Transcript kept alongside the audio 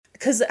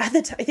Because I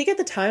think at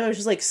the time I was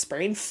just like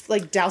spraying,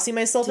 like dousing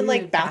myself in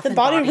like Bath and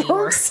Body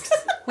Works.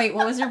 Wait,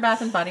 what was your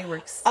Bath and Body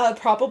Works?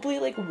 Probably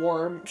like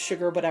warm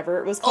sugar, whatever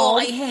it was called. Oh,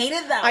 I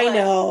hated that I one.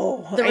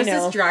 know. There was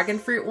this dragon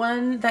fruit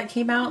one that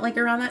came out like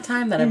around that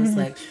time that I was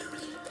like,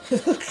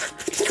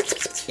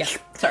 yeah,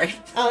 sorry.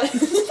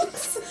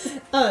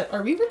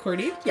 Are we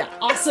recording? Yeah.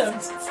 Awesome.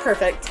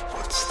 Perfect.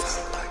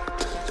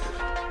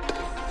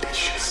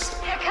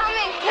 They're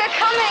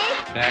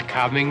coming! They're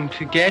coming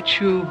to get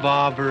you,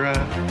 Barbara.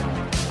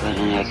 What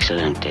an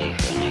excellent day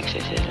for an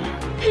exorcism.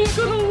 He's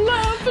gonna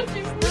laugh at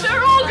you!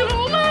 They're all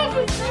gonna laugh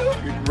at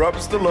you! It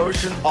rubs the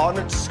lotion on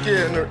its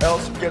skin or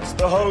else it gets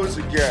the hose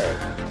again.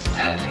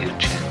 Have you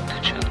checked the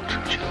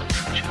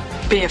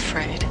children? Be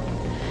afraid.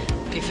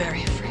 Be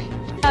very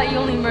afraid. You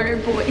only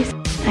murdered boys.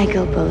 I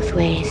go both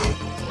ways.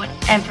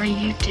 Whatever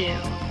you do,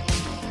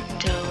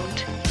 don't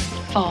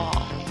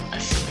fall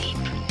asleep.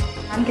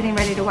 I'm getting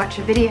ready to watch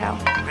a video.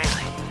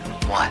 Really?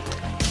 What?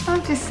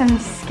 Oh, just some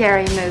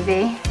scary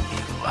movie.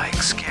 You like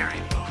scary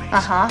movies?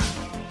 Uh-huh.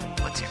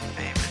 What's your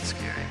favorite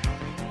scary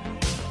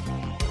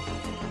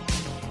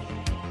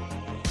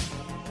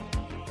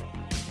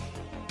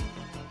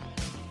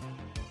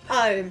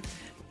movie?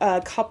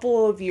 A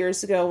couple of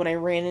years ago when I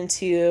ran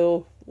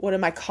into one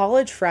of my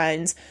college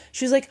friends,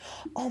 she was like,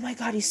 "Oh my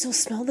God, you still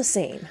smell the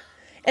same."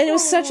 And it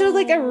was such a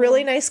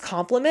really nice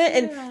compliment.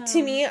 And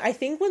to me, I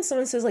think when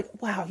someone says like,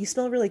 "Wow, you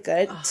smell really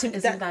good,"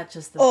 isn't that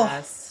just the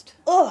best?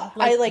 Oh,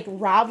 I like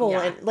ravel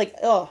and like,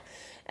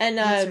 and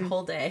it's your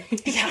whole day.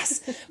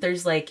 Yes,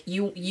 there's like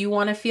you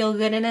want to feel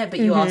good in it, but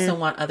you also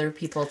want other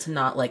people to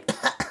not like,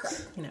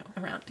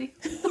 around you.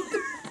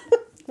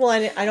 Well,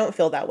 I don't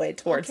feel that way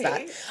towards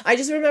that. I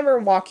just remember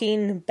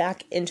walking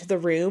back into the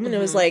room and it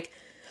was like,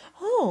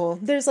 oh,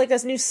 there's like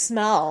this new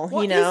smell.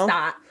 What is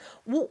that?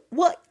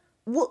 What?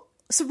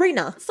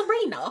 Serena,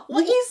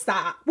 what is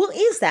that? What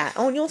is that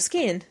on your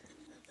skin?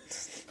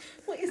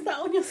 What is that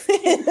on your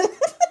skin?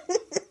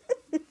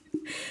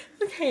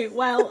 Okay,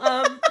 well,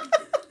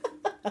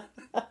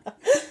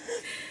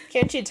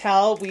 can't you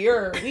tell we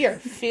are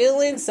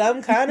feeling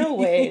some kind of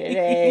way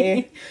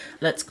today?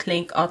 Let's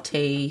clink our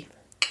tea.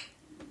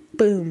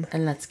 Boom.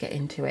 And let's get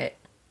into it.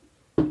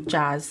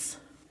 Jazz,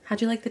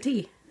 how'd you like the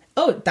tea?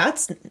 Oh,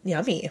 that's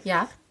yummy.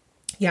 Yeah?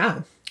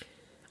 Yeah.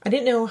 I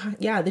didn't know.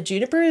 Yeah, the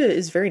juniper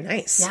is very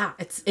nice. Yeah,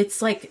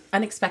 it's like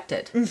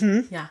unexpected.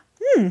 Mm-hmm. Yeah.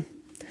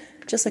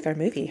 Just like our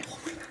movie.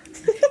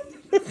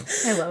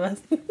 I love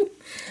us.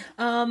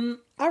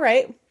 All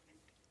right.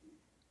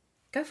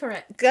 Go for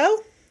it. Go?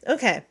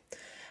 Okay.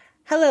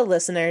 Hello,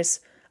 listeners.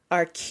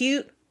 Our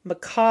cute,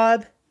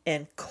 macabre,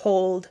 and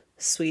cold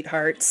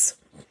sweethearts.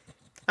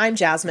 I'm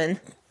Jasmine.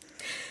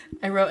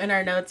 I wrote in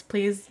our notes,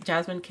 please,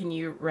 Jasmine, can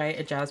you write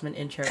a Jasmine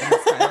intro in the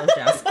style of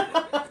Jasmine?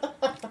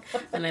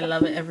 And I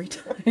love it every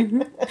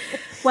time.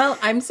 Well,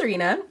 I'm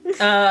Serena.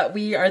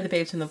 We are the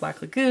Babes from the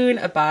Black Lagoon,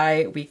 a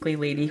bi-weekly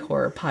lady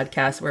horror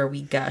podcast where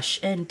we gush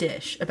and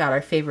dish about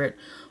our favorite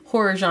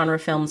horror genre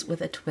films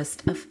with a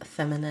twist of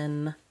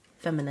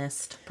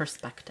feminist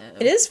perspective.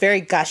 It is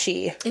very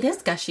gushy. It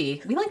is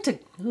gushy. We like to...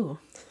 Ooh.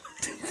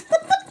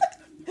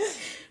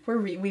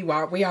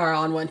 We are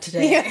on one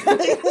today. Yeah,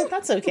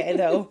 that's okay,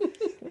 though.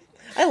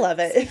 I love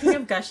it. Speaking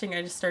of gushing,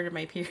 I just started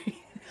my period.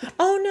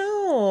 Oh,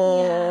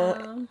 no.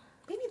 Yeah.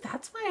 Maybe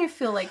that's why I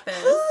feel like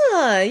this.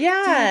 Yeah. Dude,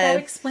 that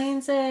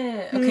explains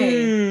it.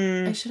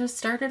 Okay. I should have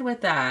started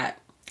with that.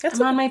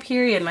 I'm on my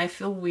period and I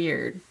feel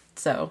weird.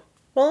 So.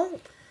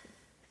 Well,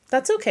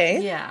 that's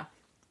okay. Yeah.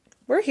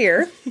 We're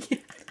here. Yeah.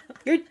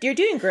 You're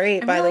doing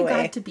great, by the way. I'm really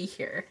glad to be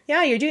here.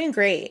 Yeah, you're doing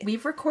great.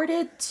 We've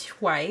recorded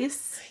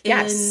twice.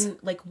 Yes. In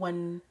like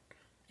one,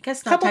 I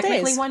guess not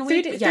technically 1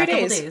 week. Three couple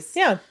days. days.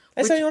 Yeah.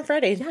 I saw you on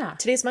Friday. Yeah.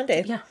 Today's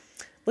Monday. Yeah.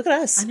 Look at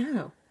us. I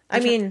know.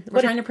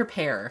 We're trying to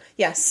prepare.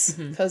 Yes,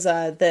 because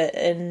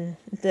the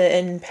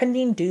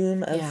impending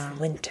doom of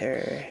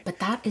winter. But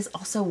that is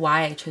also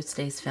why I chose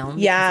today's film.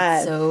 Yeah,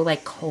 it's so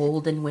like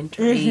cold and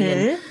wintry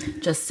and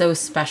just so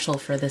special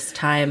for this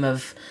time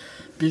of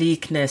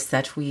bleakness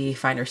that we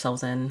find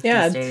ourselves in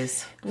these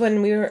days. When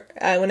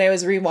I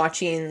was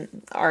rewatching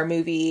our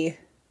movie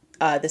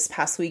this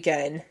past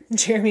weekend,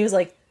 Jeremy was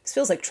like, "This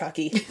feels like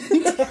Truckee."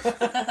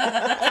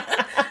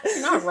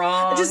 Not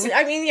wrong.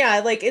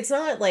 Like it's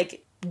not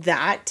like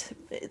that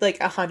like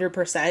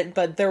 100%,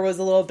 but there was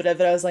a little bit of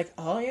it. I was like,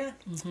 oh yeah,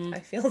 I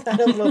feel that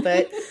a little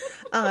bit.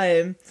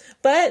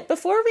 But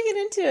before we get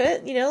into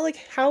it, like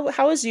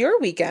how was your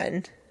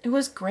weekend? It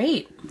was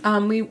great.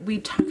 We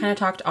kind of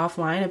talked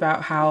offline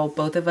about how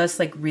both of us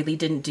like really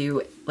didn't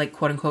do like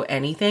quote unquote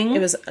anything. It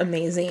was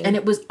amazing. And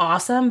it was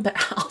awesome, but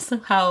also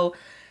how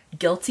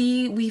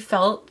guilty we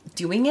felt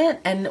doing it,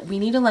 and we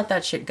need to let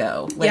that shit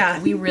go.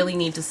 Like we really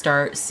need to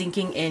start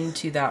sinking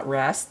into that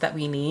rest that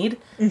we need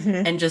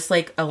and just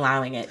like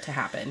allowing it to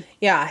happen.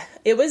 Yeah,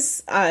 it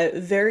was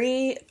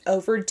very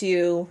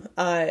overdue.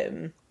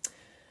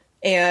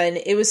 And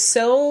it was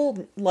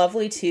so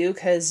lovely too,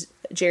 because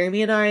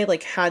Jeremy and I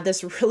like had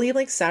this really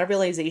like sad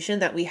realization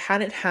that we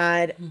hadn't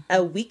had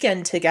a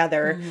weekend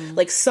together,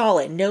 like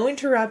solid, no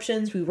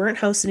interruptions. We weren't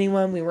hosting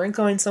anyone. We weren't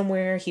going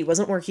somewhere. He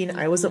wasn't working.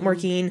 I wasn't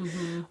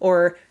working,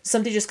 or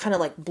something just kind of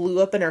like blew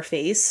up in our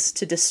face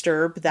to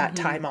disturb that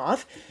time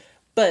off.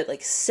 But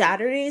like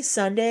Saturday,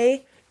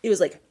 Sunday, it was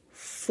like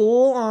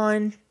full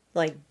on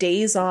like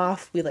days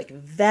off. We like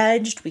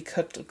vegged. We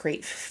cooked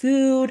great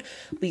food.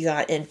 We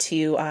got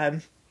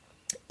into,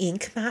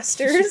 Ink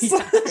Masters.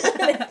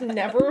 I've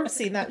never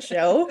seen that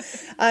show.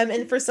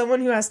 And for someone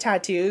who has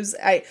tattoos,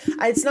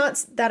 it's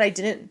not that I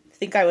didn't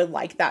think I would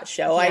like that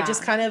show. I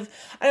just kind of,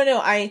 I don't know.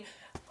 I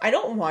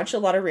don't watch a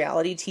lot of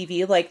reality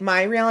TV. Like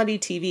my reality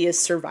TV is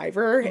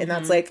Survivor, and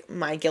that's like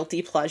my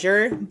guilty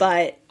pleasure.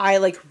 But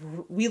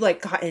we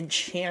got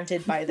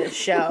enchanted by this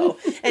show.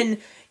 And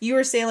you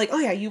were saying like, oh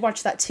yeah, you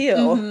watched that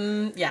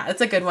too. Yeah,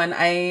 it's a good one.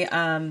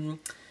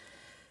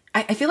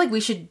 I feel like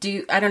we should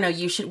do, I don't know,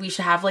 we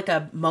should have like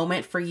a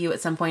moment for you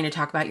at some point to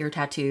talk about your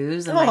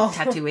tattoos and like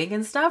tattooing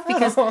and stuff,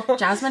 because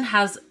Jasmine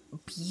has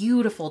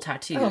beautiful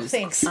tattoos. Oh,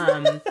 thanks.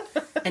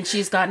 And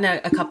she's gotten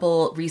a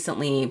couple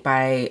recently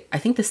by, I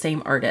think, the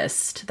same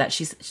artist that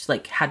she's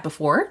like had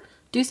before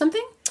do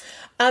something.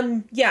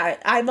 Yeah,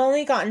 I've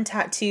only gotten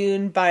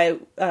tattooed by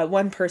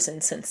one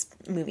person since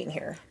moving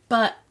here.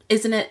 But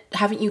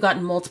haven't you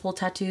gotten multiple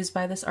tattoos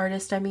by this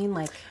artist? I mean,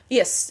 like,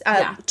 yes,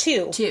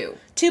 two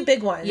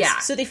big ones. Yeah.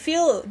 So they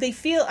feel,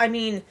 I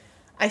mean,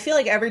 I feel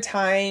like every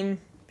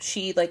time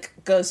she like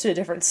goes to a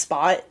different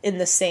spot in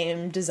the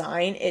same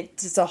design,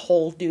 it's a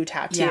whole new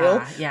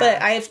tattoo. Yeah.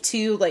 But I have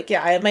two,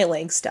 I have my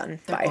legs done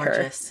by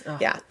gorgeous. her.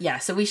 Oh. Yeah.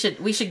 So we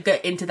should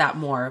get into that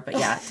more, but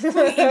yeah.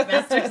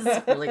 Masters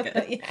is really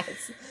good.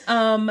 Yes.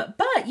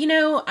 But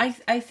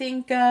I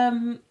think,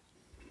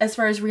 as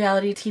far as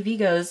reality TV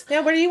goes. Yeah,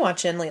 what are you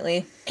watching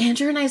lately?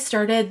 Andrew and I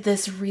started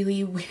this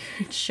really weird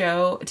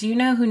show. Do you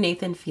know who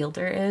Nathan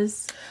Fielder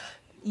is?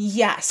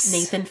 Yes.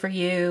 Nathan for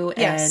You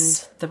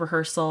and The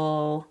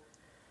Rehearsal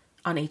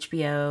on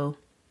HBO.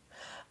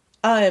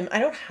 I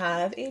don't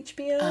have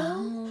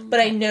HBO, but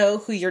I know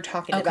who you're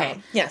talking about.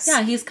 Yes.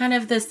 Yeah, he's kind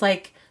of this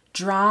like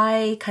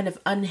dry, kind of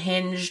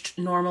unhinged,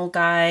 normal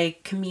guy,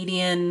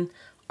 comedian,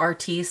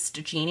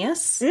 artiste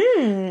genius.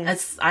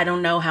 As I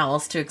don't know how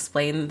else to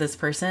explain this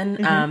person,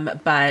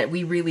 but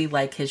we really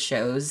like his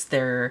shows.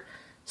 They're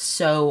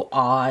so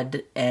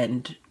odd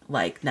and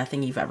like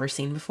nothing you've ever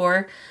seen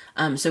before.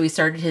 So we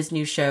started his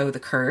new show, The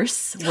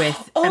Curse,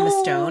 with Emma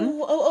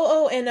Stone.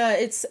 And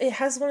it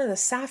has one of the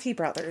Safdie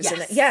brothers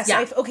in it. Yes,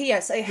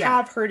 Yes, I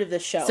have heard of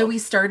this show. So we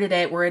started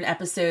it. We're on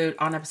episode.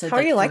 How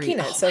are you liking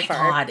it so far?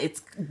 God,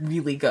 it's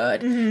really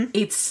good.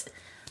 It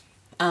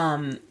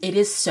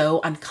is so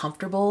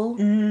uncomfortable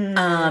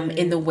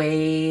in the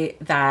way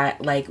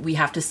that like we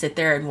have to sit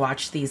there and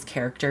watch these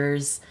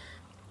characters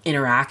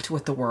interact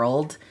with the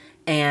world.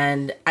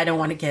 And I don't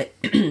want to get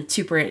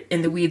super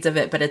in the weeds of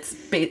it, but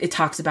it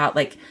talks about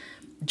like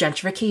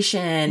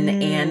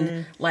gentrification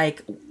and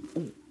like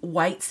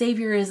white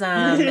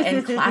saviorism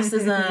and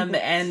classism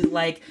and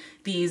like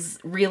these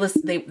realists.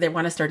 They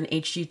want to start an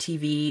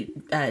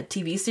HGTV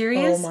TV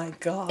series. Oh my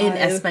God. In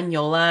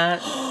Española,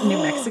 New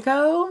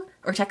Mexico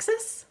or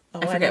Texas.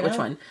 I forget which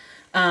one.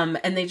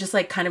 And they just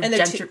like kind of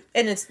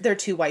they're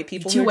two white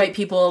people. Two white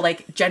people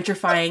like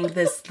gentrifying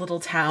this little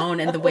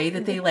town, and the way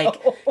that they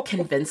like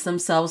convince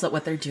themselves that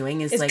what they're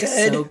doing is like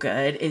good. So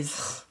good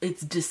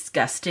it's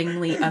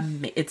disgustingly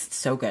it's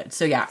so good.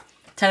 So yeah,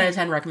 10 out of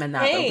 10 recommend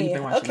that. But we've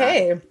been watching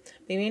that.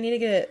 Maybe I need to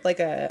get like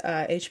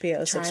a HBO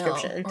trial.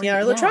 subscription.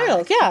 Or a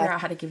trial. Figure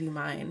out how to give you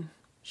mine.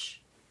 Shh.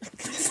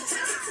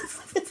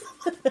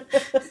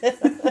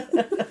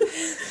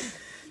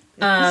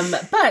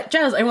 But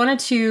Jazz, I wanted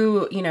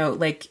to,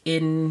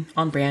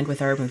 on brand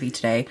with our movie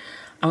today,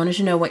 I wanted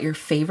to know what your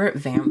favorite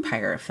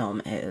vampire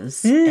film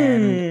is.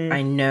 And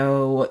I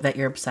know that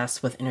you're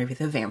obsessed with Interview with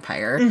the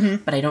Vampire,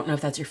 but I don't know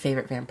if that's your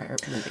favorite vampire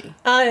movie.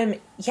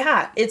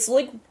 It's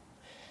like,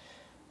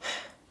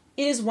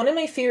 it is one of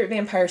my favorite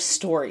vampire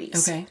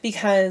stories. Okay.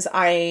 Because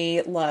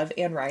I love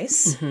Anne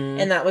Rice,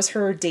 and that was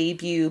her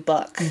debut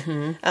book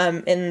in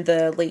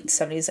the late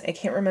 70s. I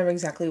can't remember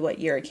exactly what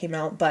year it came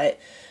out, but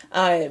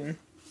I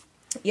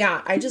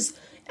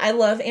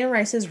love Anne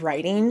Rice's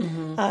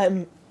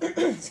writing.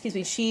 Excuse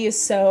me. She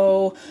is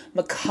so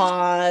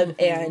macabre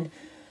and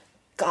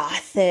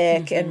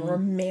gothic and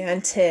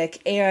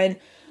romantic, and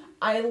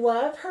I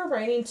love her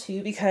writing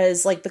too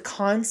because like the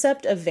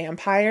concept of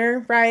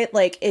vampire, right?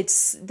 Like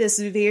it's this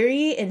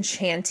very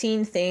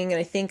enchanting thing, and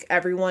I think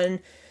everyone,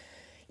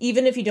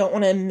 even if you don't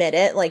want to admit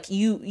it, like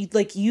you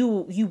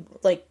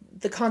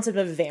the concept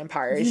of a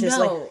vampire is just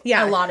like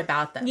a lot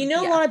about them. You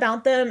know a lot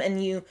about them,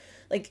 and you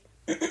like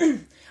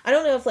I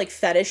don't know if like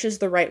fetish is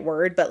the right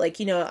word, but like,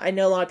 I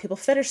know a lot of people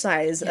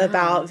fetishize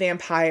about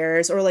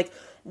vampires or like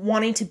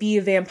wanting to be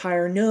a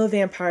vampire, know a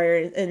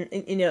vampire, and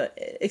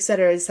et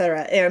cetera, et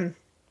cetera. And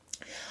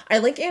I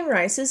like Anne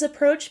Rice's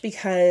approach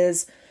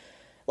because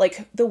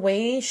like the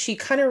way she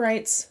kind of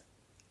writes,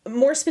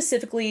 more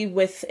specifically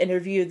with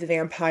Interview with the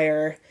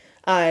Vampire,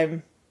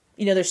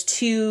 there's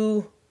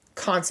two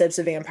concepts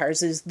of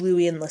vampires. There's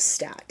Louis and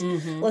Lestat.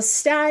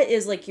 Lestat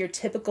is like your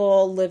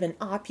typical live in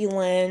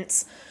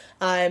opulence,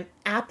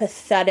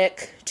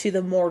 apathetic to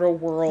the mortal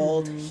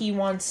world. He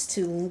wants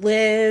to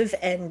live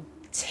and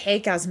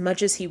take as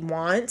much as he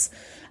wants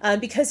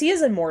because he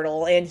is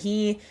immortal, and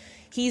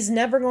he's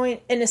never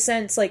going, in a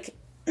sense, like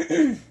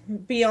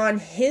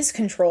beyond his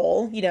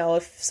control.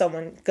 If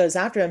someone goes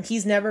after him,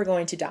 he's never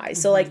going to die.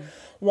 So like,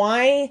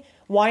 why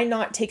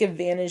not take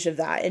advantage of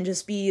that and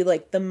just be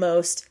like the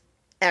most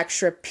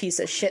extra piece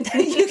of shit that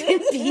you can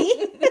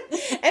be?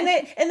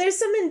 and there's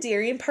some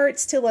endearing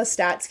parts to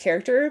Lestat's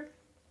character,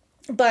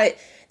 but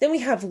then we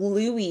have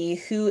Louis,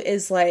 who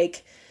is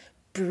like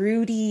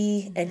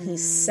broody, and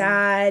he's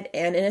sad,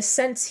 and in a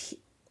sense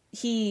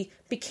he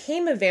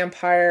became a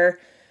vampire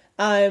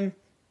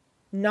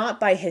not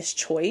by his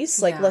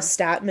choice. Like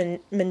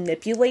Lestat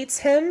manipulates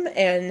him,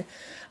 and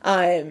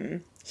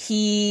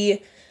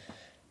he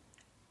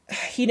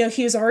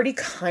was already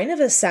kind of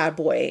a sad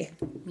boy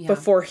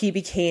before he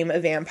became a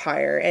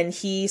vampire, and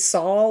he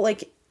saw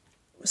like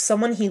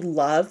someone he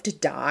loved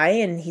die,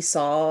 and he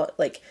saw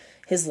like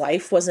his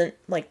life wasn't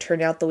like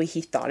turned out the way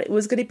he thought it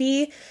was going to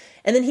be.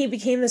 And then he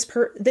became this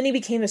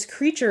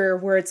creature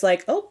where it's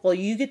like, oh, well,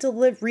 you get to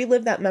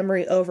relive that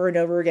memory over and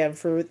over again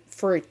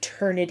for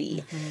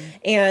eternity.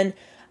 And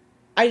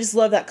I just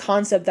love that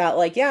concept that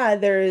like, yeah,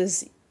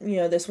 there's,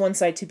 this one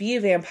side to be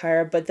a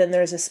vampire, but then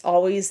there's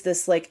always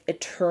this like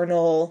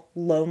eternal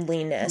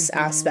loneliness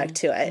aspect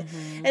to it.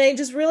 And I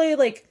just really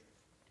like,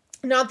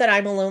 not that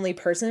I'm a lonely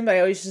person, but I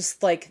always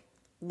just like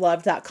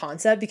loved that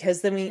concept,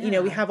 because then we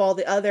have all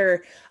the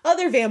other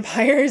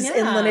vampires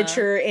in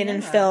literature and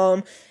in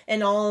film,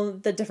 and all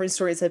the different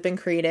stories that have been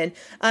created.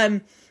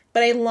 But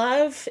I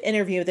love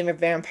Interview with a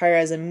Vampire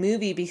as a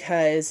movie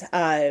because,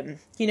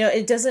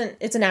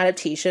 it's an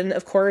adaptation,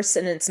 of course,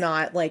 and it's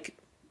not like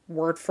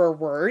word for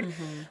word,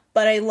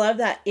 but I love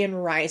that Anne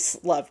Rice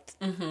loved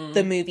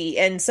the movie.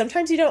 And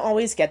sometimes you don't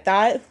always get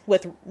that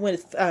with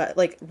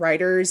like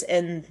writers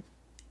and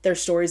their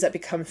stories that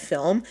become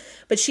film,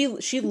 but she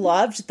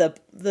loved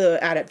the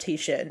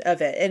adaptation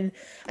of it. And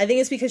I think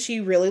it's because she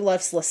really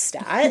loves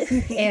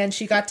Lestat and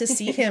she got to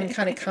see him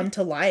kind of come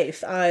to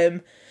life.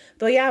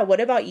 But yeah, what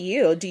about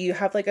you? Do you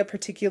have like a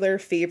particular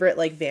favorite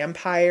like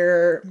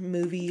vampire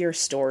movie or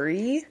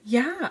story?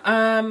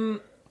 Yeah.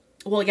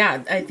 Well,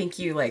 yeah, I think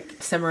you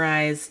like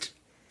summarized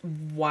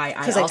why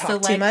I also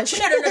talk too much.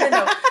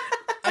 No.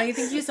 I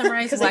think you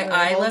summarized why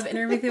I love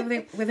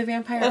Interview with a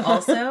Vampire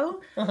also.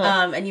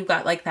 And you've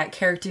got like that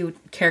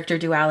character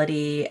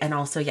duality, and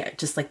also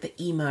just like the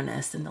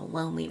emo-ness and the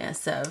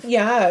loneliness of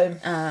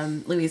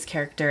Louis'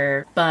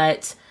 character.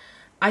 But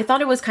I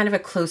thought it was kind of a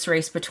close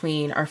race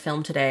between our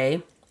film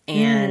today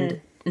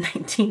and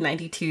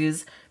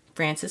 1992's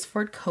Francis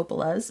Ford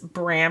Coppola's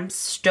Bram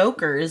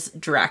Stoker's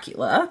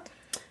Dracula.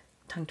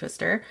 Tongue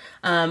twister,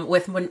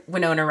 with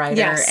Winona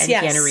Ryder and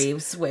Keanu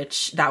Reeves,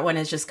 which that one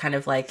is just kind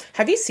of like...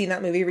 Have you seen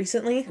that movie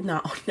recently?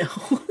 No.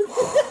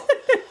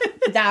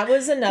 That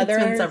was another...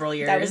 It's been several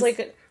years. That was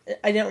like...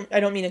 I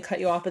don't mean to cut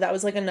you off, but that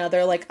was like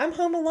another, like, I'm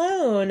home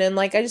alone, and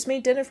like, I just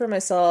made dinner for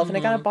myself, and I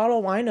got a bottle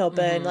of wine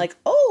open, like,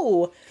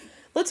 oh...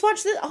 Let's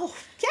watch this. Oh,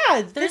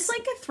 yeah. There's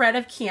like a thread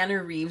of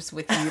Keanu Reeves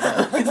with you,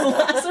 though. Because the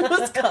last one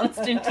was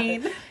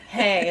Constantine.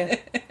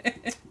 Hey...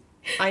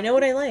 I know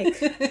what I like.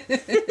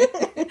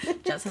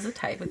 Jess has a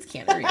type. It's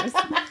Keanu Reeves.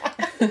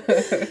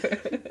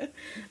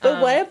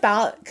 But what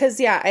about... Because,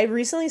 I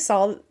recently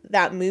saw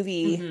that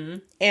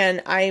movie,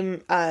 and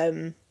I'm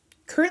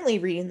currently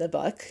reading the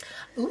book.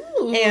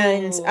 Ooh.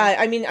 And,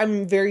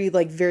 I'm very in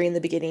the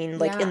beginning,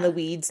 in the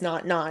weeds,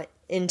 not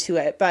into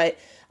it. But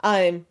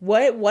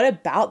what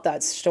about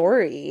that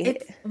story?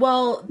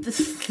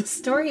 The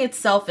story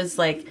itself is,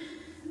 like,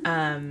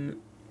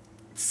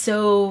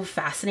 so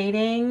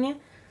fascinating.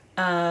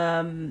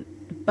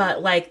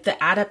 But like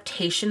the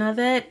adaptation of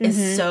it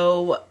is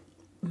so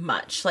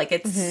much, like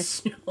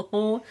it's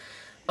so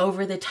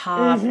over the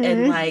top,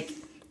 and like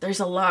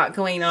there's a lot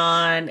going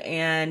on,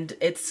 and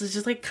it's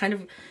just like kind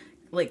of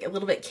like a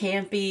little bit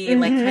campy and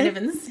like kind of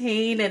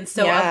insane, and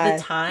so of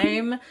the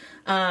time,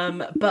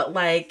 but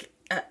like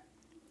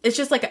it's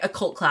just like a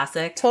cult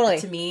classic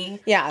to me.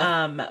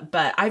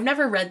 But I've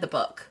never read the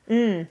book.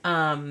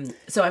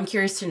 So I'm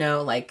curious to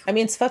know, like, I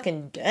mean, it's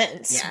fucking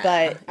dense,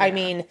 but I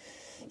mean,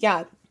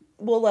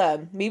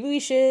 well, maybe we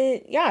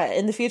should,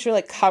 in the future,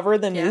 like, cover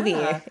the movie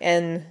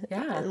and,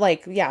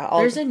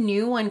 There's a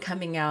new one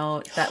coming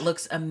out that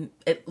looks,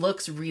 it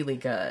looks really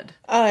good.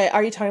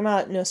 Are you talking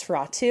about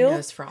Nosferatu?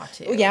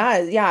 Nosferatu.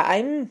 Yeah.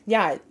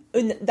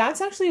 And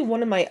that's actually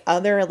one of my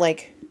other,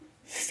 like,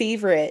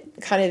 favorite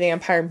kind of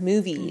vampire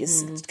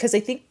movies, because I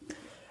think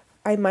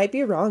I might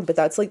be wrong, but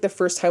that's like the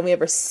first time we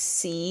ever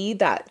see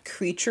that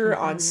creature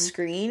on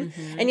screen.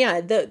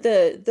 And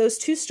those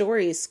two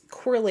stories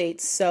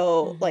correlate,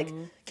 so like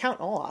count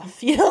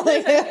off,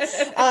 like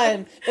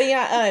but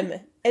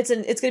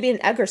it's gonna be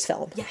an Eggers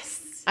film.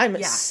 Yes,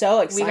 I'm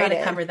so excited. We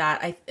gotta cover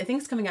that. I think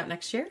it's coming out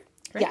next year.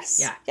 right?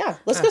 Yes. Yeah.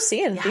 Let's go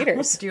see it in theaters.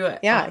 Let's do it.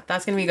 Yeah. Oh,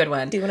 that's going to be a good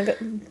one. Do you want to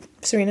go,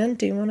 Serena?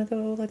 Do you want to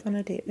go like on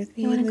a date with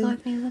me? You want to go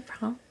with me to the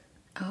prom?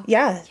 Oh,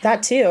 yeah,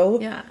 that too.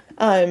 Yeah.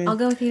 I'll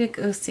go with you to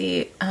go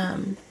see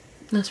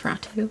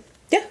Nosferatu.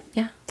 Yeah.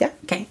 Yeah. Yeah.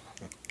 Okay.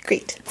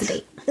 Great. It's a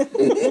date.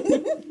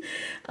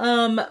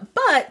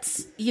 But,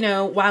 you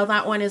know, while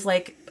that one is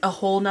like a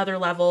whole nother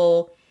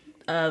level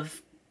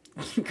of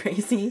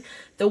crazy,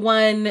 the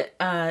one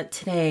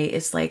today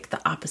is like the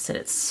opposite.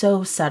 It's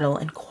so subtle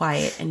and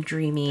quiet and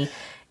dreamy.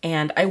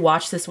 And I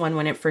watched this one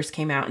when it first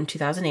came out in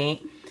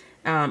 2008.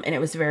 And it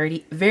was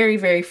very, very,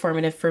 very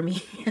formative for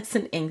me as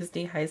an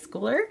angsty high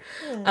schooler.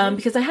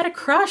 Because I had a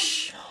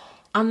crush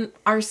on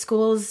our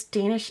school's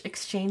Danish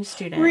exchange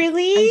student.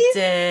 Really? I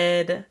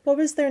did. What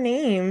was their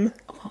name?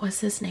 What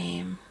was his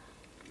name?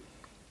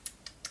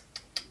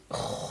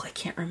 Oh, I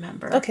can't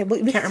remember. Okay,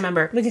 can't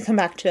remember. We can come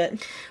back to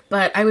it.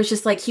 But I was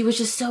just like, he was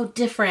just so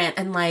different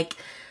and like,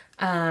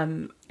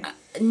 so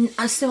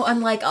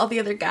unlike all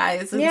the other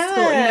guys in school. You know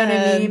what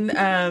I mean?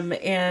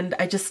 And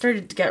I just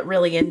started to get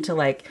really into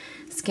like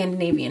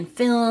Scandinavian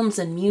films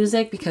and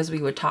music because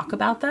we would talk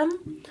about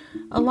them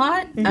a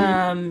lot.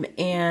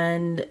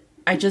 And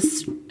I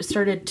just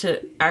started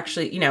to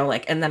actually, you know,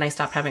 like, and then I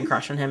stopped having a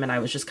crush on him and I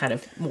was just kind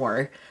of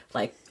more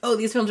like, oh,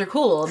 these films are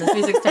cool and this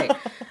music's tight.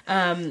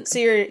 So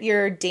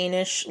your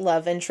Danish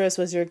love interest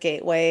was your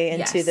gateway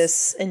into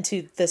this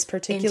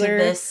particular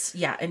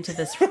into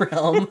this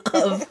realm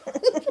of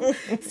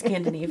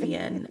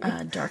Scandinavian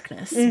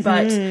darkness.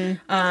 But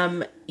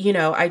you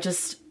know,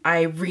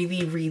 I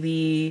really,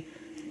 really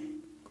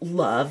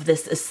love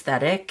this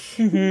aesthetic,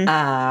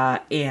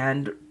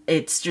 and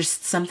it's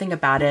just something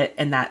about it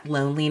and that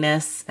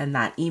loneliness and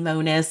that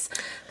emo-ness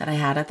that I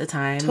had at the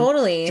time.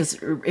 Totally.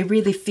 Just, it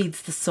really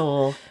feeds the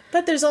soul.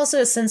 But there's also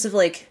a sense of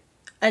like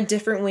a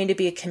different way to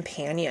be a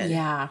companion.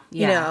 Yeah.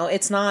 You know,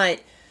 it's not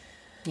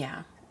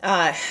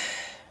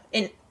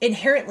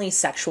inherently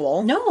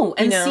sexual. No,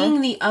 and you know? seeing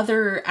the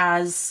other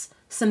as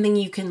something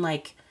you can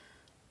like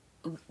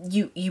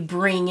you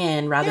bring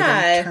in rather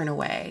than turn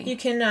away. You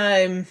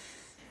can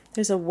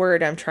there's a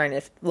word I'm trying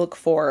to look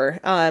for.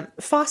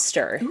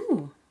 Foster.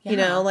 Ooh. Yeah. You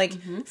know, like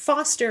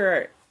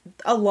foster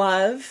a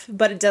love,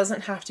 but it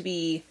doesn't have to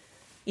be,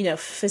 you know,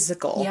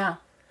 physical. Yeah.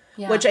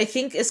 Which I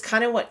think is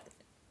kind of what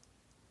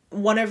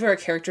one of our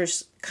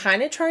characters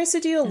kind of tries to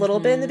do a little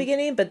bit in the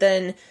beginning, but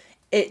then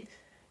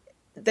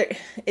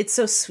it's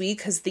so sweet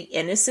because the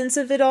innocence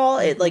of it all,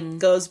 it like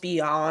goes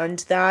beyond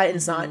that.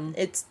 It's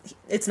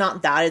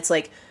not that. It's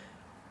like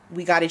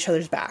we got each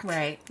other's back.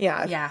 Right.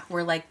 Yeah. Yeah.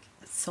 We're like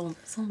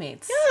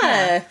soulmates.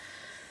 Yeah.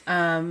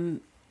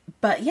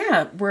 But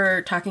yeah,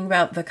 we're talking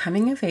about the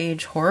coming of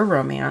age horror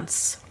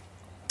romance,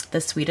 the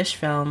Swedish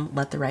film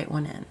Let the Right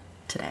One In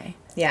today.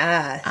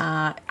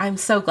 Yeah. I'm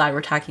so glad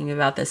we're talking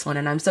about this one,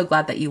 and I'm so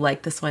glad that you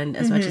like this one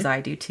as much as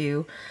I do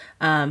too.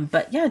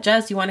 But yeah,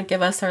 Jez, you want to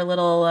give us our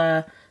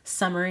little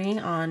summary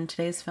on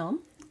today's film?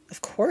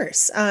 Of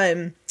course.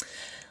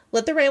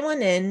 Let the Right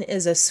One In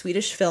is a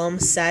Swedish film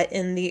set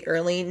in the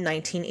early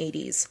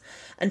 1980s.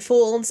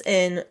 Unfolds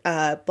in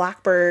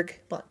Blackburg,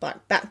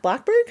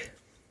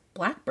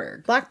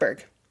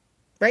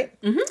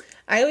 right? Mm-hmm.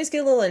 I always get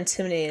a little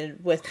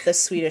intimidated with the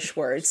Swedish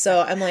words,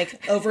 so I'm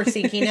like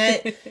overthinking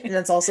it, and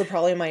that's also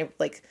probably my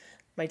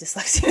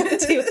dyslexia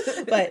too.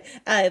 But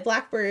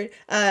Blackburg,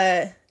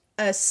 a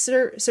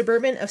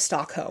suburban of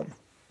Stockholm.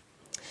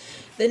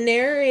 The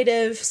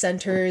narrative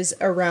centers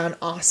around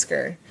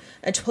Oskar,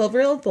 a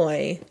 12-year-old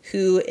boy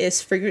who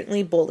is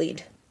frequently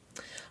bullied.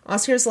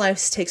 Oscar's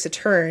life takes a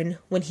turn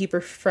when he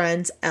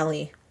befriends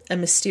Ellie, a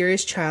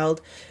mysterious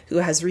child who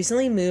has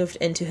recently moved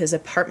into his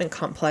apartment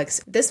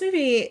complex. This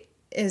movie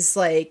is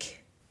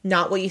like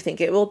not what you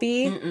think it will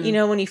be, you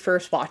know, when you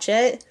first watch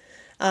it.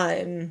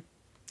 And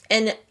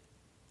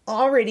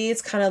already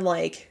it's kind of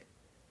like,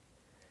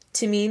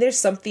 to me, there's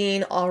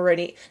something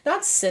already,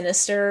 not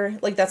sinister,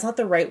 like that's not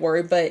the right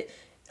word, but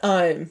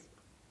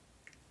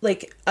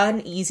like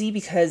uneasy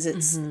because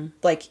it's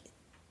like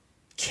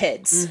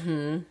kids.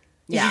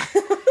 Yeah.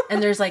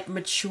 And there's like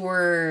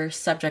mature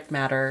subject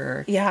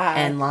matter. Yeah.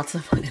 And lots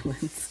of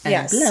violence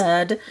and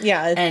blood.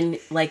 Yeah. And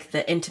like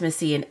the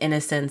intimacy and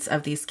innocence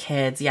of these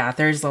kids. Yeah.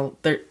 There's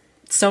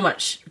so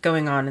much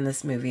going on in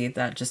this movie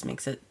that just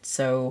makes it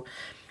so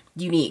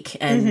unique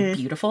and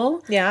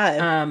beautiful.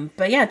 Yeah.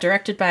 But yeah,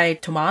 directed by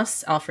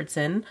Tomas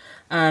Alfredson,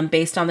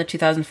 based on the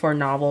 2004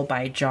 novel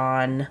by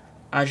John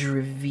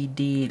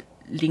Ajruvidi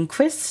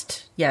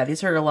Lindqvist. Yeah,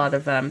 these are a lot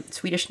of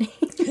Swedish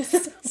names.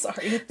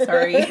 Sorry,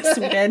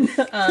 Sweden.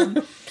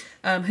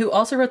 Who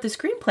also wrote the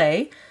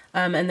screenplay.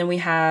 And then we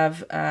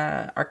have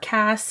our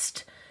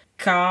cast: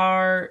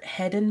 Kar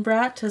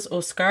Hedenbratt as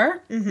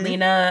Oskar,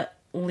 Lena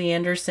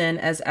Leanderson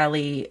as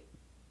Ellie,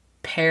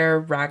 Per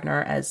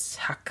Ragnar as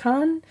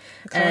Hakan,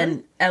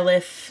 and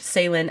Elif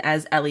Salen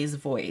as Ellie's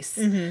voice.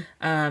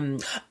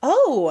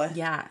 Oh.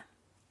 Yeah.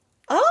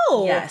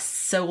 Oh. Yes.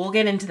 So we'll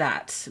get into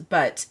that.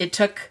 But it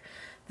took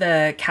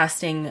the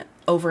casting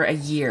over a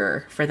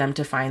year for them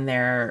to find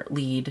their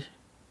lead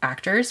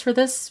actors for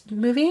this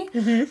movie.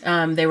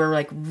 They were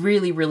like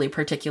really, really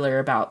particular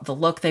about the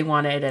look they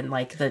wanted and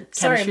like the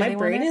chemistry. Sorry, my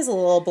brain is a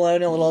little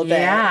blown a little bit.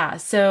 Yeah.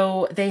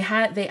 So they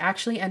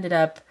actually ended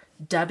up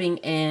dubbing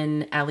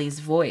in Ellie's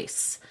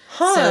voice.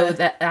 So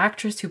the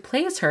actress who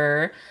plays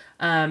her,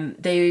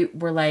 they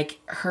were like,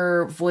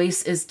 her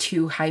voice is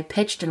too high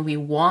pitched and we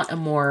want a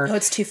more... Oh,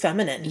 it's too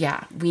feminine.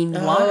 Yeah. We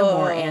want a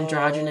more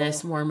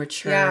androgynous, more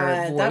mature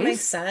voice. That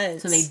makes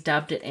sense. So they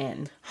dubbed it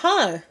in.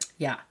 Huh.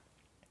 Yeah.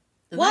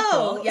 Isn't Whoa. that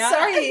cool? Yeah.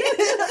 Sorry.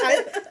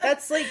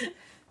 That's like...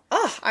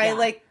 Oh, I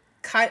like...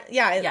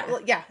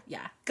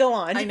 Yeah. Go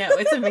on. I know,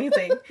 it's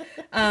amazing.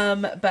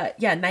 But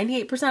yeah,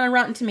 98% on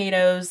Rotten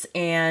Tomatoes,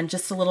 and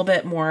just a little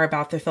bit more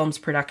about the film's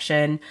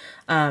production.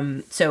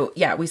 So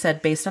yeah, we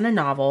said based on a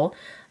novel.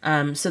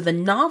 So the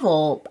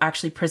novel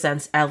actually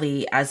presents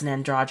Ellie as an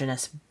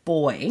androgynous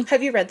boy.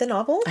 Have you read the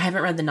novel? I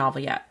haven't read the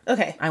novel yet.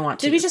 Okay. I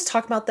want to. Did we just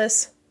talk about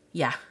this?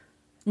 Yeah.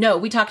 No,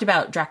 we talked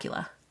about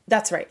Dracula.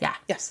 That's right. Yeah.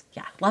 Yes.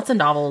 Yeah. Lots of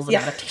novels and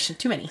adaptation.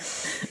 Too many.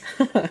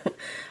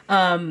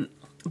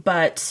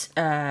 But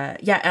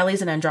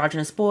Ellie's an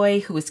androgynous boy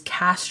who was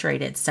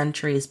castrated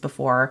centuries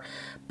before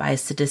by a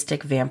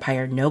sadistic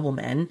vampire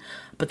nobleman.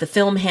 But the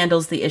film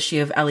handles the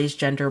issue of Ellie's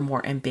gender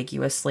more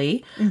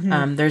ambiguously.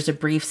 There's a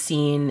brief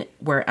scene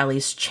where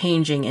Ellie's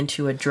changing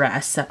into a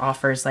dress that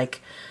offers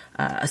like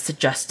a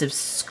suggestive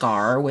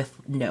scar with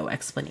no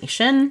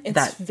explanation.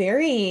 It's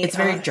very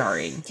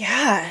jarring.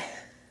 Yeah.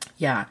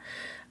 Yeah.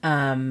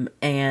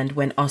 And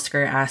when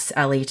Oskar asks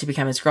Ellie to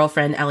become his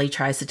girlfriend, Ellie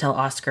tries to tell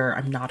Oskar,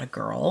 I'm not a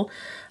girl.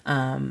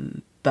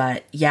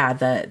 But yeah,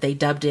 they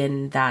dubbed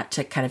in that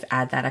to kind of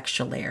add that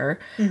extra layer.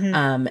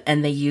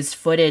 And they used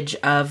footage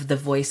of the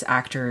voice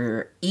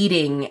actor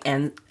eating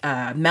and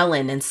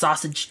melon and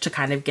sausage to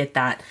kind of get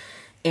that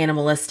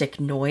animalistic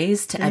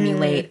noise to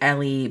emulate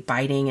Ellie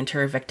biting into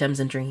her victims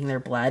and drinking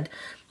their blood.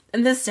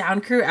 And the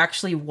sound crew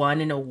actually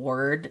won an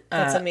award.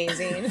 That's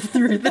amazing.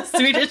 Through the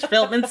Swedish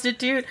Film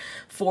Institute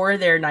for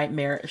their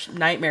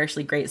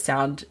nightmarishly great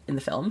sound in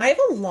the film. I have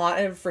a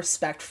lot of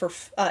respect for,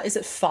 is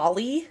it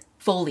Foley?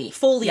 Foley.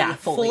 Yeah,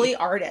 Foley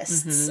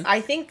artists. I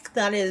think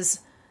that is,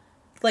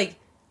 like,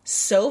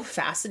 so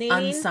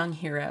fascinating. Unsung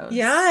heroes.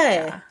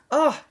 Yeah.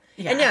 Oh,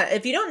 yeah. And yeah,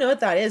 if you don't know what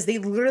that is, they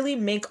literally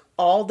make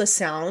all the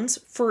sounds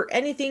for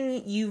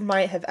anything you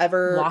might have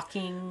ever...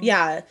 Walking.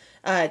 Yeah.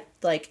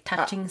 Like...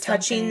 Touching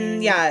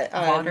touching,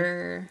 yeah.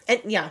 Water.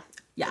 And yeah.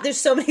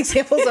 There's so many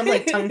examples, I'm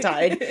like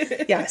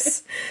tongue-tied.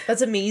 Yes.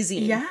 That's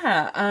amazing.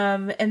 Yeah.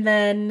 And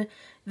then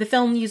the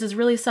film uses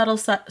really subtle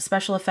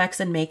special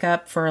effects and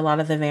makeup for a lot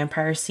of the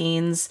vampire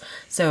scenes.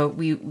 So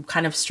we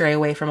kind of stray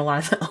away from a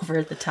lot of the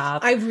over the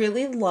top. I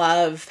really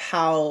love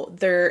how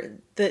the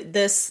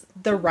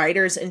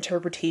writer's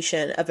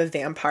interpretation of a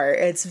vampire.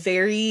 It's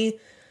very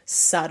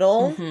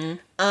subtle.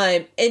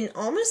 And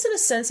almost in a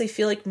sense, I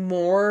feel like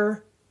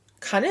more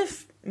kind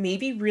of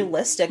maybe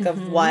realistic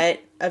of what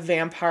a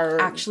vampire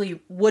actually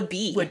would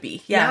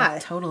be. Yeah.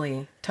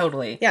 Totally.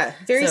 Yeah.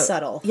 Very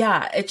subtle.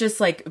 Yeah. It just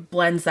like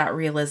blends that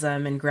realism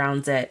and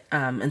grounds it.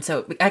 And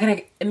so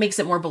it makes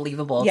it more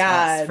believable to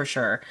us for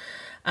sure.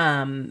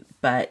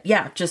 But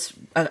yeah, just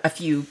a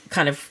few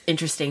kind of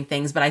interesting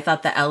things. But I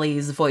thought that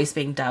Ellie's voice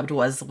being dubbed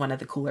was one of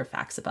the cooler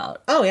facts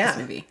about this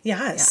movie.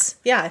 Yes.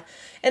 Yeah.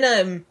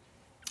 And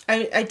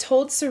I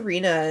told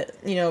Serena,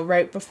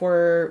 right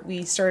before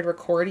we started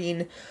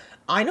recording,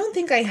 I don't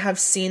think I have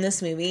seen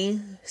this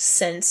movie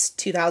since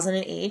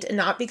 2008, and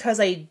not because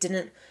I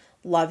didn't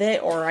love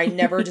it or I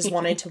never just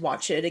wanted to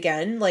watch it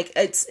again. Like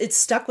it's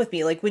stuck with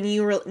me. Like when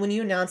you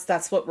announced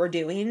that's what we're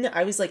doing,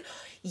 I was like,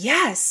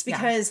 yes,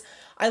 because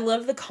I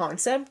love the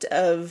concept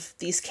of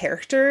these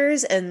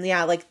characters, and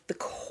like the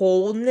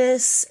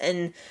coldness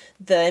and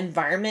the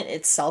environment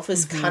itself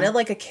is kind of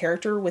like a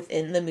character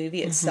within the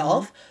movie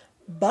itself.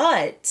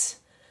 But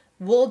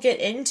we'll get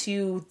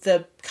into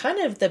the kind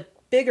of the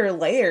bigger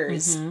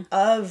layers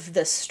of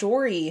the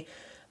story.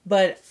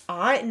 But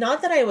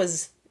not that I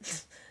was,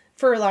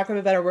 for lack of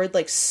a better word,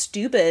 like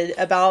stupid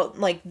about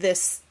like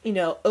this,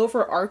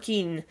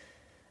 overarching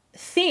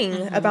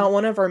thing about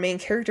one of our main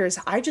characters.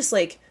 I just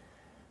like,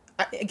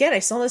 I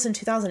saw this in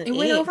 2008. It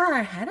went over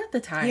our head at the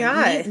time.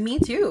 Yeah. Me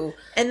too.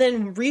 And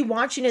then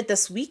rewatching it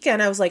this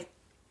weekend, I was like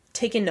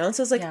taking notes.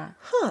 I was like,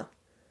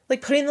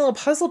 like putting the little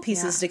puzzle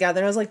pieces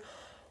together. And I was like,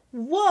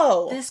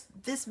 whoa.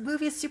 This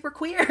movie is super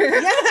queer.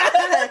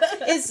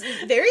 It's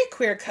very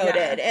queer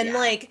coded. And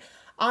like,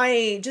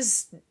 I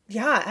just,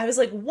 I was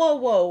like,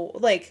 whoa,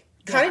 like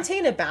kind of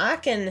taken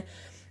aback. And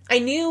I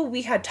knew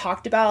we had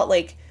talked about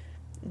like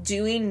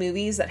doing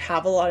movies that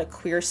have a lot of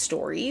queer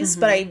stories,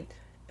 but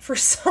for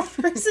some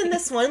reason,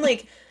 this one,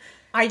 like,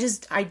 I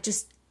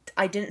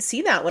didn't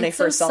see that when I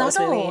first saw this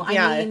movie.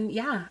 Yeah. I mean,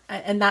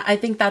 and I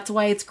think that's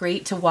why it's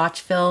great to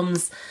watch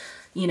films,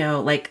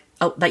 like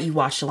that you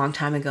watched a long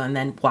time ago and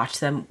then watch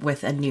them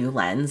with a new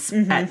lens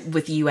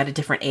with you at a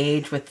different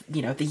age, with,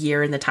 the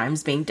year and the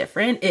times being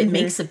different. It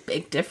makes a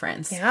big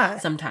difference. Yeah.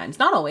 Sometimes.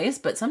 Not always,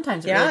 but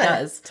sometimes it really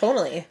does.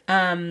 Totally.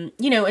 And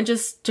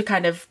just to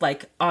kind of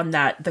like on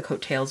the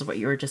coattails of what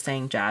you were just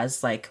saying,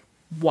 Jazz, like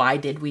why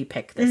did we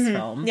pick this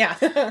film? Yeah.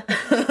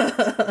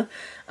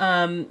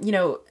 You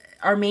know,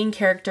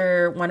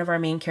 one of our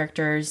main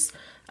characters,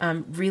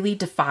 really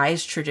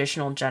defies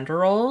traditional gender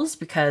roles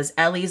because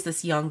Ellie's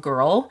this young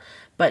girl,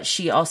 but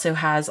she also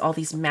has all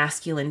these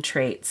masculine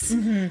traits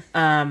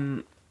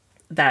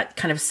that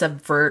kind of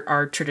subvert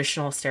our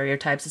traditional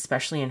stereotypes,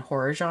 especially in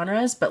horror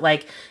genres. But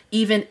like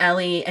even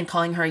Ellie and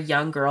calling her a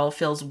young girl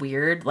feels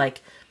weird.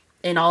 Like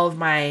in all of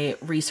my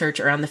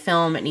research around the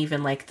film and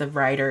even like the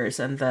writers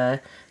and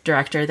the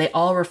director, they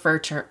all refer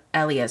to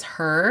Ellie as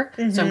her.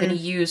 So I'm going to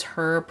use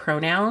her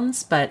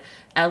pronouns, but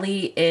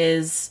Ellie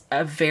is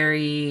a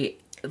very,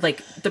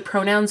 like, the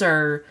pronouns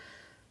are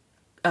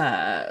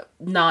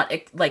not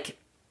like,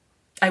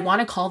 I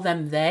want to call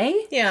them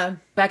they. Yeah.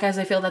 Because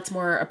I feel that's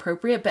more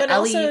appropriate. But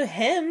Ellie, also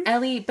him.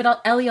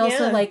 Ellie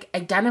also like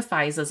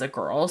identifies as a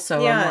girl.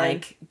 So I'm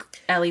like,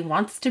 Ellie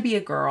wants to be a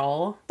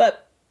girl.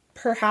 But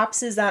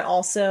perhaps is that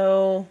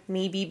also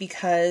maybe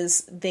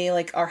because they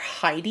like are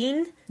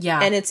hiding?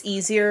 Yeah. And it's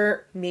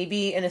easier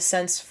maybe in a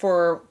sense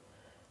for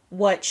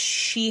what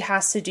she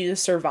has to do to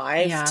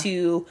survive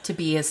to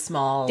be as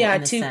small,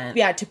 innocent.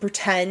 to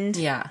pretend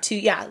to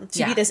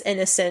be this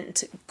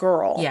innocent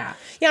girl.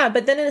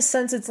 But then in a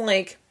sense it's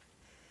like,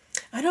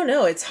 I don't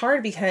know, it's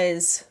hard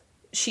because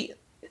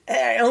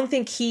I don't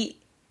think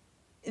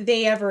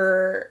they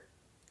ever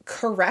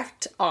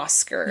correct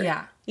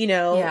Oskar. You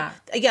know,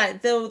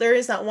 though there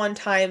is that one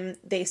time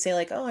they say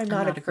like, oh, I'm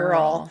not a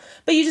girl,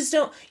 but you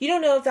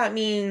don't know if that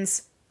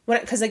means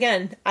because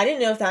again, I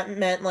didn't know if that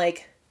meant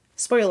like,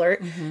 spoiler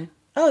alert,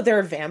 oh, they're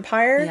a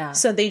vampire.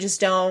 So they just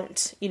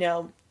don't,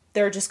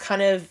 they're just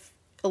kind of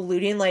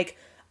alluding like,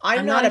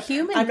 I'm not a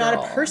human. I'm not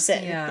a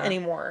person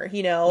anymore,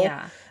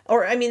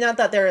 or I mean, not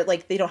that they're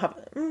like, they don't have,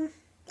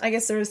 I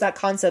guess there was that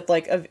concept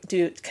like of,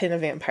 can a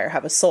vampire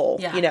have a soul,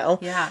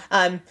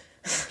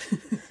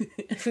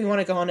 if we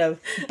want to go on a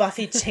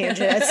Buffy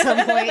tangent at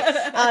some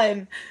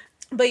point.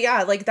 But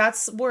yeah, like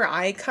that's where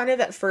I kind of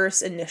at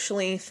first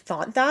initially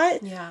thought that.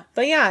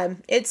 But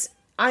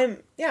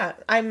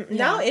I'm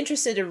now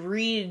interested to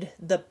read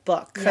the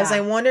book because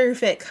I wonder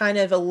if it kind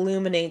of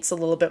illuminates a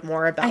little bit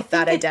more about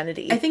that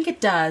identity. I think it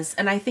does.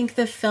 And I think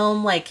the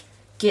film like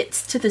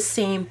gets to the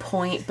same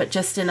point, but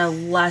just in a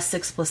less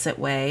explicit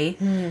way.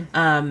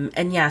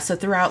 So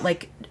throughout,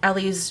 like,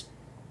 Ellie's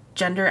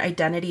gender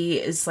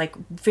identity is like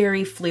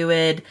very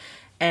fluid,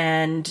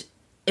 and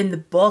in the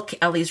book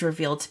Ellie's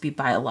revealed to be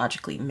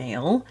biologically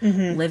male,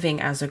 living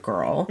as a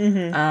girl.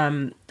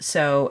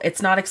 So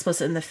it's not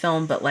explicit in the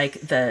film, but like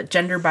the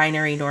gender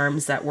binary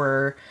norms that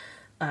were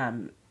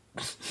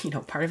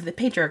part of the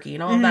patriarchy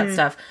and all of that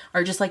stuff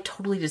are just like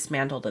totally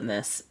dismantled in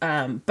this.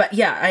 But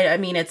yeah, I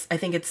mean I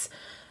think it's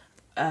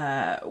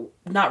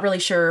not really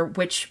sure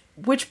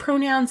which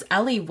pronouns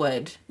Ellie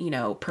would,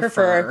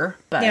 prefer.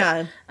 But,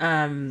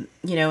 and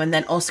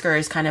then Oskar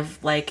is kind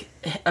of like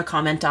a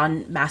comment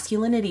on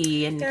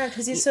masculinity. And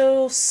because he's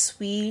so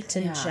sweet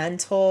and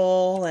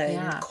gentle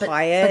and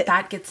quiet. But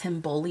that gets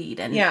him bullied.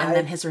 And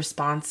then his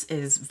response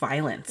is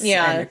violence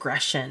and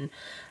aggression.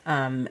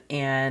 I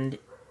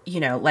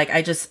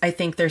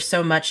think there's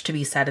so much to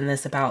be said in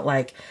this about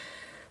like,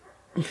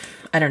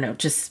 I don't know,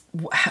 just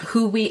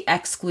who we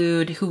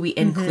exclude, who we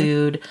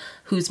include,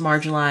 who's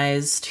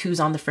marginalized,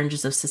 who's on the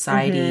fringes of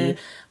society,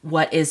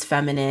 what is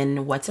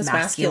feminine, what's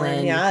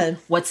masculine,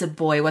 what's a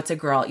boy, what's a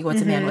girl,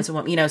 what's a man, what's a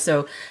woman,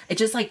 so it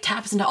just like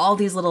taps into all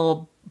these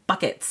little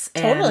buckets.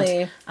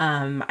 Totally.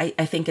 And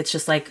I think it's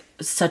just like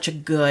such a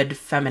good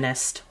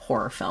feminist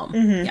horror film.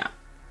 Yeah.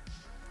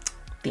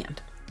 The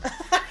end.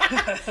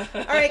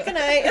 All right, good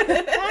night.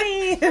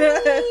 Bye.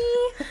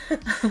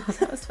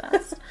 That was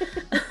fast.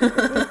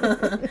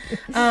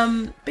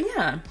 But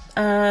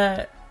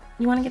yeah,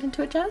 you want to get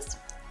into it, Jess?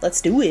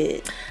 Let's do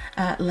it.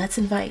 Let's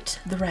invite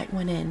the right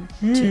one in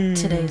to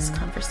today's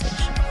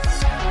conversation.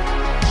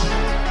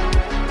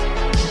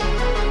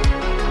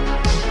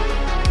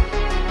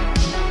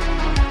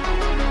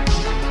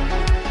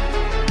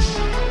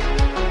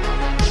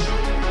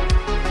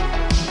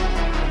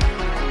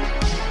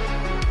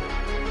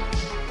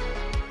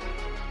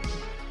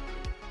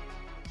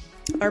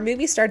 Our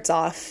movie starts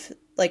off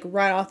like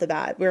right off the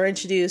bat. We're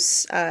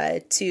introduced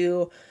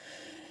to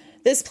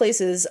this place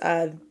is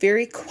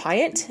very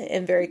quiet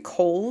and very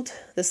cold.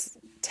 This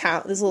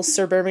little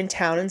suburban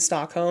town in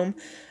Stockholm.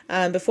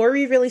 Before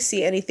we really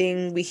see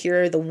anything, we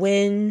hear the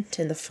wind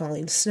and the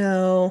falling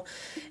snow,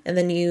 and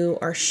then you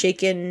are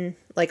shaken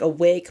like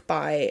awake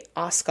by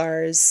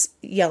Oskar's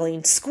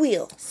yelling,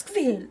 "Squeal,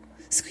 squeal,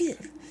 squeal!"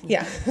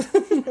 Yeah.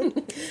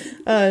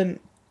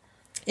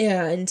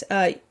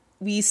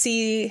 We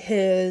see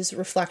his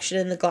reflection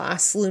in the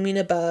glass looming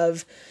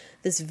above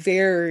this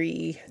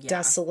very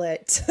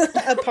desolate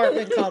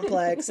apartment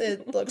complex.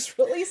 It looks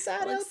really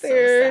sad out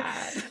there.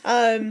 So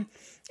sad.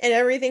 And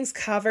everything's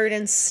covered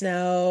in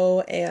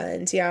snow.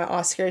 And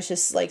Oskar is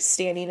just like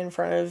standing in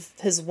front of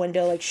his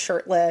window, like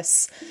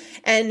shirtless.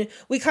 And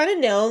we kind of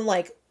know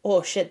like,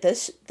 oh shit,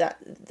 the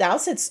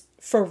outside's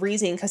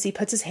freezing because he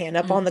puts his hand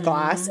up on the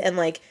glass and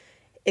like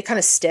it kind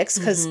of sticks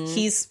because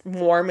he's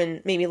warm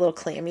and maybe a little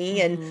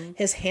clammy, and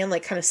his hand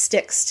like kind of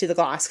sticks to the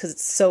glass because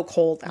it's so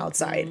cold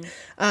outside.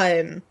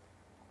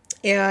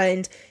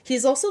 And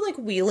he's also like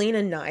wielding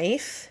a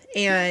knife,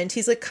 and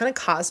he's like kind of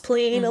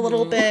cosplaying a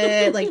little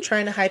bit, like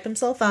trying to hype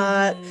himself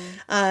up.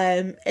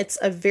 It's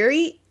a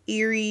very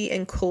eerie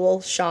and cool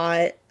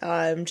shot.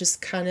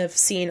 Just kind of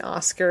seeing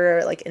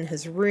Oskar like in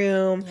his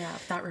room. Yeah,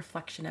 that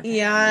reflection of him.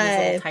 Yeah.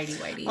 His little tidy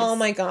whities. Oh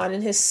my god,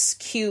 and his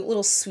cute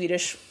little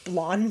Swedish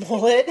blonde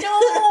mullet.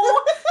 No!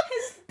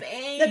 His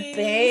bangs. The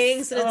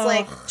bangs, and it's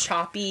like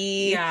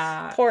choppy.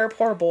 Yeah.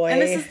 Poor boy.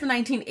 And this is the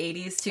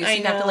 1980s too, so I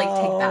you have to like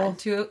take that know.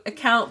 into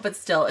account, but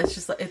still, it's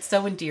just, it's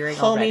so endearing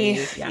Homie,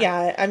 already.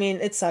 yeah, I mean,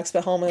 it sucks,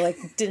 but Homie,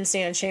 like, didn't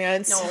stand a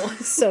chance. No.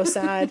 So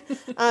sad.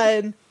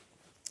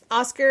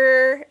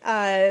 Oskar,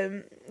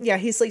 yeah,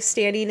 he's, like,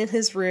 standing in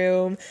his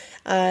room,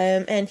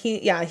 and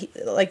he,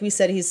 like we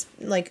said, he's,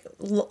 like,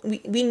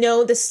 we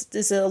know this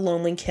is a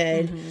lonely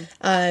kid,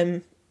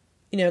 you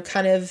know,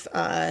 kind of,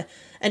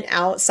 an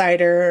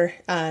outsider.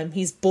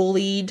 He's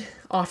bullied,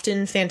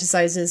 often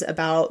fantasizes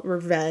about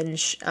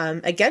revenge,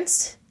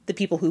 against the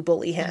people who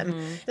bully him.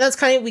 And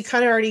that's we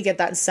kind of already get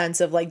that sense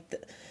of, like,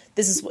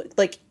 this is what,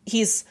 like,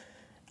 he's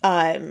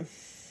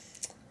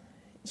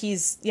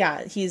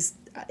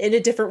in a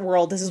different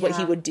world. This is what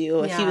he would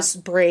do if he was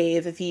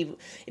brave, if he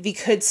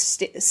could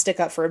stick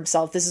up for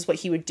himself. This is what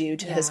he would do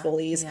to his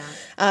bullies.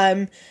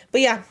 But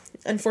yeah,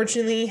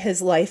 unfortunately,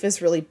 his life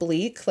is really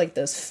bleak, like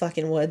those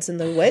fucking woods and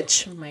the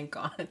witch. Oh my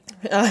god.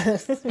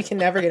 We can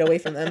never get away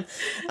from them.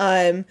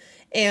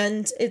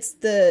 And it's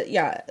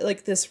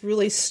like this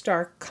really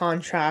stark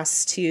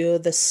contrast to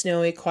the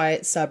snowy,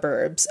 quiet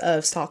suburbs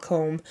of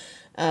Stockholm.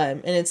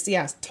 And it's,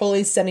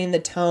 totally setting the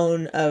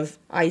tone of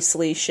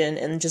isolation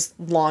and just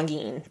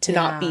longing to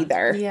not be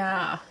there.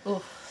 Yeah.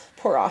 Oof.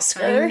 Poor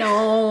Oskar. I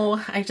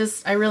know.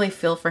 I really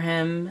feel for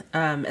him.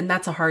 And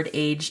that's a hard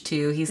age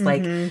too. He's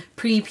like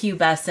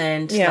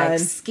prepubescent, like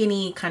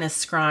skinny, kind of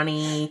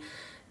scrawny,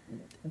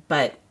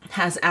 but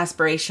has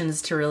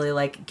aspirations to really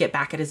like get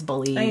back at his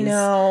bullies. I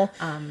know.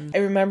 I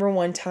remember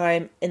one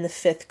time in the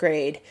 5th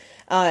grade,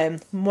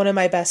 one of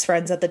my best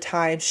friends at the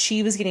time,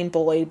 she was getting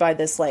bullied by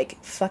this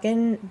like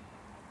fucking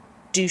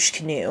douche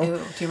canoe. Ooh,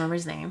 do you remember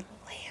his name?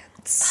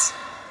 Lance.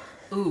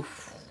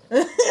 Oof.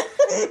 I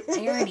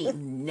already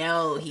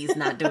know he's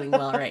not doing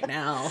well right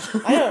now.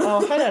 I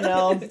don't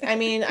know. I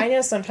mean, I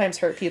know sometimes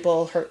hurt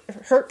people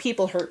hurt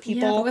people.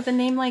 Yeah, but with a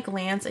name like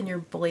Lance and your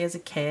bully as a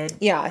kid.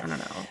 Yeah. I don't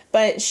know.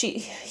 But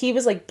he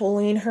was like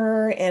bullying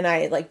her, and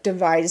I like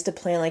devised a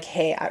plan like,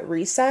 hey, at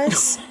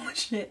recess, Oh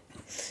shit.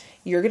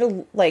 you're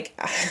gonna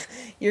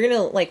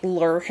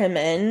lure him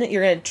in.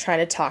 You're gonna try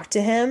to talk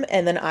to him,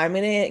 and then I'm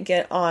gonna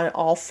get on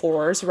all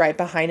fours right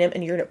behind him,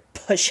 and you're gonna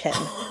push him.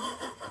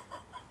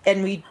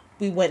 And we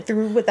went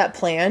through with that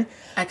plan.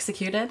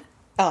 Executed?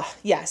 Oh,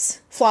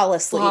 yes.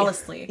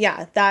 Flawlessly.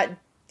 Yeah, that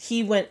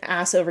he went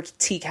ass over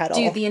tea kettle.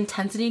 Dude, the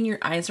intensity in your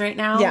eyes right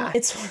now. Yeah,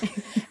 it's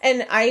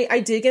and I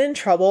did get in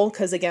trouble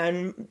because,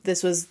 again,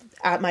 this was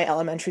at my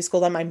elementary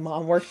school that my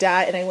mom worked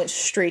at, and I went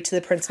straight to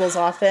the principal's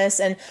office,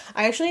 and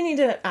I actually need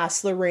to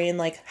ask Lorraine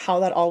like how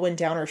that all went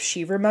down, or if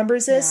she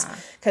remembers this,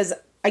 because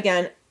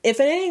again, if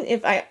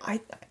I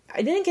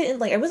didn't get in,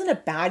 like, I wasn't a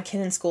bad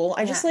kid in school.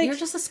 I just, like... You're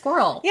just a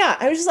squirrel. Yeah,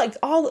 I was just, like,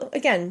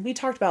 again, we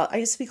talked about, I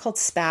used to be called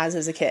Spaz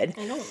as a kid.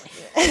 I know.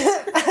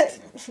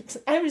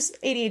 I was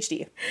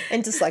ADHD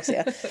and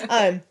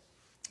dyslexia.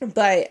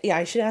 But, yeah,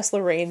 I should ask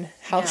Lorraine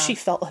how she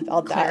felt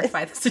about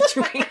Clarify the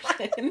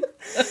situation.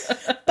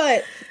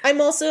 But I'm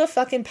also a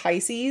fucking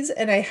Pisces,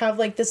 and I have,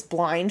 like, this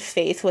blind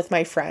faith with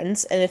my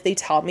friends, and if they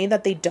tell me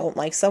that they don't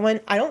like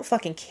someone, I don't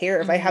fucking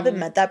care. If I haven't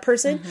met that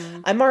person,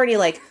 I'm already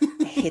like,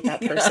 I hate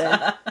that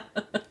person.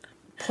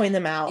 Point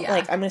them out. Yeah.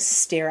 Like, I'm gonna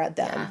stare at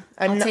them. Yeah.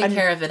 I'll take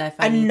care of it if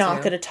I need I'm not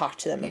to. gonna talk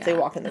to them if they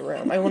walk in the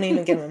room. I won't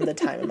even give them the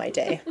time of my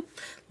day.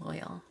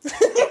 Loyal.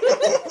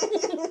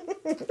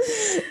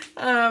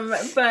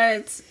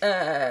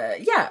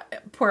 Yeah,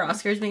 poor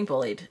Oscar's being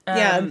bullied.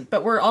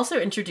 But we're also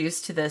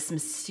introduced to this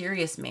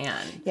mysterious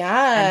man.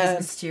 Yeah. And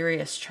his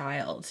mysterious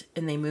child.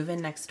 And they move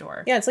in next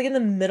door. Yeah, it's like in the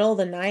middle of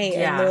the night,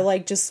 Yeah. and they're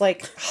like just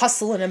like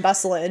hustling and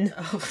bustling.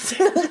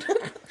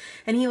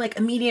 And he like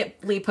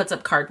immediately puts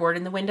up cardboard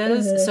in the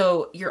windows.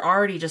 So you're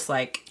already just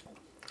like,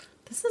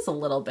 this is a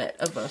little bit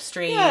of a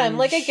strange... Yeah, and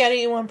like I get it,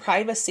 you want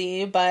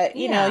privacy, but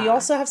you know, you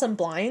also have some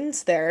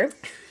blinds there.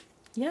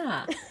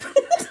 Yeah.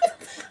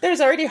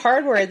 There's already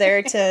hardware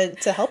there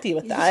to help you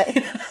with that.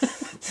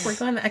 We're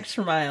going the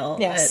extra mile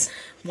Yes.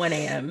 at 1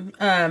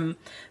 a.m.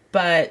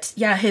 But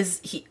yeah,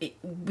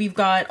 we've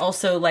got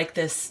also like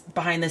this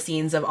behind the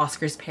scenes of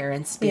Oscar's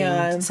parents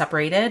being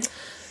separated.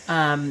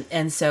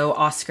 And so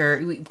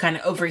we kind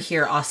of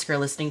overhear Oskar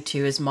listening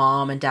to his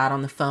mom and dad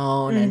on the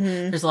phone,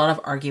 and there's a lot of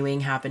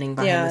arguing happening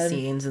behind the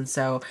scenes. And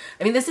so,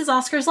 I mean, this is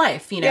Oscar's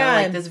life, you know,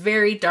 like this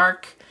very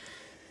dark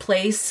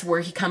place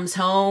where he comes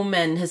home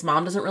and his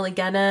mom doesn't really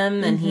get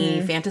him, and he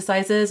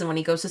fantasizes, and when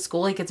he goes to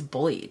school, he gets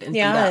bullied and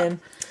beat up.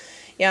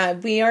 Yeah,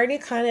 we already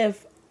kind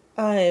of,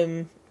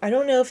 I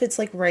don't know if it's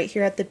like right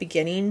here at the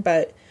beginning,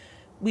 but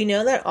we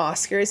know that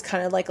Oskar is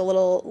kind of like a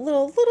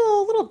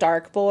little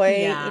dark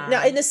boy. Yeah.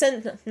 Not in the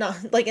sense,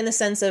 not like in the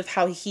sense of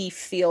how he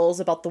feels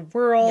about the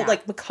world, Yeah.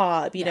 like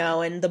macabre, you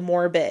know, and the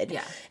morbid.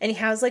 Yeah. And he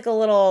has like a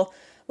little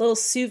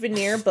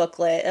souvenir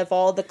booklet of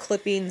all the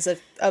clippings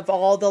of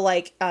all the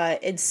like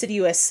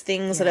insidious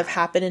things that have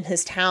happened in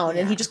his town,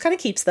 and he just kind of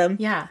keeps them.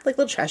 Yeah. Like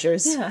little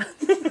treasures. Yeah.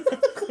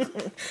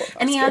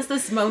 And he has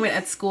this moment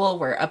at school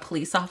where a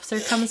police officer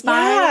comes by,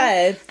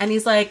 Yeah. and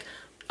he's like,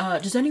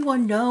 does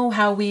anyone know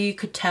how we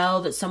could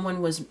tell that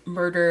someone was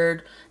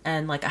murdered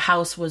and like a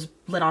house was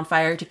lit on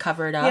fire to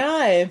cover it up?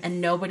 Yeah.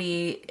 And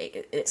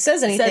nobody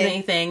Says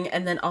anything.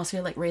 And then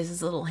Oscar like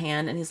raises a little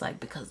hand and he's like,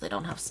 because they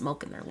don't have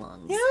smoke in their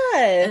lungs.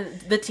 Yeah.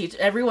 And the teacher,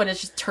 everyone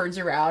is just turns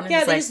around and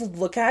Yeah, is they like, just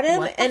look at him,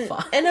 what the and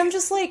fuck? I'm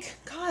just like,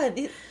 God,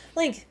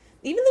 like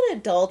even the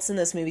adults in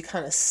this movie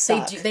kind of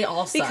suck. they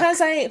all suck. Because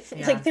Yeah.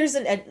 like there's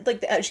like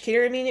the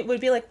educator. I mean, it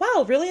would be like,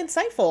 wow, really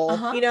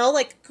insightful. You know,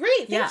 like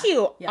great, thank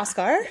you, Yeah.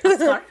 Oskar.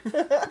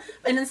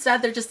 And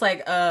instead they're just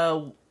like,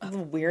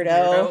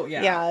 Weirdo.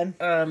 Yeah.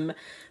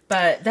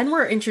 But then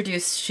we're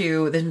introduced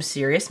to this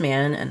mysterious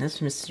man and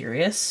this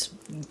mysterious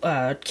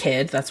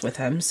kid that's with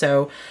him.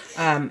 So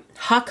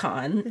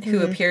Hakan,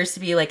 who appears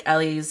to be like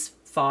Ellie's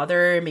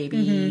father,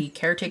 maybe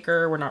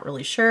caretaker, we're not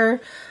really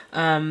sure.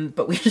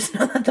 But we just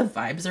know that the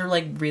vibes are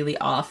like really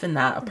off in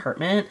that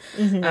apartment.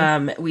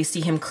 We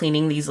see him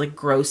cleaning these like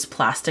gross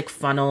plastic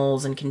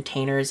funnels and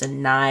containers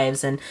and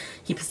knives, and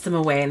he puts them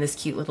away in this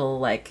cute little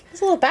like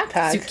It's a little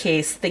backpack.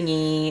 suitcase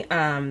thingy.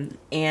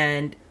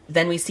 And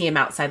then we see him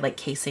outside like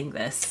casing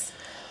this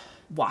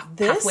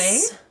pathway.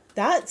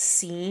 That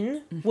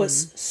scene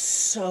was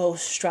so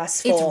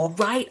stressful. It's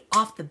right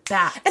off the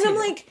bat. And I'm too.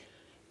 like,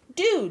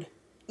 dude,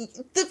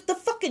 the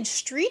fucking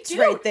street's Dude,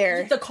 right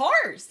there. The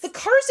cars. The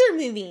cars are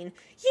moving. You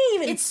didn't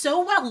even. It's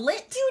so well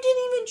lit. You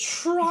didn't even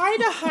try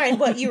to hide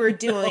what you were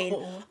doing.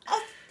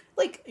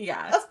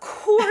 Yeah. Of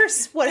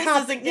course, what This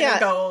happened? isn't gonna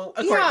go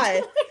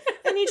according to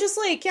And he just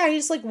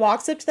like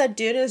walks up to that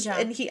dude and, Yeah.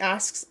 and he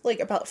asks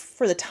like about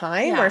for the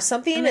time Yeah. or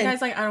something. And the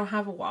guy's like, I don't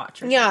have a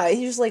watch. Or yeah,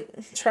 he's just like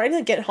trying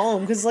to get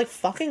home because it's like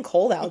fucking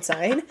cold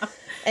outside.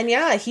 And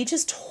yeah, he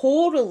just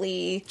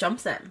totally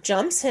jumps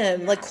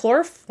him, like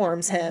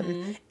chloroforms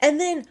him, and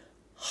then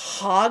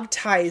hog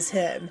ties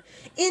him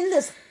in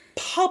this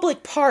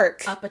public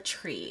park up a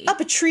tree.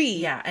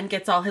 Yeah, and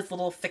gets all his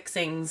little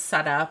fixings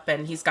set up,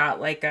 and he's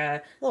got like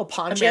a little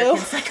poncho.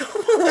 American Psycho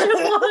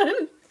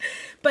on.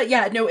 But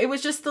yeah, no, it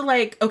was just the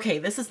like, okay,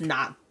 this is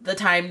not the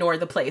time nor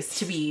the place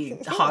to be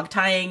hog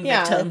tying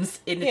victims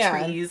into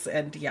trees,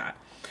 and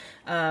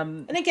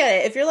and I get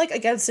it. If you're like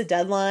against a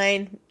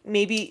deadline,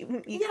 maybe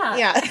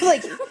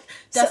like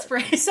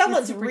desperate.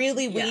 Someone's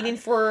really waiting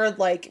for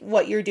like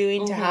what you're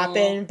doing to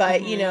happen,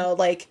 but you know,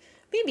 like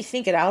maybe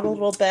think it out a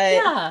little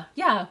bit.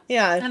 Yeah.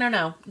 I don't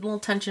know. A little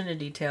attention to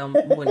detail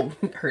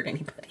wouldn't hurt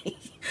anybody.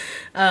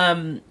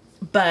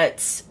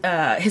 But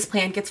his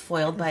plan gets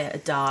foiled by a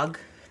dog.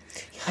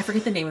 I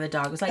forget the name of the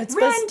dog. It was like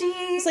Randy.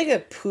 It's like a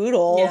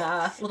poodle.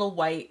 Yeah, little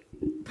white.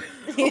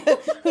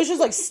 Who's just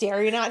like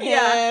staring at him.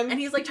 Yeah, and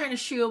he's like trying to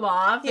shoo him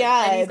off.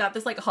 Yeah. And he's got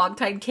this like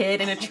hog-tied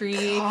kid in a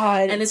tree.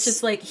 God, and it's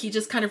just like, he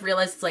just kind of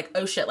realizes like,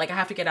 oh shit, like I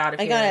have to get out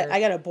of here. I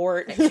gotta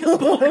abort.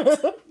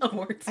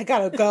 Abort. I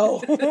gotta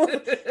go.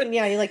 And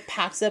yeah, he like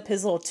packs up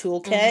his little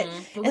toolkit,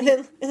 and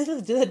then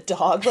the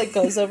dog like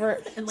goes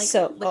over and like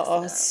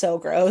it's so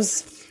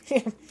gross.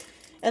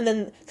 And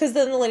then, because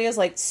then Lydia's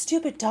like,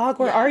 stupid dog,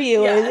 where are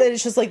you? Yeah. And then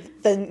it's just like,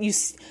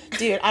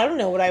 dude, I don't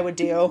know what I would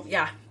do.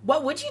 Yeah.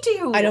 What would you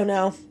do? I don't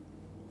know.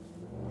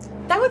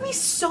 That would be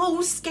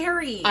so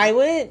scary. I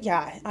would,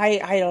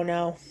 I don't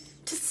know.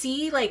 To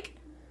see, like,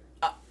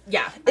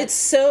 It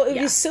would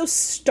be so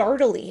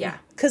startling. Yeah.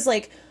 Because,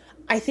 like,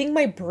 I think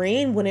my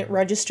brain wouldn't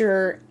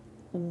register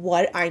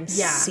what I'm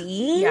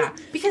seeing. Yeah.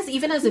 Because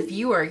even as a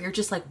viewer, you're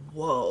just like,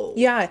 whoa.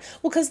 Yeah.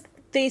 Well, because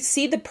they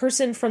see the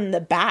person from the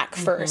back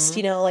first,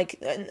 you know,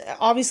 like,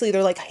 obviously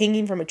they're like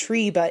hanging from a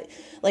tree, but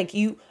like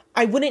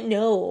I wouldn't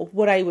know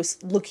what I was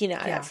looking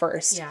at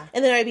first. Yeah.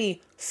 And then I'd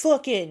be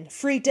fucking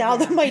freaked out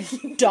that my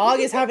dog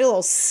is having a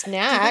little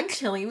snack. Do you think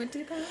Chili would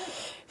do that?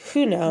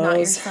 Who knows?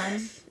 Not your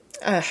son?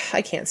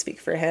 I can't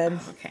speak for him.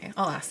 Okay,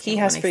 I'll ask He him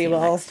has when I free see him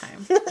will. next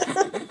time.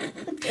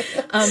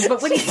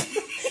 But when he...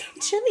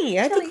 Jimmy,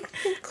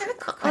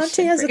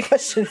 Auntie has a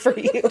question for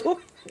you.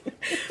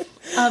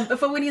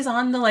 But when he's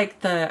on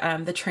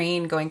the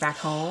train going back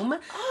home,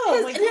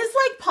 his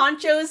like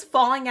poncho's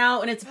falling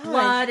out and it's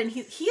blood, and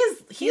he's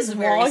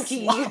very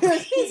wonky. sloppy.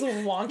 He's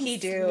a wonky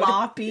dude.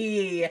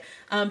 Sloppy.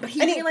 But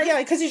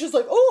because he's just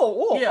like,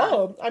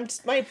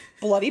 my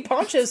bloody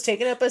poncho's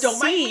taking up a Don't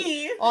mind seat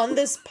me. on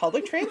this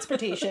public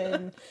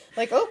transportation.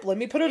 Like, let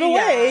me put it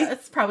away. Yeah,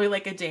 it's probably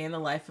like a day in the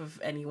life of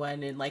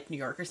anyone in like New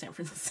York or San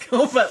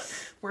Francisco, but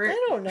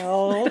I don't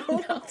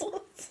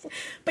know.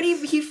 But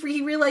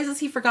he realizes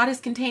he forgot his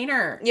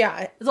container.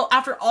 Yeah. So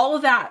after all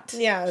of that,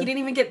 he Yeah. didn't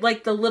even get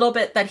like the little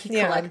bit that he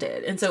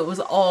collected, and so it was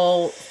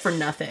all for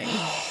nothing.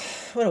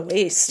 What a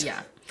waste.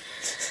 Yeah.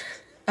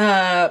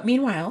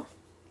 Meanwhile,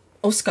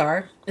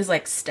 Oskar is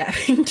like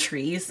stabbing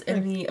trees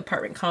in the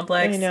apartment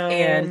complex I know.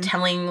 and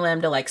telling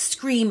them to like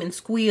scream and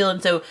squeal.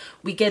 And so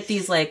we get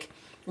these like,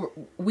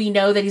 we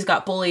know that he's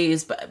got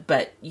bullies,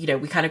 but you know,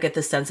 we kind of get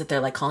the sense that they're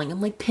like calling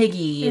him like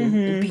Piggy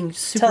and being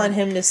super... Telling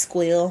him to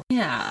squeal.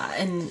 Yeah.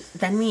 And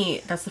then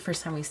that's the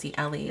first time we see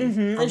Ellie.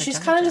 And she's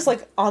kind of just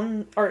like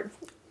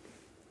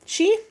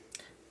she?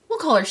 We'll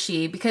call her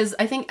she, because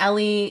I think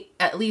Ellie,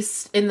 at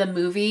least in the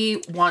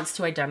movie, wants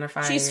to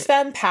identify... She's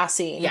femme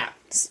passing. Yeah.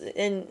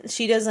 And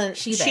she doesn't...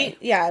 They.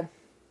 Yeah.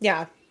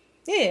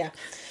 This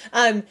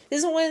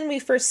is when we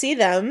first see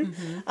them.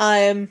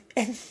 And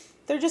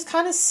they're just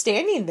kind of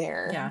standing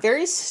there.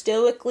 Very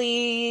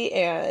stoically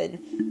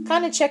and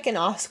kind of checking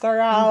Oskar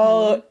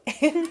out.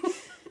 And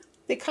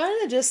they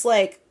kind of just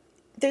like...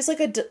 There's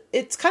like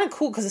it's kind of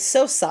cool because it's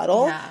so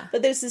subtle,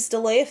 but there's this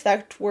delay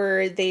effect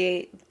where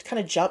they kind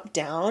of jump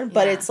down,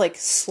 but it's like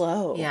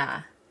slow.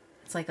 Yeah.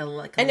 It's like a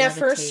and at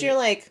first you're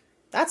like,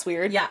 that's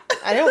weird. Yeah.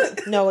 I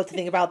don't know what to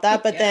think about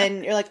that, but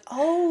then you're like,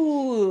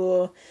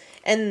 oh,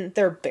 and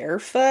they're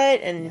barefoot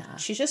and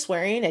she's just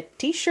wearing a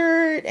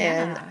t-shirt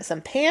and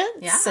some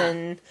pants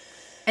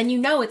and you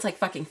know it's like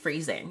fucking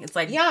freezing. It's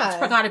like, it's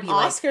gotta be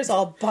like... Oscar's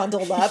all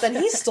bundled up and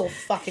he's still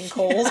fucking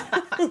cold.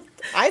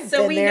 I've been there.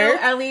 So we know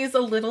Ellie's a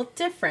little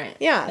different.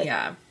 Yeah.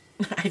 Yeah.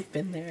 I've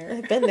been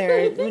there.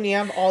 When you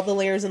have all the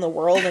layers in the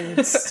world and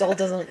it still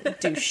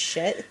doesn't do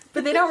shit.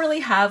 But they don't really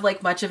have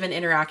like much of an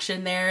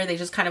interaction there. They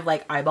just kind of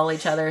like eyeball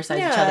each other, size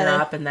each other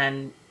up, and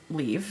then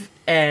leave.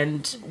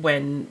 And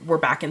when we're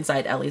back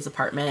inside Ellie's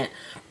apartment,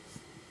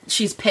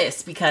 she's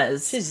pissed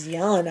because... She's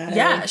yelling at him.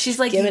 Yeah, she's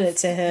like... Giving it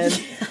to him.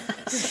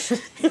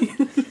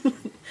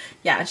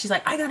 Yeah, and she's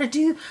like, I gotta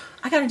do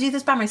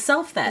this by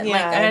myself then.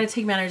 Like, I gotta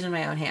take matters in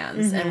my own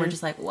hands. And we're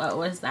just like, whoa,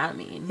 what does that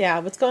mean? Yeah,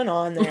 what's going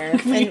on there?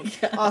 And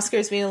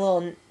Oscar's being a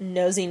little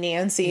nosy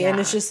Nancy and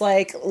it's just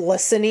like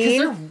listening.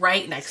 Because they're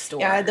right next door.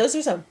 Yeah, those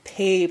are some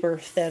paper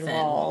thin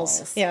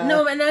walls. Yeah.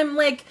 No, and I'm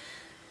like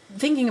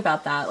thinking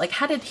about that. Like,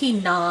 how did he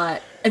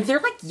not... And they're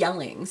like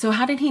yelling. So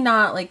how did he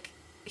not like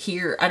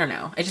hear... I don't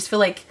know. I just feel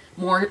like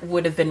more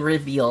would have been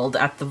revealed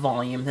at the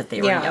volume that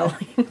they were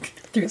yelling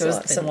through those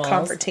thin some walls.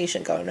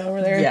 Confrontation going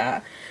over there. Yeah.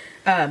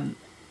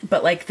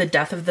 But like the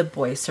death of the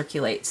boy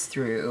circulates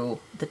through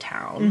the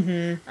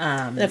town.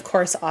 And of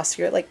course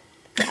Oscar like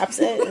grabs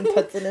it and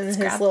puts it in his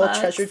little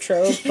treasure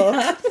trove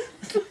book.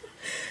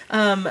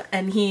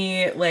 And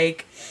he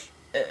like...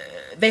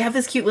 they have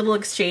this cute little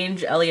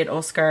exchange, Ellie and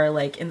Oskar,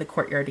 like in the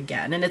courtyard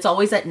again. And it's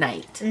always at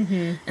night.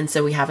 And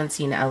so we haven't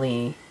seen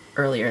Ellie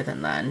earlier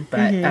than then,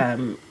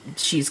 but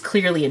she's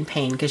clearly in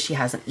pain because she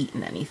hasn't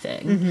eaten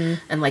anything,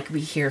 and like we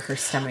hear her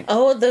stomach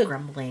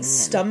grumbling.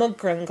 Stomach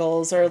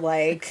grungles are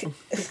like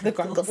the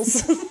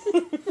grungles.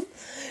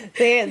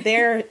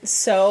 they're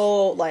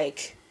so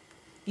like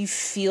you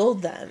feel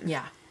them.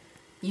 Yeah,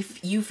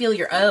 you feel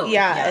your own.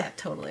 Yeah,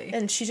 totally.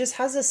 And she just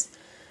has this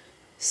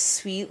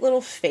sweet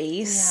little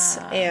face,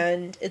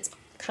 and it's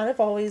kind of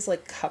always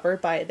like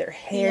covered by their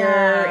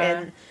hair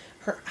and.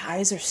 Her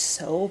eyes are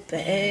so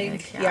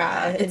big.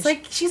 Yeah. It's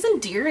like she's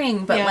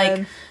endearing, but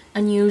like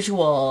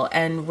unusual.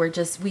 And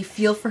we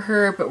feel for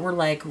her, but we're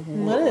like,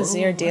 what is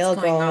your deal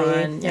going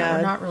on? Yeah,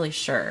 we're not really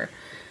sure.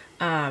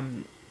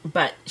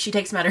 But she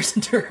takes matters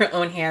into her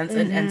own hands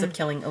and ends up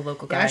killing a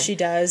local guy. Yeah, she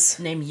does.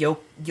 Named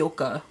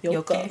Yoka. Yeah,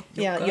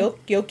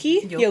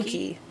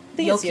 Yoki. I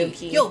think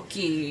it's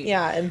Yoki.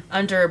 Yeah.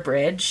 Under a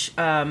bridge,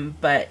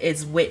 but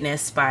is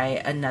witnessed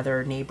by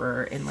another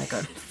neighbor in like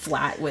a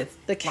flat with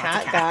the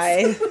cat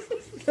guy.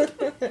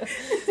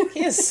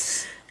 He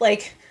is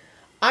like,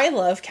 I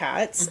love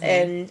cats,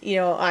 and you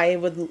know, I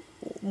would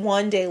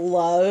one day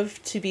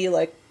love to be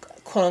like,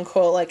 quote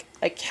unquote, like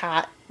a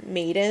cat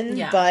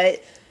maiden,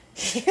 but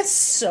he has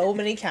so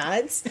many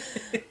cats,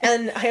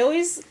 and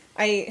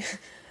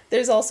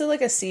there's also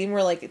like a scene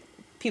where like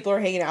people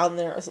are hanging out and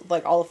there's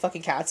like all the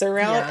fucking cats are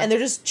around and they're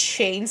just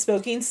chain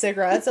smoking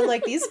cigarettes. I'm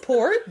like, these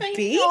poor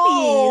babies.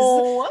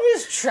 They're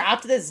just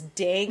trapped in this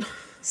dank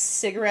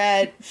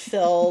cigarette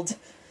filled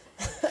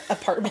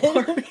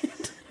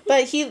apartment.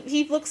 But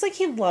he looks like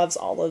he loves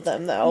all of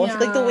them though. Yeah.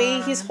 Like the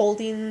way he's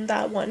holding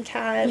that one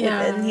cat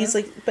and he's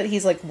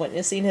like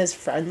witnessing his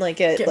friend like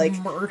get like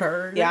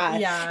murdered.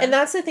 Yeah. And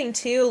that's the thing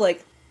too,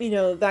 like, you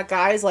know, that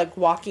guy's like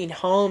walking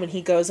home and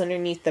he goes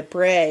underneath the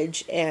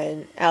bridge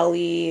and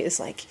Ellie is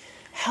like,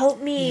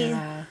 help me.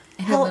 Yeah.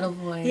 In a little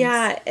voice.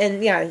 Yeah.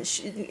 And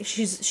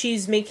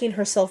she's making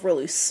herself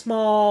really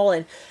small.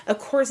 And of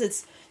course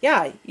it's,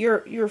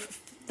 you're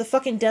the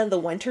fucking dead of the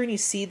winter and you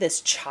see this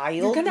child.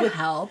 You're gonna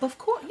help, of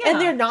course. Yeah.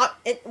 And they're not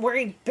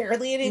wearing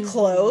barely any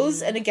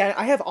clothes. And again,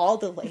 I have all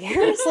the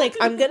layers. Like,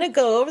 I'm gonna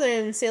go over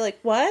there and say like,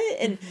 what?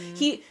 And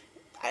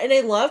and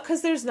I love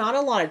because there's not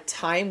a lot of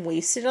time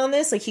wasted on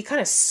this. Like, he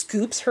kind of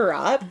scoops her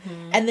up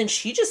and then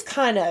she just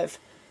kind of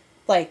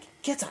like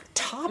gets on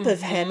top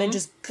of him and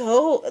just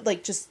goes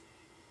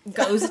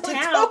to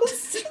town.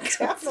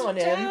 On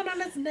him. Down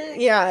on his neck.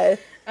 Yeah.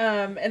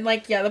 And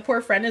like, the poor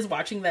friend is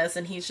watching this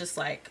and he's just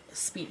like,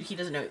 he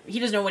doesn't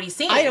know what he's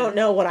seeing. I don't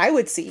know what I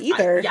would see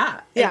either.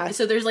 Yeah.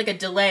 So there's like a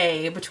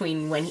delay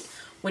between when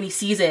when he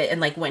sees it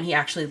and like when he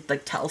actually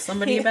like tells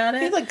somebody about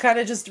it. He like kind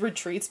of just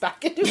retreats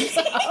back into his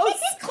house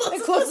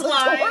and closes the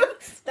door.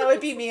 That would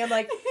be me. I'm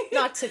like,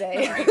 not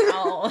today. Not right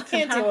now.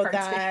 Can't deal with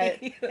that.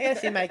 I gotta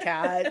feed my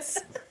cats.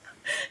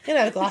 And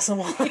have a glass of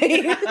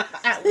wine.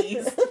 At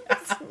least.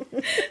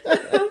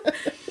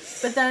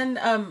 But then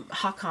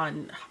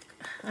Hakan,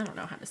 I don't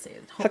know how to say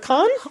it.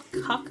 Hakan?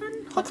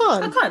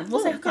 Hakan. We'll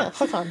say Hakan. Yeah,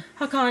 Hakan.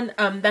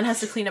 Hakan then has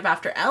to clean up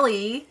after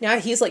Ellie. Yeah,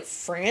 he's like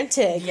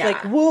frantic. Yeah.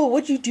 Like, whoa,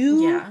 what'd you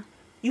do? Yeah.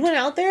 You went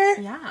out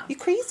there? Yeah. You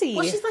crazy.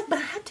 Well, she's like, but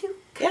I had to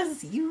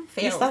because you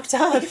failed. You fucked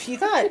up. You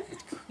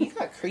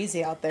got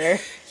crazy out there.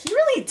 He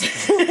really did.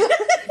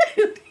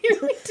 He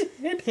really did.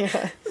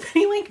 Yeah.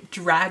 He like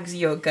drags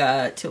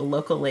Yoga to a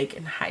local lake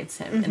and hides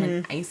him in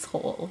an ice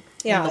hole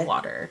in the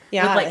water.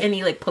 Yeah. And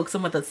he like pokes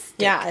him with a stick.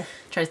 Yeah.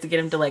 Tries to get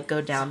him to like go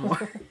down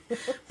more.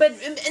 But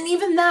and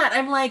even that,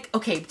 I'm like,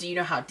 okay, do you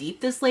know how deep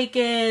this lake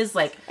is?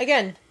 Like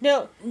Again,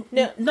 no,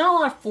 not a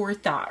lot of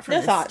forethought from no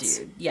this thoughts.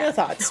 dude. Yeah. No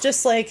thoughts.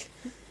 Just like,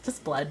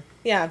 Just blood.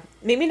 yeah,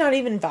 maybe not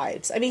even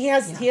vibes. I mean, he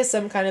has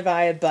some kind of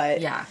vibe,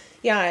 but Yeah.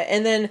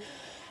 And then,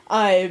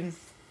 I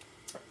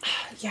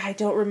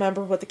don't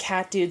remember what the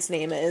cat dude's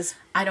name is.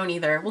 I don't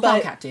either. We'll call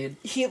him Cat Dude.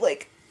 He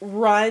like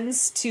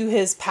runs to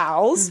his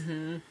pals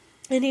and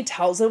he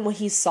tells them what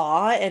he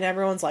saw, and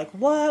everyone's like,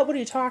 what are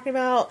you talking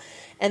about?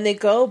 And they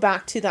go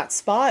back to that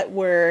spot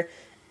where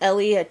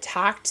Ellie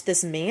attacked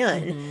this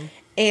man,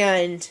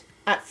 and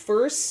at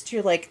first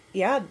you're like,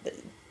 yeah,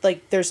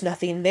 like there's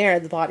nothing there,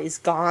 the body's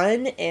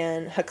gone,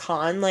 and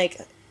Hakan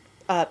like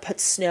put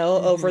snow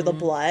over the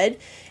blood,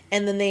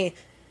 and then the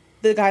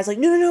guy's like,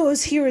 no, it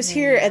was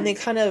here, and they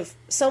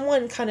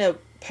someone kind of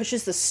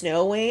pushes the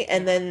snow away,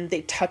 and then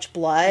they touch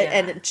blood,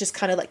 and it just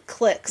kind of like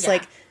clicks,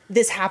 like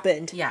this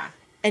happened,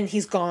 and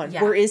he's gone.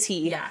 Where is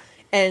he?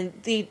 And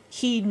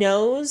he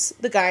knows,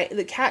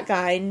 the cat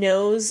guy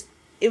knows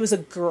it was a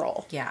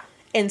girl,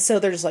 and so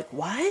they're just like,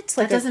 what?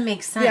 That doesn't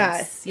make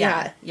sense.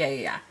 Yeah.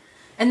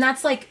 And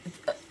that's like,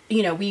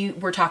 you know, we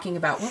were talking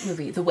about what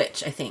movie? The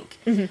Witch, I think.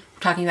 We're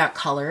talking about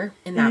color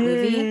in that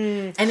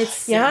movie. And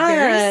it's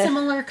very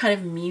similar, kind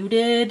of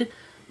muted,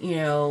 you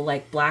know,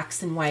 like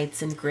blacks and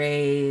whites and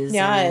grays.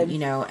 And, you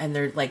know, and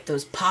they're like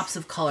those pops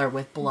of color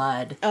with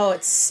blood. Oh,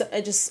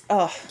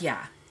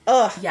 yeah.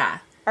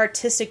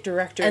 Artistic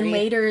director. And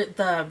later,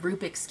 the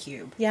Rubik's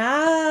Cube.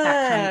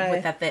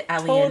 Yeah. That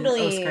Ellie and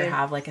Oskar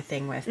have like a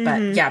thing with.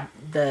 But yeah,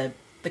 the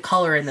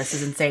color in this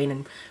is insane.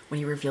 And when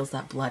he reveals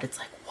that blood, it's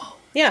like, whoa.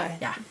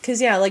 Yeah.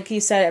 Because, like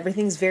you said,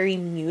 everything's very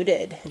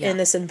muted in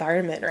this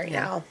environment right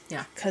now.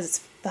 Yeah. Because it's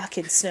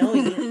fucking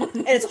snowy.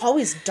 And it's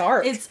always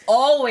dark. It's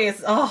always,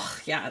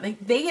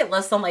 they get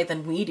less sunlight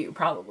than we do,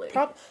 probably.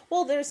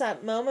 Well, there's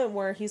that moment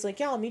where he's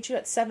like, yeah, I'll meet you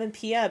at 7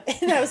 p.m.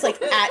 And I was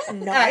like, at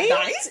night?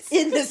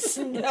 In the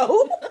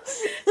snow?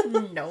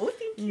 No,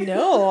 thank you.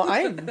 No.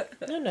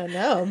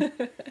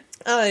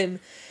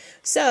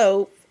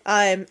 So,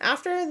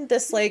 after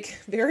this, like,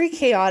 very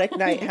chaotic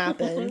night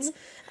happens...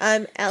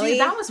 Ellie...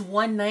 Dude, that was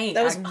one night.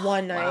 That was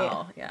one night.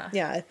 Wow,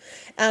 yeah.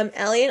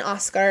 Ellie and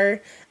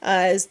Oskar,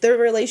 their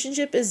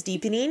relationship is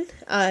deepening,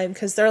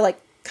 because they're, like,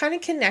 kind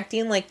of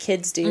connecting like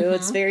kids do.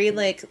 It's very,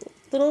 like,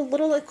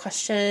 little like,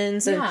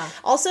 questions. And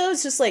also,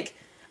 it's just, like,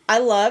 I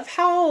love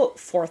how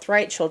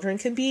forthright children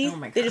can be. Oh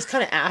my God. They just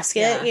kind of ask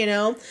it, you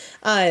know?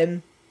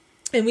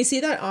 And we see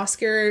that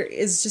Oskar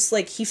is just,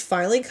 like, he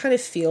finally kind of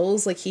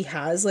feels like he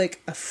has,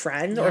 like, a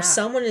friend or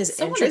someone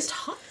is interested. to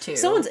talk to.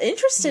 Someone's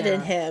interested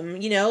in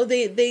him, you know?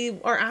 They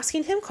are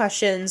asking him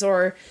questions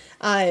or,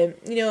 you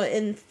know,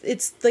 and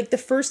it's, like, the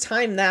first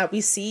time that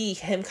we see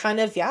him kind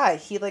of,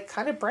 he, like,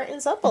 kind of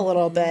brightens up a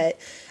little bit.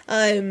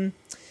 And...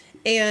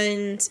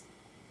 it's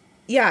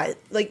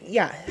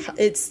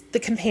the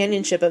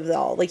companionship of it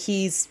all. Like,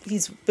 he's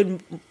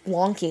been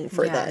longing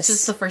for this. This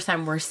is the first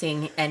time we're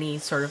seeing any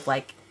sort of,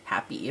 like,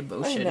 happy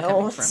emotion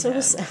coming from it's so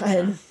him.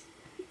 sad.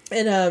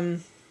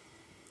 And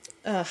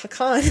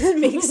Hakan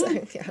makes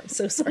I'm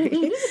so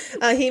sorry.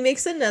 He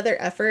makes another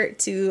effort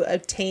to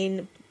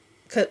obtain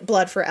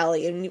blood for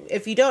Ellie, and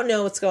if you don't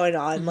know what's going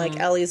on, like,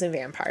 Ellie's a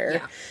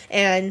vampire,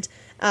 and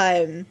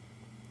by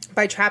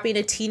trapping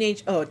a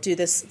teenage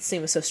this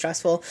scene was so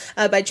stressful.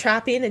 By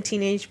trapping a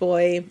teenage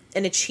boy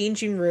in a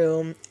changing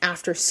room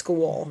after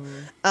school.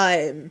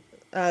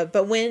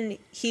 But when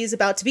he's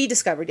about to be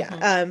discovered,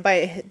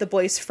 by the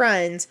boy's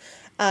friends,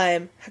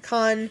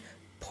 Hakan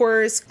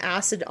pours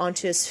acid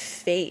onto his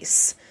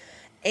face.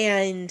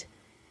 And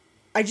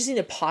I just need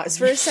to pause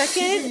for a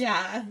second.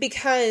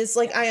 Because,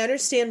 like, I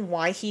understand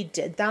why he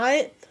did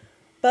that.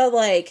 But,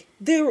 like,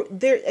 there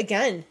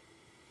again,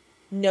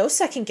 no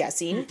second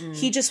guessing.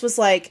 He just was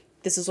like,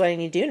 this is what I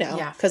need to do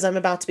now. Because I'm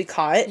about to be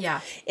caught.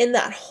 In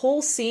that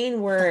whole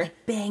scene where...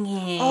 like,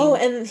 banging. Oh,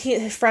 and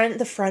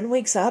the friend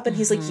wakes up and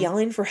he's, like,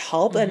 yelling for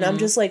help. And I'm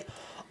just like,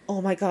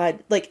 oh, my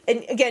God. Like,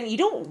 and again, you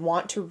don't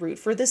want to root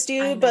for this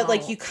dude. But,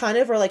 like, you kind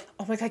of are like,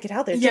 oh, my God, get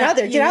out there. Get out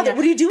there. Get out there.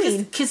 What are you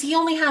doing? Because he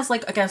only has,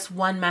 like, I guess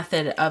one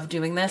method of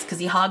doing this. Because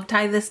he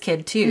hogtied this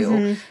kid,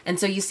 too. And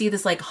so you see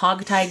this, like,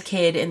 hogtied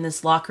kid in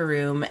this locker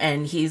room.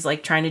 And he's,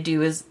 like, trying to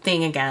do his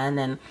thing again.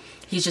 And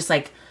he's just,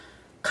 like...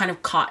 kind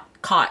of caught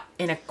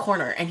in a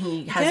corner, and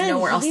he has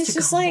nowhere else to go. He's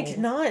just like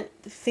not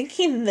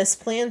thinking this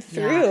plan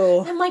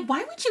through. Yeah. And like,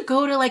 why would you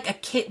go to like a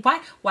kid?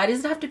 Why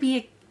does it have to be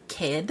a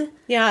kid?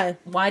 Yeah.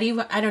 Why do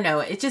you? I don't know.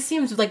 It just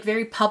seems like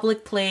very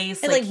public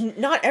place. And like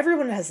not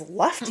everyone has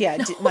left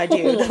yet, my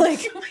dude.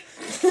 Like,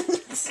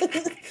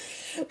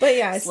 but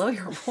yeah, slow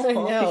your roll. I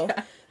know.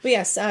 Yeah. But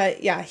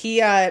yes, he,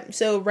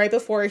 so right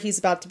before he's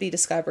about to be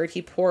discovered,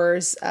 he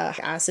pours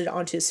acid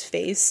onto his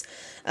face,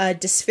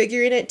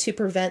 disfiguring it to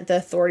prevent the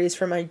authorities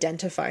from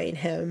identifying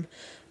him.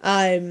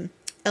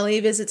 Ellie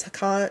visits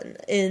Hakan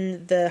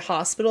in the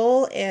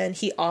hospital, and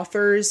he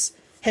offers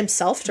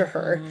himself to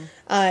her.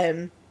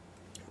 And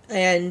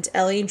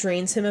Ellie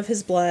drains him of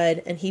his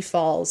blood, and he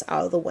falls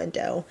out of the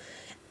window.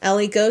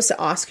 Ellie goes to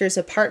Oscar's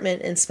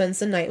apartment and spends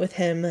the night with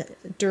him,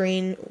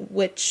 during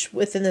which,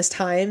 within this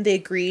time, they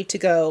agree to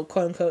go,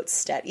 quote-unquote,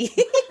 steady.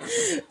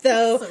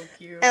 Though so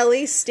cute.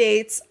 Ellie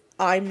states,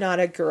 "I'm not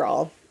a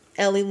girl."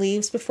 Ellie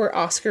leaves before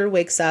Oscar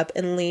wakes up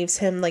and leaves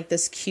him, like,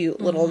 this cute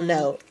little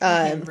note.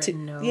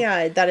 Note.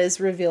 Yeah, that is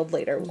revealed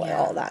later what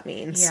all that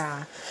means.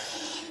 Yeah.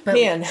 But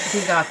Man.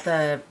 we got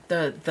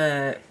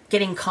the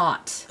getting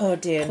caught. Oh,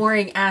 dude.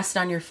 Pouring acid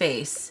on your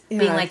face. Yeah.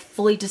 Being, like,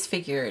 fully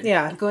disfigured.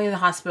 Yeah. And going to the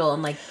hospital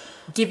and, like,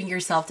 giving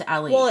yourself to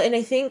Ellie. Well, and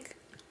I think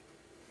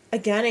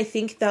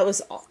that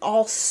was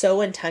all so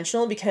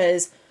intentional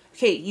because,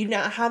 okay, you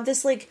now have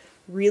this, like,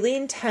 really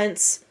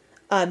intense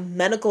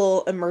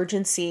medical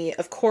emergency.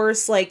 Of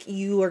course, like,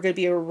 you are going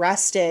to be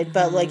arrested,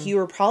 but, like, you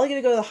were probably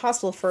going to go to the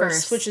hospital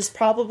first, which is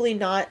probably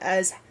not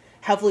as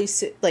heavily,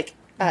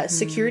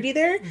 security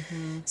there.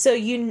 So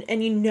you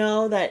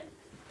know that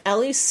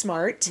Ellie's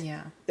smart.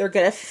 Yeah. They're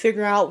going to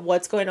figure out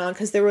what's going on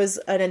because there was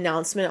an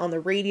announcement on the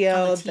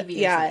radio. On the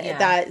TV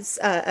that's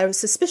a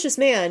suspicious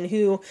man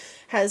who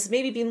has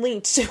maybe been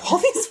linked to all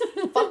these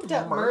fucked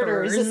up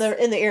murders in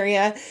the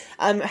area.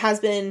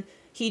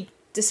 He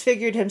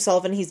disfigured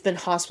himself and he's been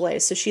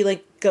hospitalized. So she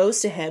like goes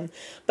to him.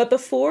 But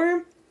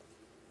before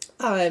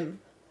Hakan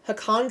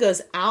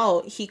goes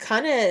out, he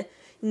kind of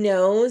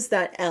knows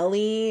that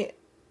Ellie,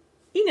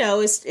 you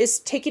know,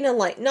 is taking a,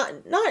 like, not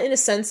in a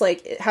sense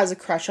like it has a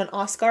crush on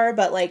Oskar,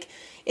 but like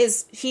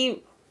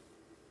he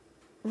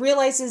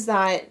realizes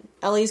that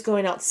Ellie's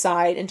going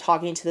outside and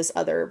talking to this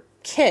other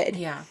kid.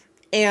 Yeah.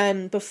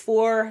 And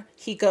before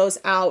he goes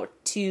out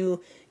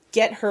to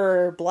get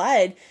her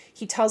blood,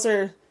 he tells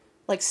her,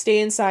 like, stay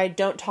inside,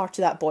 don't talk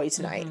to that boy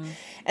tonight.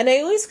 And I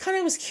always kind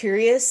of was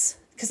curious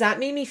because that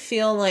made me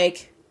feel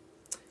like,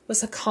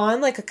 was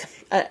Hakan like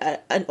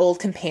an old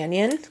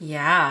companion?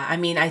 Yeah, I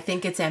mean, I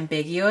think it's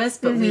ambiguous,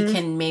 but we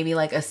can maybe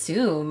like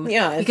assume.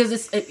 Yeah, because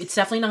it's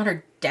definitely not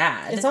her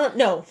dad. It's not.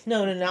 No,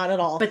 not at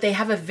all. But they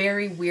have a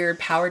very weird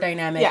power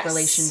dynamic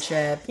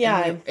relationship.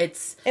 Yeah,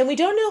 and we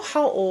don't know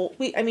how old.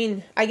 I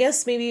mean, I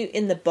guess maybe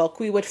in the book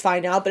we would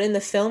find out, but in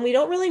the film we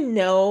don't really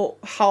know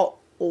how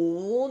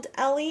old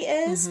Ellie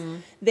is.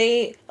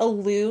 They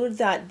allude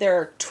that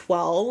they're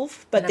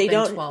 12, but they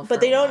don't. But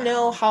they don't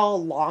know how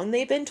long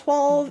they've been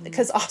 12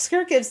 because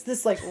Oscar gives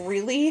this like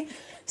really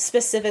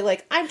specific,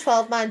 like, I'm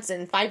 12 months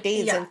and 5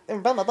 days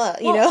and blah blah blah.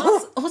 You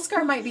know,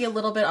 Oskar might be a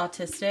little bit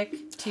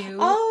autistic too.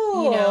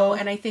 Oh, you know,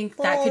 and I think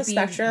that could be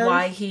spectrum.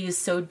 why he's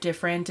so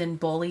different and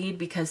bullied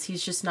because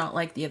he's just not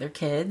like the other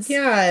kids.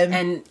 Yeah,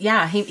 and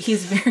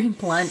he's very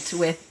blunt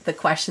with the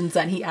questions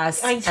that he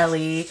asks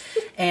Ellie,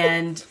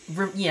 and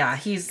he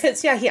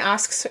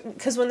asks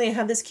because when they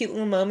have this cute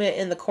little moment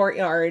in the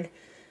courtyard,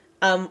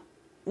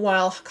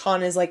 while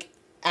Khan is like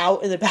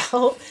out and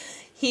about,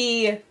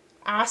 he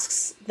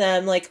asks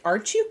them, like,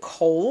 aren't you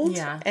cold?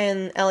 Yeah.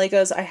 And Ellie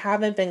goes, I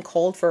haven't been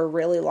cold for a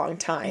really long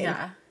time.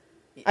 Yeah.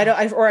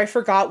 I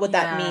forgot what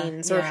that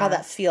means or how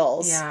that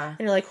feels. Yeah. And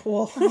you're like,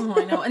 whoa. Oh,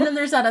 I know. And then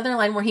there's that other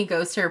line where he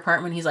goes to her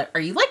apartment, he's like,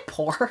 are you like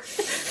poor?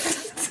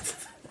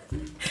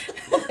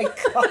 Oh my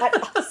God,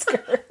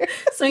 Oscar.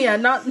 So yeah,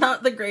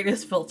 not the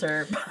greatest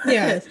filter. But,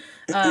 yeah.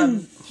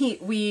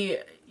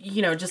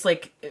 Just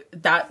like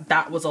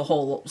that was a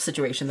whole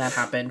situation that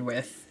happened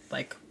with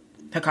like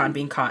Hakan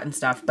being caught and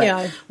stuff.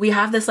 But we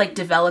have this like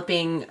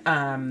developing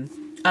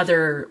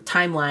other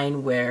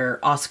timeline where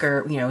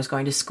Oskar, is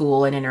going to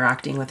school and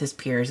interacting with his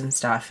peers and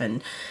stuff.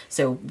 And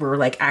so we're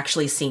like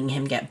actually seeing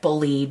him get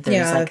bullied.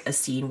 There's like a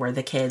scene where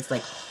the kids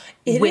like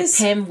whip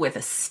him with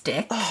a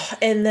stick. Oh,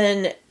 and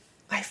then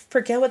I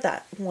forget what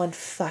that one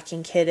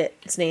fucking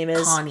kid's name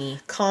is. Connie.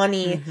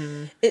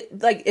 Mm-hmm.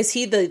 Is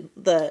he the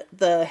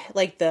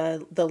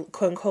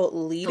quote unquote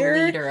leader?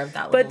 The leader of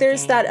that little But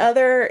there's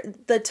gang.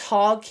 the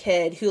tall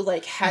kid who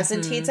like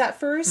hesitates at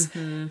first,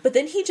 but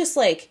then he just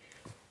like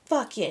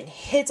fucking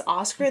hits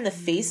Oscar in the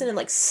face and then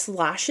like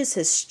slashes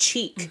his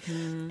cheek.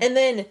 And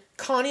then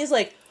Connie's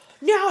like,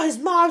 now his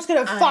mom's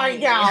gonna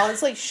find out.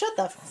 It's like, shut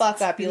the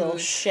fuck up, you little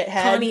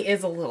shithead. Connie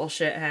is a little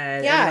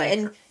shithead. Yeah,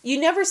 and you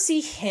never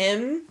see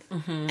him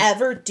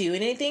ever do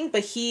anything,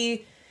 but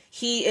he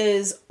he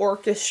is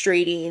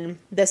orchestrating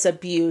this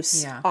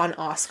abuse on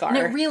Oskar. And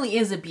it really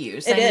is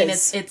abuse. I mean,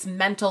 it's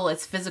mental,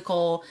 it's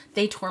physical.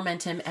 They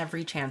torment him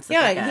every chance that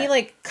they get. He,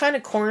 like, kind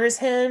of corners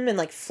him and,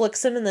 like,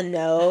 flicks him in the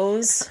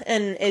nose.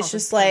 And it's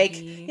just like,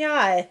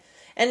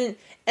 And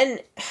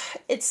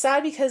it's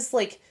sad because,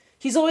 like,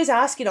 he's always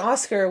asking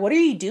Oskar, what are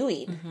you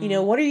doing? You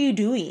know, what are you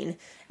doing?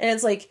 And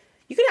it's like,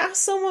 you can ask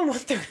someone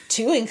what they're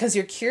doing because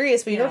you're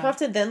curious, but you don't have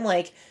to then,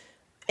 like,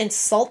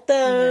 insult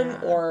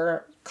them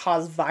or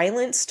cause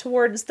violence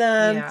towards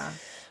them. A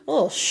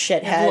little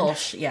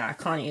shithead.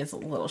 Connie is a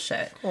little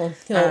shit. Well,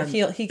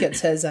 he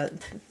gets his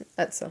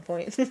at some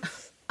point.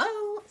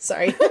 Oh,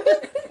 sorry.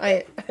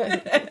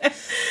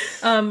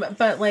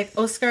 But like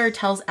Oskar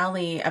tells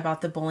Ellie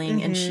about the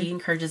bullying and she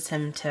encourages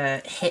him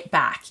to hit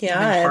back even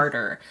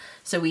harder.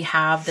 So we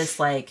have this,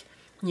 like,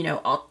 you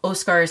know,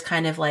 Oskar is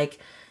kind of like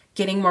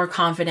getting more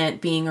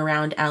confident being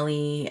around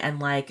Ellie, and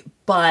like,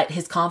 but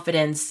his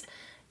confidence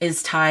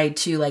is tied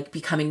to, like,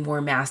 becoming more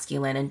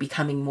masculine and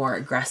becoming more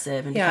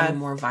aggressive and becoming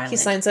more violent. He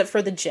signs up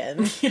for the gym.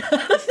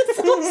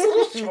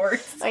 Little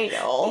shorts. I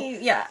know.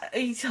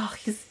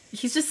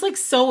 He's just, like,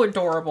 so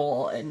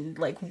adorable and,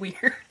 like,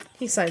 weird.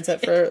 He signs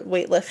up for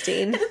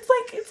weightlifting.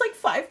 It's like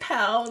 5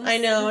 pounds. I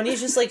know, and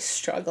he's just, like,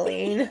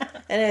 struggling.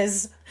 And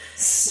is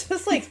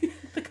just, like,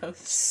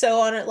 so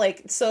on it,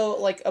 like, so,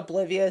 like,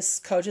 oblivious.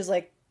 Coach is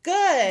like,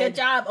 Good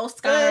job,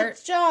 Oskar.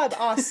 Good job,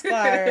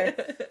 Oskar.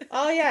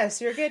 Oh, yes,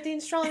 you're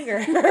getting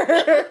stronger.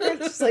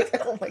 Just like,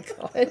 oh my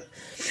God.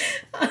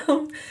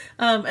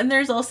 And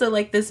there's also,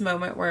 like, this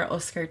moment where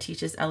Oskar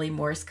teaches Ellie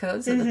Morse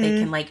code so that they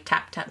can, like,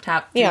 tap, tap,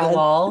 tap through the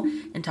wall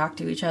and talk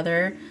to each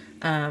other.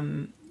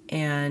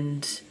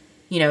 And,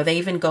 you know, they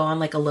even go on,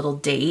 like, a little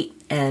date,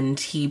 and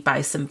he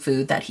buys some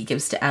food that he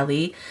gives to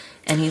Ellie.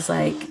 And he's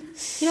like,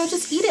 you know,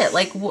 just eat it.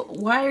 Like,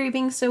 why are you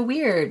being so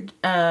weird?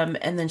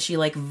 And then she,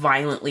 like,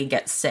 violently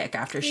gets sick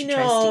after she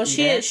tries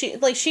to eat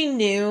it. She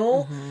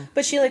knew,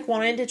 but she, like,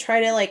 wanted to try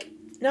to, like,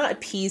 not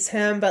appease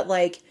him, but,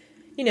 like,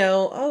 you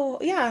know, oh,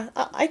 yeah,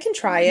 I can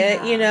try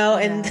it, you know?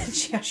 And then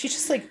she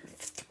just, like,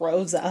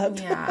 throws up.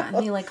 Yeah,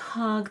 and they, like,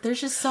 hug.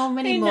 There's just so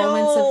many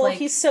moments of, like,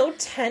 he's so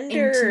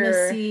tender.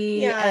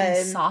 Intimacy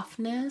and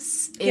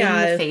softness in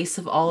the face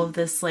of all of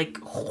this, like,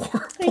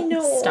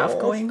 horrible stuff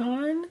going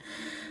on.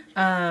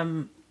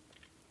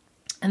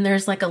 And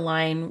there's, like, a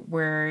line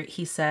where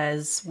he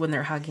says when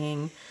they're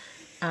hugging,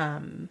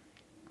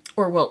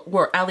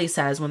 where Ellie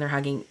says when they're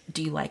hugging,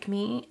 do you like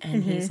me?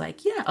 And he's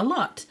like, yeah, a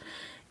lot.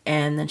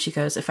 And then she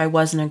goes, if I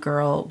wasn't a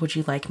girl, would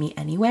you like me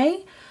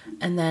anyway?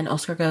 And then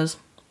Oskar goes,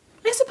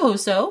 I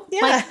suppose so.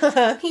 Yeah.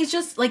 Like, he's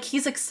just, like,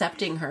 he's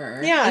accepting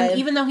her. Yeah. And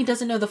even though he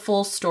doesn't know the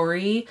full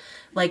story,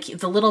 like,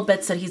 the little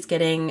bits that he's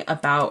getting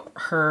about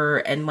her,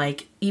 and,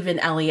 like, even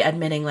Ellie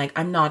admitting, like,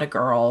 I'm not a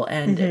girl,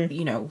 and,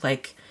 you know,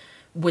 like,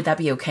 would that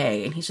be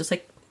okay? And he's just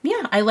like,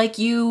 yeah, I like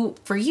you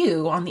for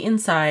you on the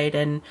inside,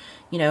 and,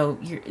 you know,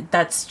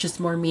 that's just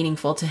more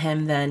meaningful to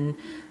him than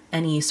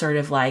any sort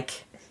of,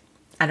 like,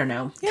 I don't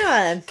know.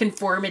 Yeah.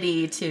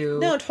 Conformity to...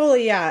 No,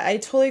 totally, yeah. I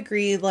totally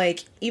agree.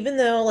 Like, even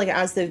though, like,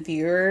 as the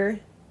viewer,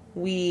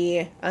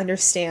 we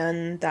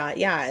understand that,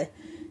 yeah,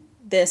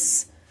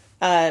 this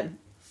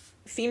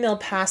female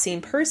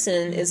passing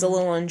person is a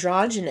little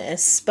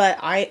androgynous, but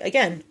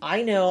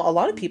I know a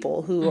lot of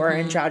people who are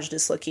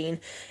androgynous looking,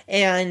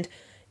 and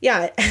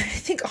yeah, I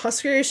think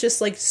Oskar is just,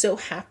 like, so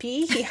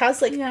happy. He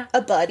has, like,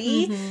 a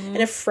buddy and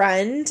a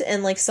friend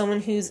and, like,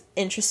 someone who's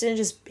interested in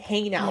just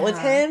hanging out with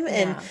him,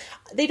 and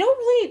they don't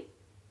really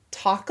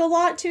talk a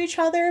lot to each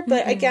other,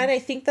 but again, I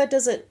think that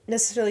doesn't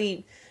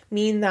necessarily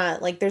mean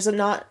that, like, there's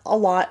not a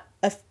lot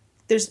of,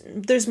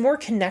 there's more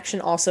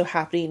connection also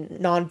happening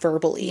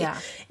non-verbally. Yeah.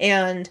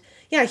 And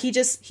yeah,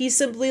 he's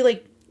simply,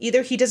 like,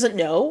 either he doesn't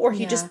know or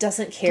he just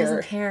doesn't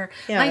care.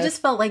 Yeah. I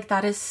just felt like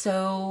that is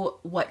so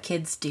what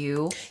kids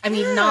do. I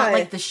mean, not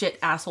like the shit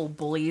asshole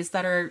bullies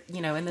that are,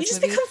 you know, in this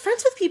movie. You just become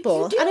friends with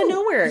people out of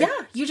nowhere. Yeah.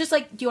 You just,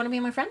 like, do you want to be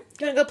my friend?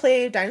 You want to go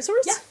play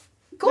dinosaurs? Yeah.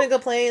 Cool. You want to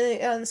go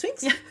play on the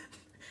swings? Yeah.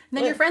 And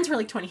then you're friends for,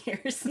 like, 20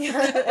 years.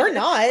 Yeah. Or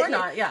not. Or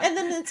not, yeah. And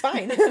then it's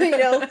fine. You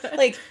know,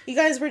 like, you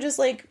guys were just,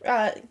 like,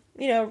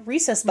 you know,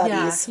 recess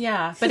buddies.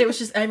 Yeah. But it was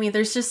just, I mean,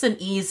 there's just an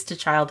ease to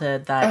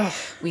childhood that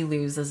we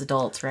lose as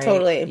adults, right?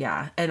 Totally.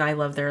 Yeah. And I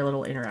love their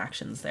little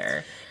interactions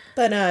there.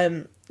 But,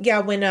 yeah,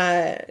 when,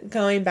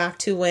 going back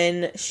to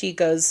when she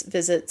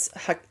visits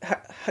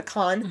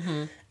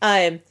Hakan,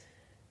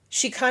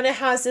 she kind of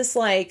has this,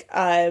 like,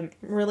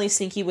 really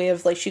sneaky way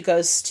of, like, she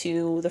goes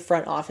to the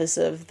front office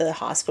of the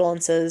hospital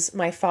and says,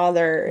 my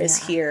father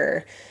is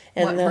here.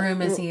 And what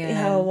room is he in?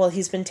 Oh, well,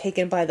 he's been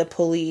taken by the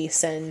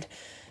police, and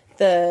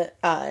the,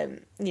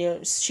 you know,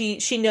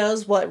 she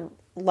knows what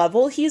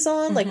level he's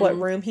on, like, what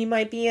room he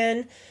might be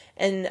in,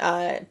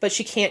 and, but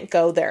she can't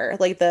go there.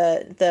 Like,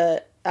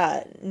 the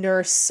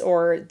nurse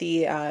or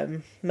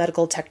the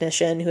medical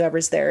technician,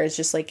 whoever's there, is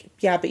just like,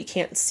 yeah, but you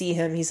can't see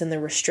him. He's in the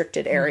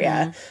restricted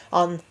area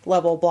on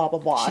level blah, blah,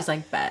 blah. She's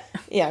like, bet.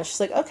 Yeah, she's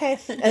like, okay.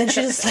 And then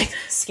she just like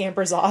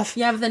scampers off.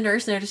 Yeah, but the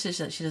nurse notices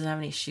that she doesn't have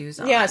any shoes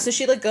on. Yeah, so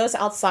she like goes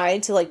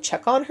outside to like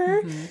check on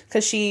her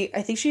because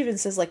I think she even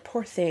says like,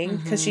 poor thing,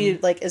 because she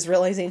like is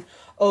realizing,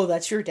 oh,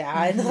 that's your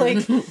dad.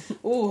 Like,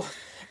 ooh.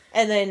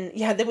 And then,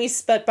 then we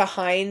sped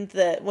behind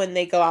when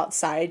they go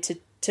outside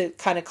to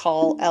kind of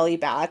call Ellie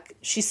back.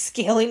 She's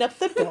scaling up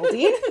the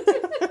building.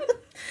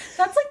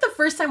 That's like the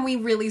first time we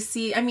really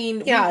see, I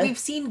mean, we've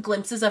seen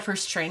glimpses of her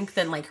strength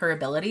and like her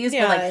abilities,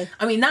 but like,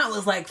 I mean, that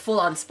was like full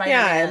on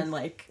Spider-Man,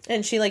 like.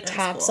 And she like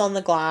taps on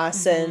the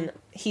glass and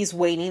he's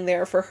waiting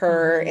there for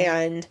her.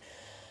 And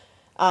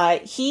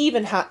he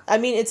even I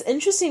mean, it's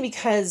interesting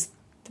because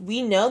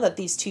we know that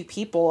these two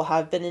people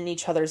have been in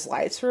each other's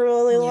lives for a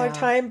really long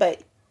time,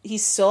 but he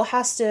still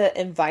has to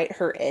invite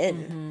her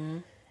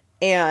in.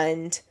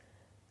 And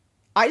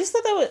I just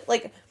thought that was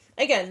like,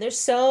 again, there's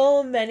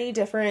so many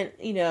different,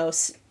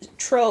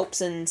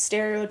 tropes and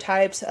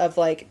stereotypes of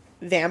like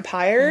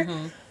vampire,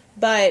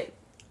 but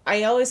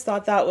I always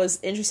thought that was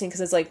interesting because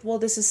it's like, well,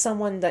 this is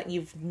someone that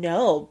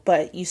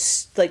but you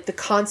like the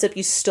concept,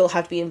 you still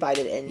have to be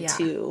invited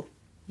into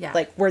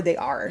like where they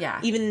are. Yeah.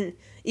 Even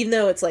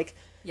though it's like,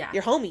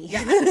 your homie.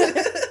 Yeah.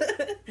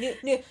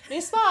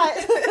 new spot.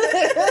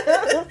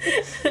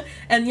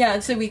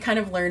 And so we kind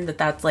of learned that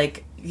that's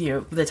like,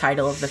 the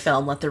title of the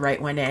film, Let the Right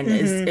One In,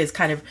 is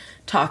kind of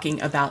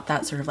talking about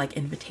that sort of like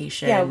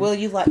invitation. Yeah, will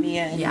you let me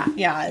in?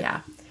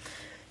 Yeah.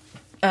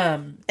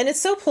 And it's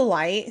so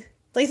polite.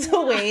 Like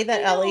the way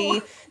that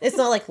Ellie, it's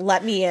not like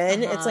let me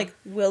in, it's like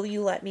will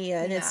you let me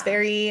in? It's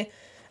very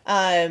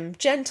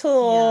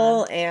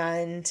gentle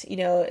and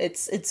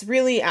it's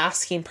really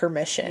asking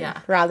permission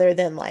rather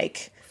than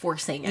like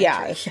forcing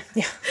entry.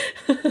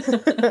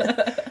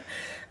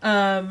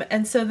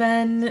 And so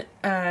then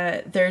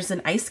there's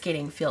an ice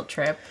skating field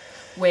trip,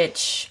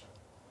 which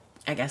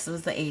I guess it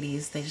was the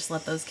 80s. They just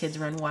let those kids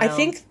run wild. I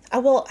think, I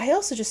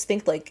also just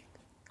think like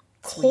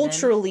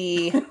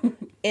culturally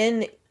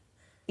in,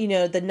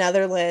 the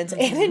Netherlands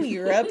and in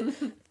Europe,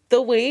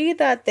 the way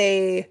that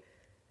they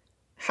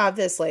have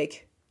this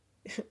like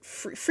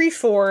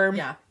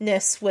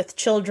free-formness with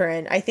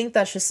children, I think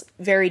that's just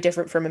very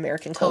different from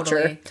American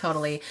culture.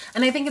 Totally.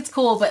 And I think it's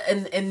cool, but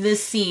in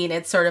this scene,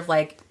 it's sort of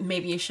like,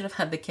 maybe you should have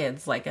had the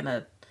kids like in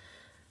a,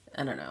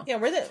 I don't know. Yeah,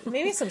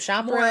 maybe some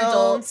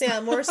chaperones.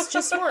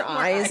 Just more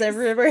eyes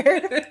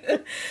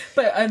everywhere.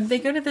 But they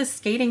go to this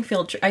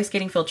ice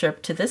skating field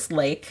trip to this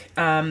lake,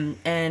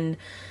 and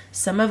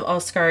some of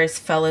Oskar's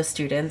fellow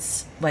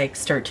students like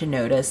start to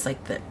notice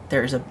like that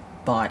there's a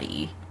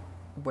body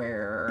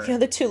where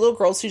the two little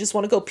girls who just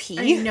want to go pee.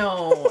 I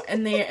know.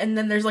 and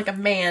then there's like a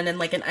man and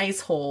like an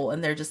ice hole,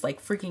 and they're just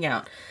like freaking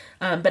out.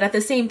 But at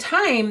the same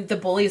time, the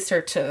bullies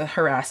start to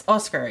harass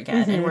Oskar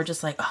again, and we're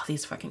just like, oh,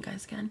 these fucking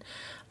guys again.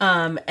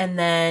 And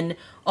then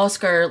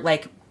Oskar,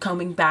 like,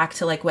 coming back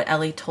to, like, what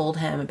Ellie told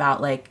him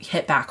about, like,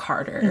 hit back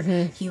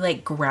harder. He,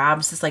 like,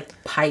 grabs this,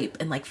 like, pipe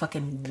and, like,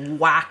 fucking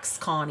whacks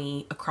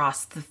Connie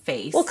across the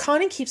face. Well,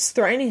 Connie keeps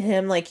threatening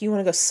him, like, you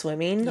want to go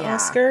swimming,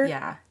 Oskar?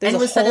 Yeah. There's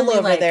and a hole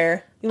over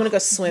there. You want to go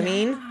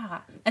swimming? Yeah.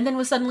 And then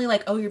was suddenly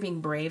like, oh, you're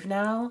being brave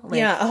now?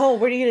 Like, oh,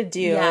 what are you going to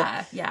do?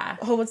 Yeah.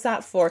 Oh, what's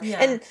that for?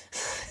 Yeah. And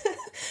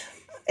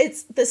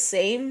it's the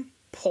same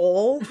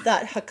pole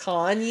that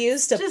Hakan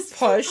used to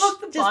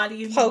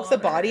poke the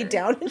body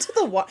down into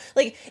the water,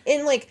 like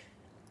in like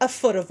a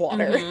foot of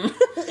water.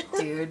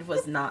 Dude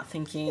was not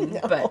thinking,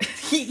 but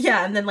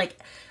and then like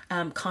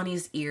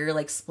Connie's ear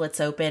like splits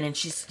open and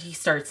he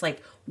starts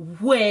like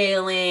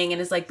wailing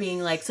and is like being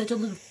like such a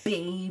little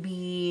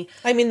baby.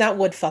 I mean, that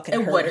would fucking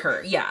hurt. It would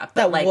hurt, yeah. But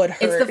that like, would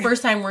hurt. It's the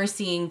first time we're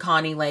seeing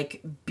Connie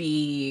like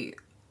be,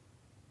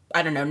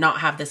 I don't know, not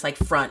have this like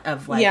front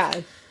of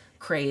like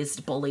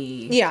crazed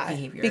bully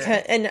behavior.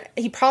 Because and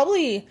he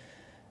probably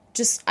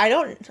just I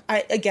don't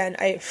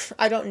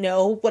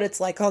know what it's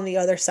like on the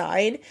other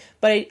side,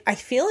 but I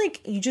feel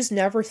like you just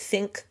never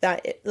think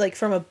that like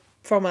from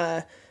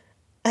an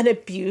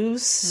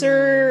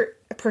abuser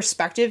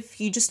perspective,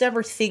 you just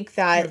never think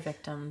that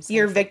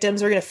your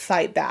victims are going to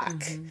fight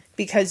back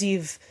because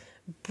you've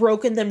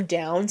broken them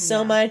down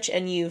so much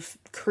and you've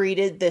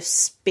created this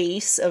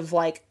space of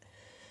like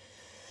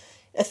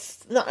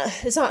it's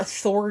not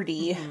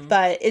authority,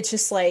 but it's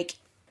just like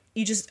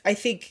I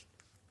think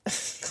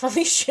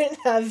Connie shouldn't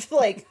have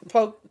like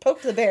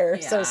poked the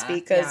bear, so to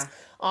speak, because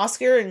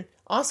Oskar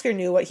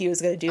knew what he was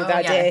going to do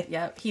that day.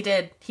 Yeah, he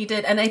did.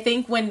 And I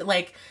think when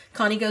like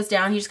Connie goes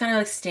down, he just kind of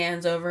like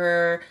stands over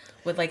her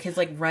with like his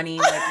like runny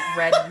like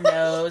red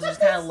nose,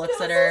 just kind of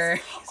looks at her.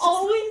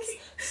 Always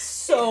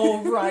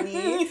so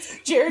runny.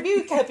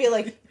 Jeremy kept being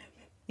like,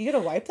 "You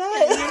gonna wipe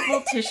that?" A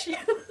little tissue.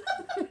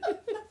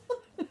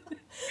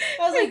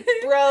 I was like,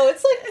 bro,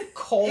 it's like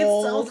cold.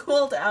 It's so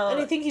cold out.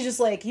 And I think he just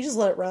let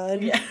it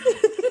run. Yeah.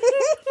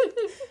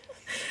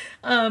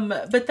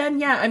 But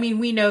then, I mean,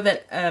 we know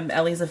that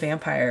Ellie's a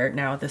vampire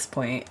now at this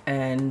point,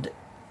 and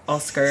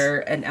Oscar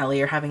and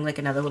Ellie are having like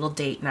another little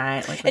date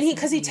night. Like, and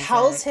he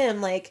tells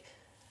him like,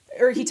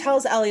 or he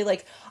tells Ellie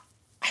like,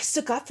 I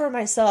stuck up for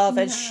myself,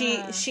 and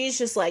she's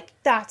just like,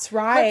 that's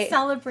right. Let's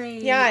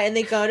celebrate. Yeah, and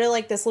they go to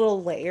like this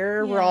little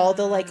lair where all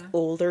the like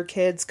older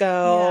kids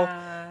go.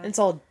 Yeah. And it's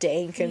all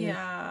dank and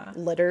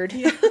littered.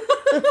 Yeah.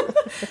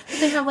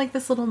 They have like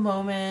this little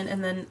moment,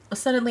 and then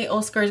suddenly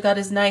Oscar's got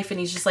his knife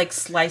and he's just like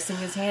slicing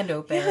his hand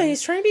open. Yeah,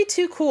 he's trying to be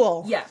too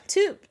cool. Yeah.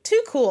 Too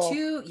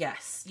cool.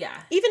 Yes, yeah.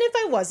 Even if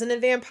I wasn't a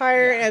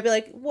vampire, I'd be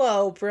like,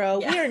 whoa, bro,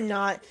 we are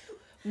not...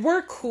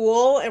 We're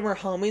cool and we're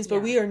homies,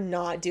 but we are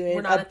not doing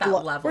We're not at that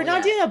level We're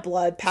not yet. doing a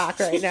blood pack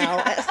right now.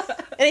 And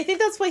I think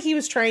that's what he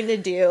was trying to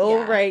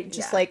do, right?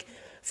 Just like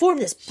form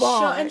this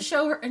bond.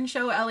 Show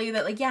Ellie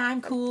that like,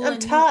 I'm cool. I'm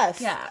and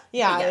tough.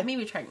 Yeah,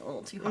 maybe trying a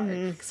little too hard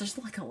because there's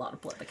like a lot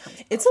of blood that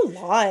comes out. It's a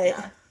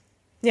lot.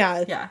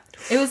 Yeah.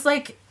 It was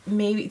like,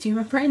 maybe, do you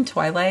remember in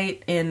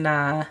Twilight in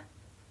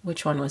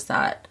which one was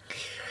that?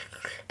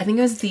 I think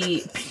it was the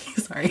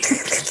sorry.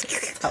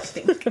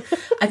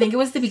 I think it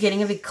was the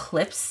beginning of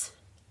Eclipse.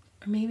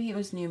 Or maybe it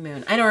was New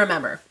Moon. I don't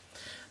remember.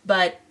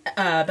 But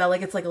Bella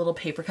gets like a little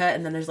paper cut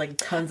and then there's like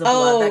tons of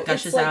blood that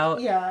gushes out.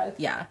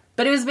 Yeah.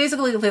 But it was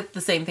basically the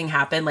same thing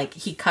happened. Like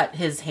he cut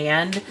his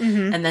hand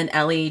and then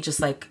Ellie just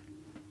like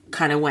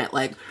kind of went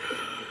like...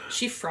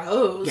 She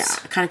froze. Yeah,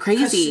 kind of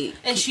crazy.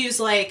 And she was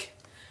like...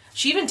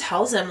 She even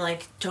tells him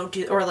like, don't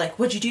do... Or like,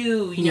 what'd you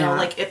do? You know,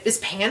 like is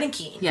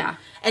panicking. Yeah.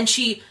 And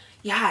she...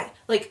 Yeah,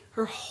 like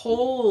her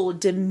whole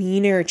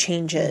demeanor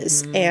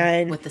changes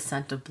and with the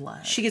scent of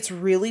blood. She gets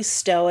really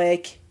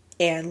stoic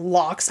and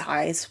locks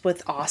eyes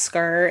with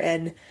Oscar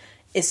and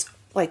is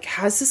like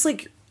has this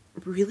like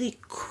really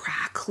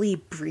crackly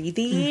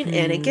breathing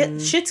and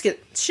shit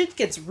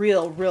gets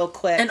real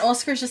quick. And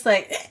Oscar's just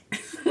like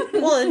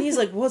well, and he's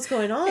like, what's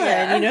going on?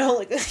 You know,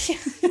 like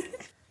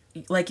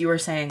like you were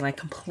saying, like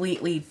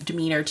completely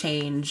demeanor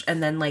change,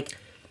 and then like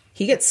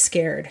he gets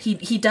scared.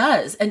 He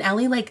does. And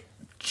Ellie like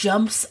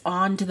jumps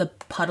onto the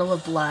puddle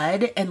of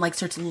blood and like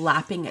starts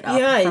lapping it up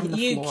from the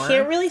floor. You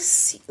can't really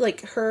see,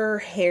 like her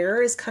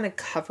hair is kind of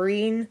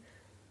covering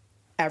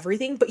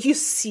everything, but you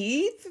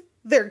see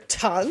their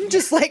tongue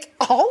just like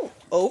all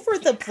over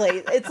the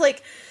place. It's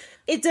like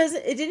it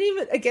didn't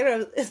even, again,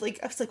 I was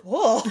like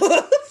whoa.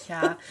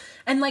 Yeah.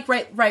 And like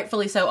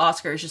rightfully so,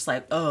 Oscar is just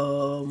like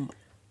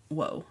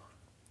whoa.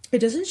 But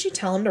doesn't she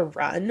tell him to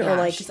run? Or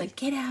like she's like,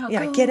 get out.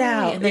 Yeah, go get away.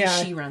 out. And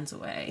then she runs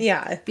away.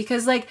 Yeah.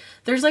 Because like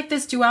there's like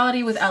this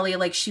duality with Ellie.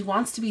 Like she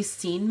wants to be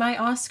seen by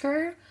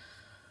Oscar,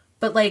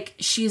 but like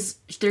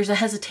there's a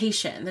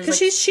hesitation. Because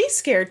like, she's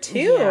scared too.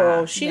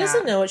 Yeah, she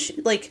doesn't know what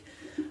she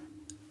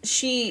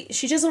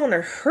doesn't want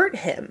to hurt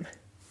him.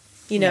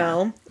 You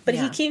know? But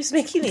he keeps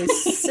making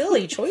these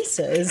silly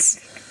choices.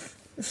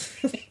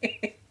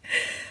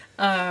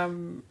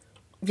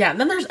 Yeah,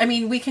 and then there's, I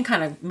mean, we can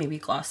kind of maybe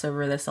gloss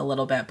over this a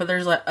little bit, but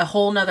there's like a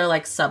whole nother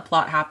like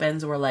subplot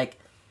happens where like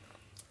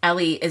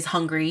Ellie is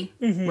hungry,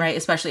 right?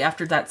 Especially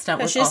after that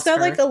stunt with Oscar. She's got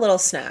like a little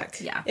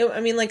snack. Yeah. I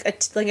mean, like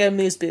a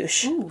moose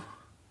bouche. Ooh,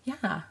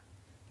 yeah.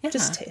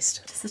 Just a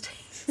taste. Just a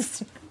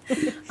taste.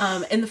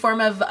 In the form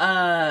of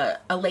a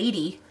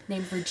lady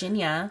named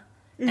Virginia.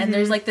 And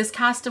there's like this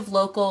cast of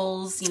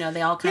locals, you know,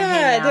 they all kind of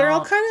hang out. Yeah, they're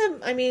all kind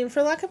of, I mean,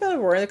 for lack of a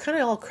better word, they're kind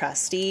of all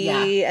crusty.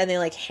 Yeah. And they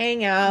like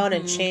hang out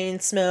and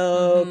chain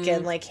smoke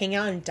and like hang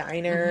out in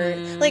diner.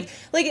 Like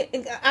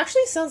it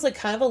actually sounds like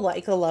kind of a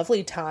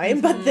lovely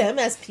time, but them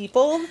as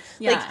people,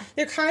 like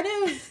they're kind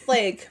of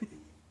like,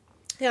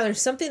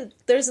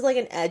 there's like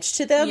an edge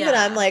to them, but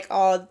I'm like,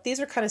 oh, these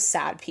are kind of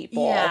sad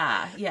people.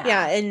 Yeah,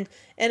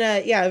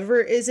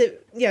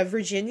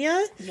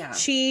 Virginia? Yeah.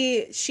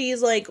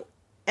 She's like,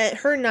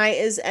 her night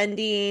is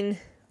ending,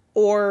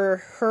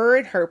 or her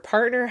and her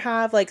partner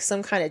have like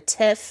some kind of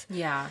tiff.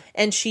 Yeah.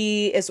 And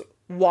she is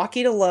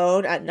walking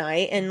alone at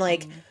night, and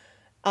like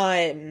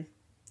Ellie,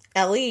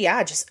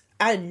 just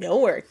out of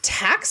nowhere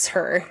attacks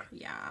her.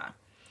 Yeah.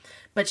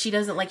 But she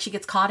doesn't, like, she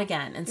gets caught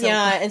again. And so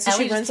so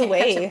she runs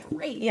away.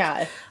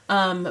 Yeah.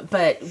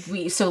 But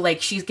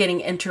she's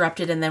getting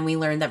interrupted, and then we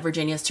learn that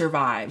Virginia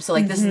survives. So,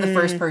 like, this is the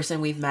first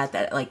person we've met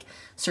that, like,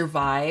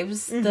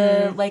 survives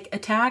the, like,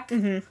 attack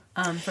from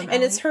Ellie.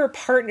 And it's her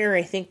partner,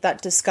 I think,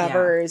 that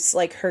discovers,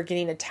 like, her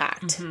getting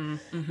attacked.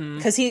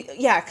 Because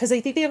because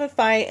I think they have a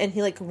fight, and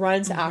he, like,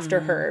 runs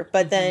after her.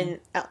 But then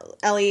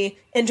Ellie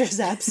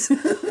intercepts.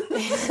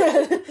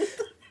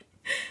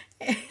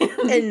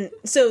 And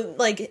so,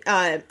 like,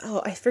 I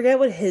forget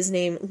what his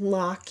name,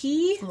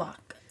 Lockie.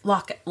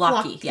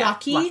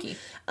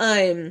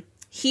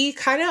 He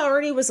kind of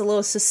already was a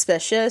little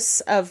suspicious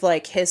of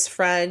like his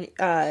friend,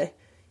 Yoki,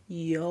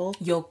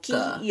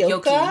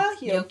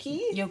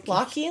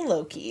 Lockie and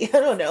Loki. I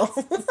don't know.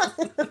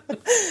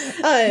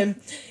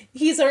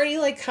 He's already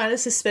like kind of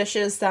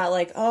suspicious that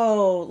like,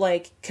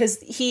 because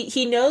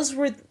he knows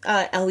where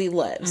Ellie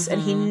lives,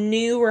 and he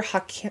knew where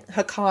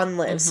Hakan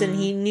lives, and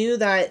he knew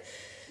that.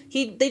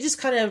 They just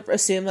kind of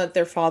assume that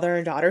they're father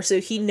and daughter, so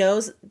he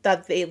knows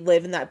that they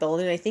live in that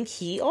building. I think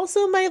he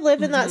also might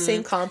live in that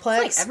same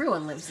complex. It's like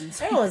everyone lives in.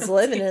 Everyone's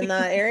living in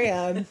that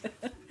area.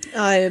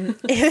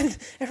 And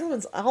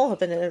everyone's all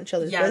up in each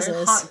other's business.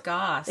 They're hot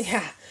goss.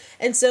 Yeah.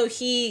 And so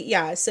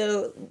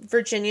so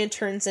Virginia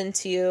turns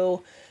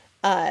into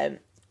a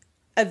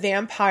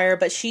vampire,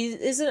 but she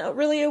isn't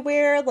really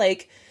aware.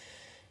 Like,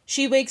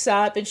 she wakes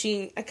up and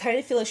I kind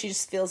of feel like she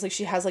just feels like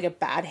she has like a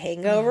bad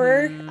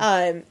hangover.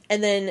 And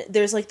then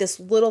there's like this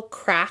little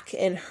crack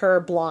in her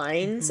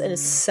blinds and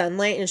it's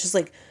sunlight and it's just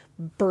like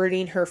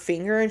burning her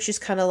finger and she's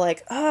kind of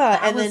like,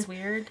 That was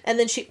weird. And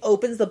then she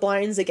opens the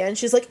blinds again.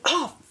 She's like,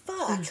 oh,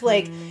 fuck.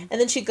 Like, and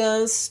then she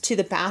goes to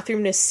the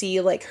bathroom to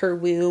see like her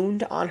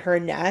wound on her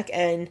neck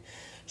and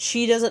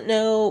she doesn't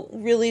know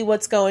really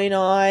what's going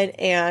on.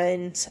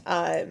 And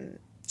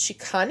she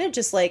kind of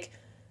just like,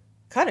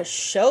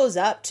 shows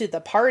up to the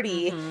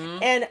party.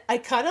 And I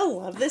kind of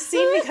love this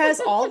scene because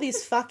all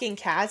these fucking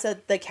cats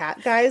at the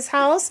cat guy's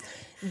house,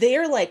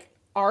 they're like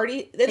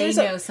already, they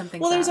know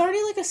something. Well, there's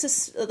already like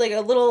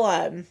a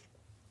little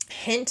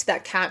hint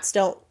that cats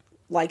don't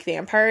like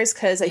vampires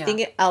because I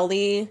think it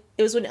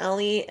was when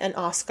Ellie and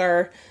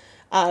Oskar,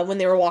 when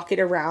they were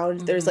walking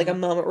around, there's like a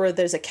moment where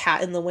there's a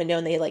cat in the window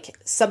and it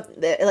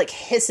like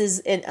hisses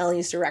in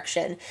Ellie's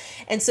direction.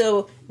 And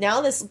so now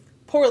this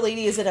poor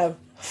lady is in a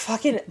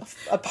fucking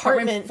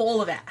apartment full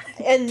of that,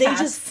 and they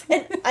just,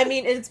 and I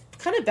mean, it's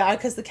kind of bad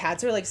because the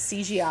cats are like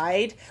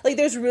CGI'd. Like,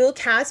 there's real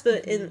cats,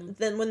 but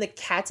then when the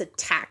cats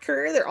attack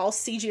her, they're all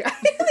CGI'd.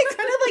 They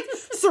kind of like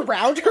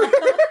surround her and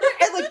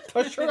like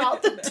push her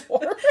out the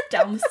door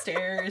down the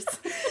stairs.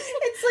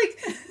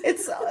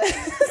 It's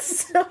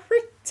so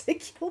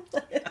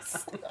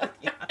ridiculous.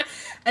 Yeah.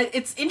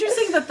 It's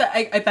interesting that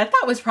I bet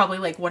that was probably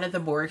like one of the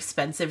more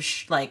expensive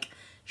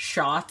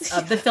shots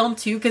of the film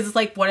too, because it's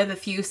like one of the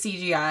few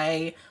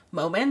CGI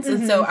moments,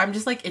 and so I'm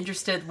just like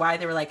interested why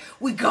they were like,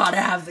 we gotta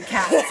have the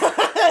cats.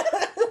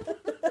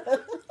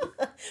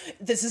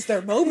 This is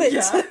their moment.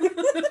 Yeah.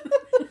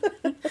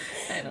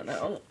 I don't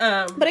know,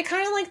 but I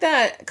kind of like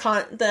that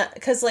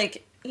because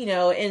like, you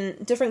know,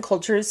 in different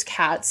cultures,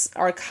 cats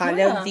are kind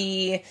of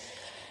either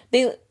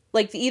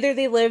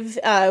they live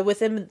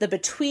within the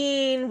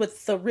between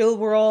with the real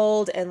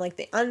world and like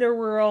the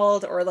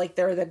underworld, or like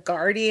they're the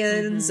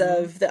guardians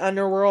of the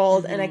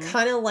underworld. And I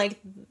kind of liked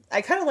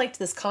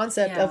this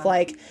concept of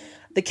like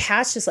the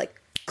cats just like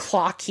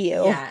clock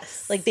you.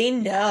 Yes. Like they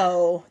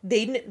know.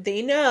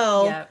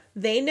 Yep.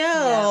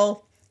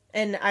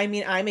 And I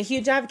mean, I'm a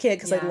huge advocate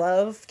because I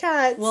love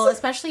cats. Well,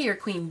 especially your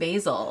Queen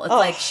Basil. It's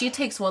like she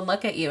takes one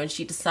look at you and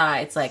she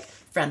decides like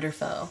friend or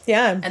foe.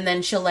 Yeah. And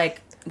then she'll like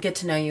get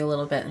to know you a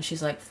little bit and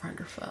she's like friend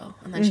or foe.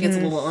 And then she gets a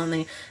little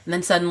and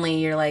then suddenly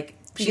you're like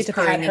she's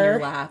purring in your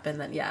lap,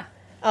 and then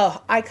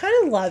I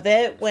kind of love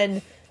it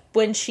when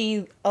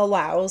she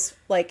allows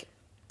like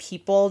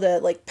people to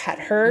like pet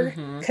her,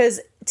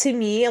 because to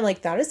me, I'm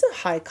like, that is a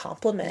high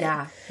compliment.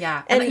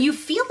 Yeah. And you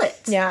feel it.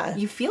 Yeah.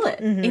 You feel it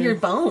in your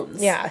bones.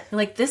 Yeah. You're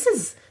like, this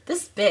is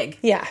big.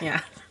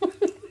 Yeah.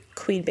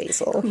 Queen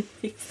Basil.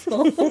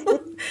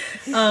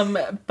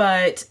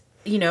 But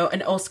you know,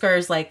 and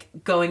Oscar's like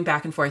going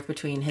back and forth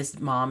between his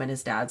mom and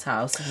his dad's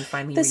house, and he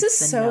finally this is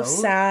so note.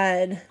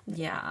 sad.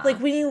 Yeah. Like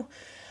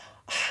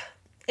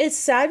it's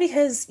sad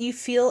because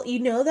you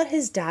know that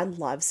his dad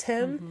loves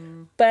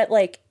him, but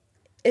like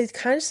it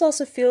kind of just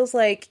also feels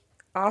like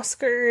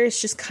Oskar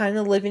is just kind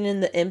of living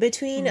in the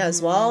in-between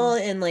as well.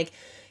 And like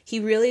he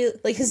really,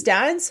 like, his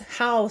dad's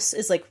house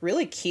is like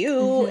really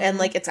cute and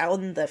like it's out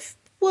in the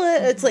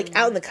it's like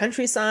out in the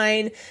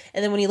countryside,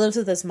 and then when he lives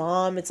with his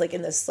mom, it's like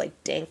in this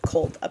like dank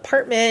cold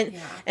apartment,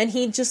 and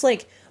he just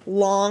like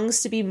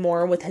longs to be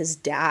more with his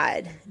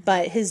dad.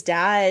 But his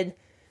dad,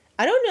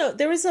 I don't know,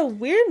 there was a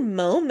weird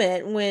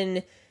moment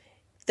when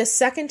the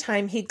second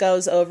time he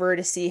goes over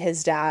to see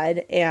his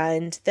dad,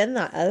 and then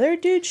that other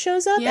dude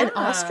shows up, and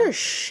Oskar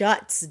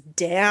shuts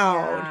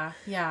down.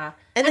 Yeah.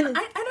 And then,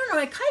 I don't know,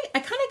 I kind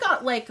of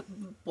got like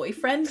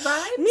boyfriend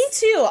vibes. Me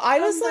too. I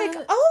was like,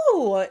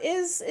 oh,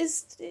 is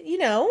you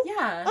know,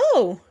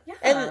 oh, yeah.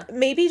 And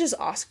maybe just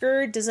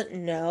Oskar doesn't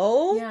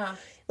know. Yeah.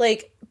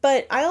 Like,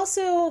 but I don't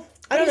know.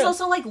 He's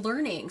also like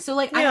learning, so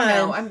like I don't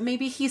know.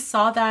 Maybe he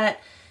saw that.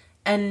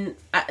 And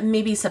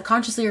maybe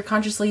subconsciously or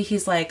consciously,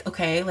 he's like,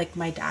 okay, like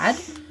my dad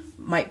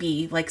might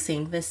be like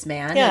seeing this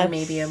man, and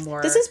maybe a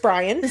more. This is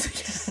Brian. I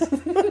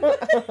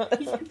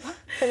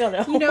don't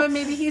know. You know, and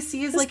maybe he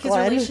sees like his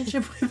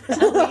relationship with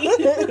Ellie,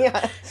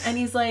 and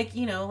he's like,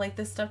 you know, like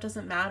this stuff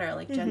doesn't matter,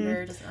 like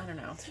gender doesn't. I don't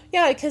know.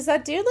 Yeah, because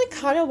that dude like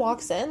kind of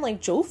walks in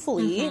like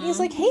joyfully, and he's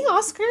like, "Hey,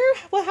 Oskar,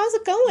 well, how's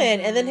it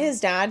going?" And then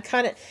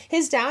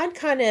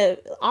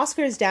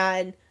Oscar's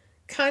dad.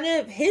 Kind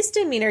of his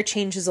demeanor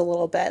changes a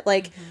little bit.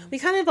 Like we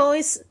kind of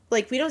always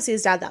like we don't see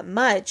his dad that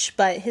much,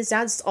 but his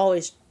dad's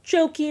always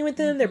joking with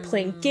him. They're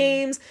playing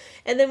games,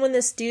 and then when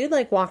this dude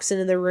like walks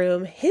into the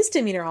room, his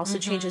demeanor also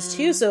changes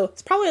too. So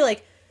it's probably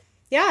like,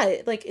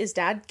 like is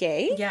dad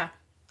gay? Yeah,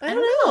 I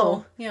don't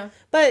know. Yeah,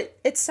 but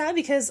it's sad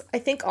because I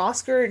think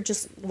Oskar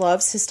just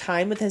loves his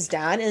time with his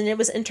dad, and it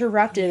was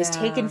interrupted. It was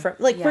taken from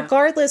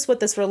regardless what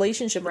this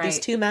relationship with these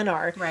two men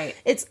are. Right.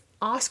 It's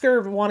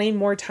Oskar wanting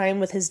more time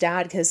with his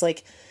dad because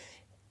like.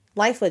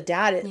 life with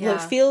dad, it Yeah.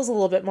 feels a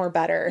little bit more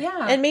better.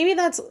 Yeah. And maybe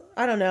that's,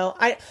 I don't know.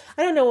 I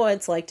don't know what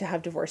it's like to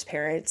have divorced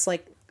parents.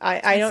 Like,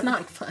 I don't. It's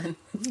not fun.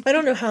 I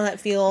don't know how that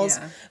feels,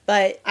 Yeah.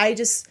 but I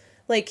just,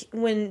 like,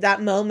 when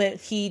that moment,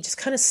 he just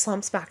kind of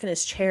slumps back in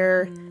his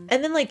chair, and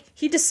then, like,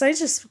 he decides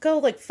to just go,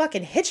 like,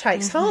 fucking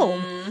hitchhikes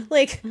home.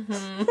 Like,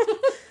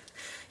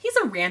 He's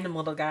a random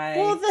little guy.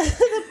 well,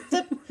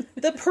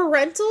 the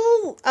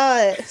parental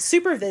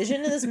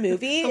supervision in this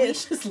movie the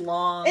leash is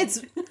long.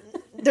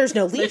 there's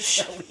no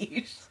leash. There's no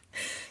leash.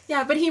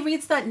 Yeah, but he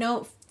reads that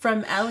note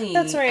from Ellie.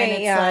 That's right, And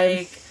it's yeah.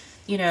 like,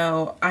 you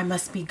know, I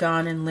must be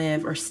gone and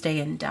live or stay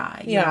and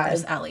die. You know,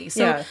 as Ellie.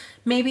 So Yeah.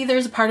 maybe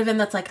there's a part of him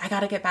that's like, I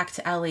gotta get back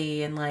to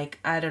Ellie, and like,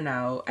 I don't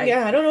know. I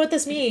don't know what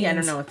this means. Yeah, I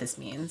don't know what this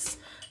means.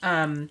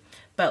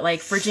 But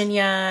like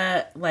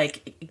Virginia,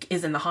 like,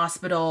 is in the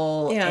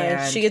hospital. Yeah,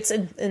 and she gets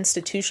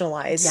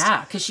institutionalized.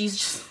 Yeah, because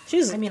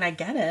she's. I mean, I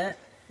get it.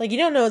 Like, you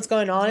don't know what's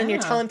going on, and you're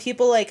Yeah. telling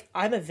people, like,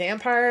 I'm a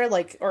vampire,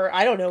 like, or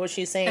I don't know what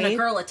she's saying. And a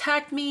girl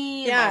attacked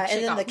me. Yeah, like,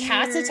 and then the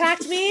cats weird.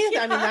 attacked me.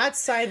 I mean, that's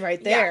sign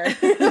right there.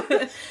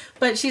 Yeah.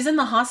 But she's in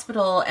the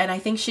hospital, and I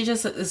think she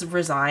just is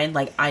resigned,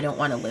 like, I don't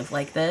want to live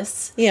like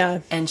this. Yeah.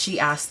 And she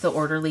asks the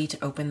orderly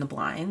to open the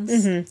blinds,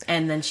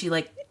 and then she,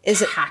 like,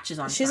 catches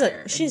on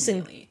fire. She's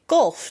immediately.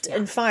 engulfed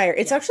in fire.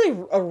 It's actually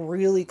a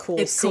really cool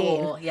It's scene.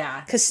 cool,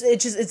 yeah. Because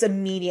it's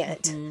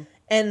immediate.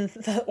 And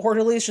the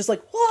orderly is just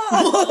like,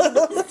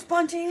 whoa!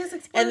 Spontaneous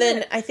explosion. And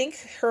then I think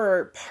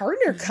her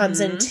partner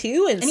comes in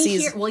too and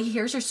sees... he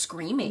hears her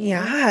screaming.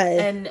 Yeah.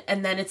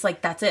 And then it's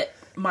like, that's it.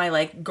 My,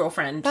 like,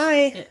 girlfriend.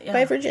 Bye. Yeah.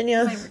 Bye,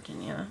 Virginia. Bye,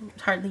 Virginia.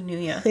 Hardly knew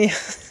ya. Yeah.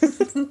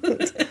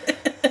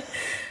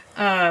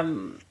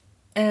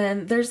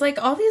 And there's,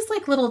 like, all these,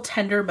 like, little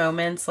tender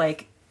moments.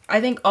 Like,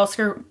 I think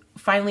Oscar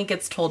finally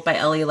gets told by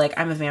Ellie, like,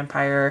 I'm a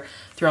vampire,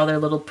 through all their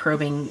little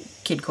probing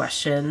kid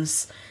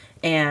questions.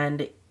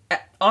 And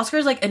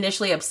Oscar's, like,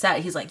 initially upset.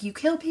 He's like, you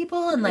kill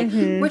people? And, like,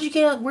 where'd you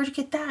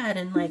get that?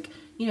 And, like,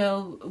 you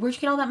know, where'd you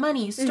get all that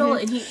money? You stole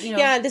it. And he, you know.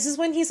 Yeah, this is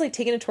when he's, like,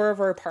 taking a tour of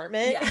her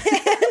apartment. Yeah.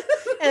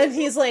 And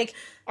he's like,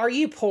 are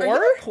you poor? Are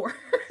you poor?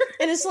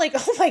 And it's like,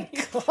 oh my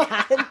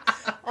God,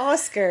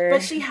 Oscar.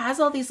 But she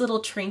has all these little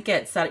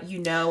trinkets that, you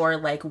know, are,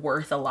 like,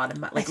 worth a lot of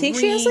money. Like, I think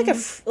rings. she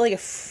has, like,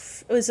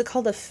 was it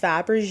called a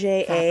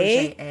Fabergé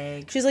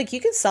egg? She's like,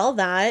 you can sell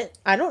that.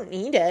 I don't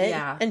need it.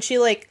 Yeah. And she,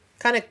 like,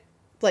 kind of,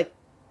 like,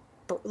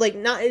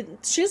 not,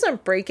 she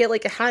doesn't break it.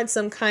 Like, it had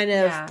some kind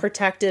of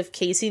protective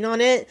casing on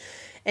it.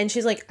 And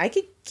she's like, I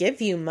could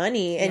give you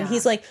money. And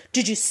he's like,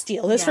 did you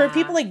steal this from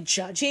people? Like,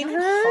 judging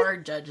her?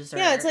 Hard judges her.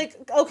 Yeah, it's like,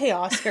 okay,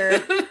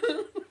 Oscar.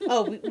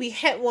 we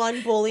hit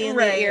one bully in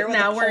the ear with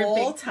now a we're pole,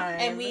 in big time.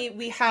 and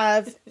we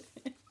have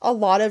a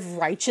lot of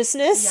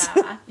righteousness.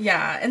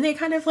 Yeah. And they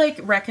kind of,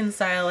 like,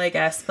 reconcile, I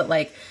guess. But,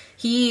 like,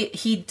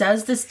 he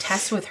does this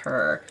test with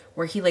her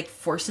where he, like,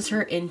 forces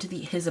her into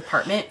his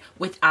apartment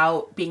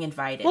without being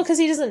invited. Well, because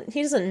he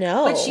doesn't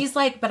know. But she's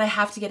like, but I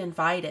have to get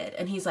invited.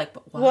 And he's like,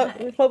 but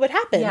why? What would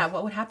happen? Yeah,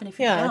 what would happen if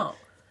you don't?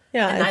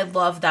 Yeah. And I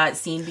love that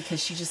scene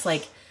because she just,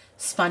 like,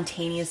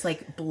 spontaneous,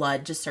 like,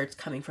 blood just starts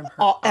coming from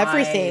her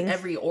everything.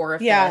 Every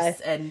orifice. Yeah.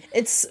 And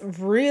it's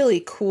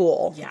really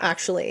cool,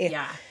 actually.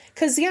 Yeah.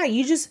 Because,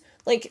 you just,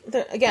 like,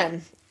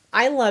 again,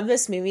 I love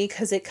this movie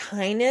because it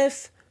kind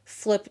of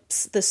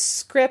flips the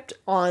script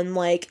on,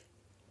 like,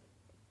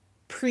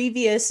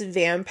 previous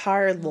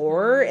vampire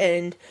lore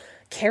and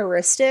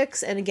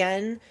characteristics. And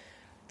again,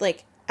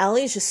 like,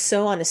 Ellie's just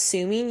so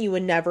unassuming, you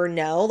would never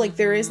know. Like,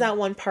 there is that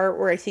one part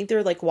where I think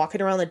they're, like,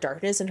 walking around the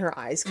darkness and her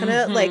eyes kind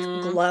of, like,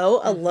 glow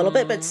a little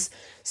bit, but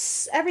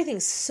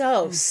everything's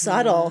so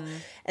subtle.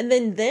 And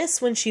then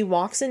this, when she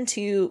walks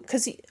into,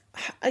 because,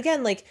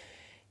 again, like,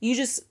 you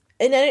just,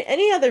 in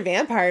any other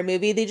vampire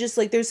movie, they just,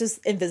 like, there's this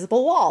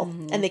invisible wall,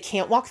 and they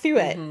can't walk through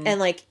it. And,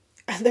 like,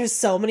 there's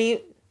so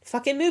many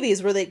fucking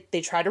movies where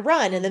they try to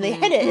run, and then they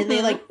hit it, and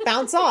they, like,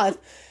 bounce off.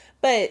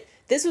 But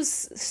this was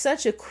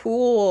such a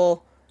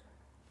cool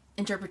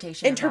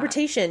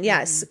interpretation,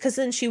 yes. Because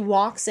then she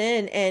walks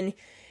in, and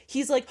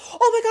he's like,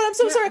 "Oh my God, I'm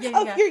so sorry.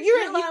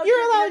 You're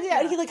allowed."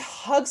 Yeah, and he, like,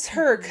 hugs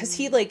her because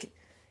he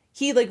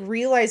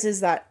realizes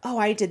that, oh,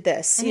 I did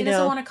this. And he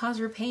doesn't want to cause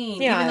her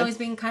pain, even though he's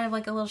being kind of,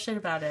 like, a little shit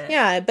about it.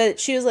 Yeah, but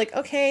she was like,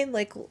 okay,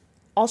 like,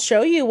 I'll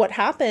show you what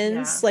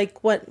happens,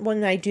 like,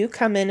 when I do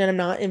come in and I'm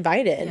not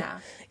invited.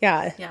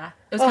 Yeah.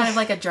 It was kind of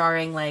like a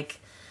jarring, like,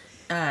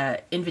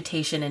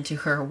 invitation into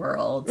her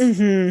world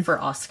for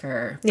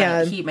Oscar.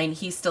 But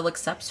he still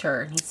accepts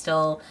her. He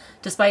still,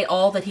 despite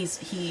all that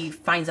he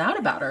finds out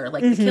about her,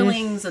 like the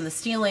killings and the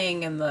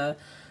stealing and the,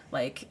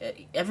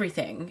 like,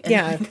 everything.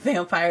 And like,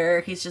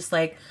 vampire, he's just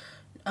like,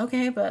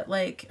 okay, but,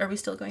 like, are we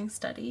still going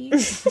study? I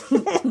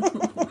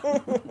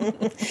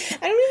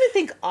don't even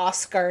think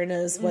Oskar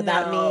knows what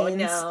that means.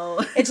 No.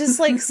 It's just,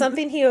 like,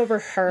 something he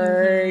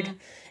overheard.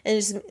 And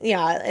just,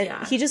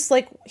 he just,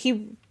 like,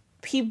 he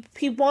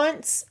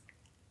wants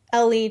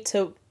Ellie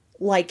to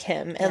like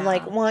him and,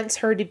 like, wants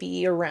her to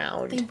be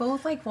around. They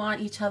both, like,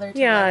 want each other to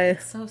like.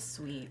 It's so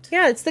sweet.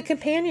 Yeah, it's the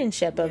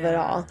companionship of it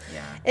all.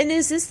 Yeah. And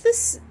is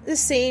this the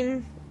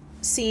same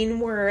scene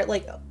where,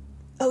 like,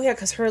 Oh yeah,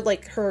 because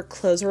her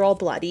clothes are all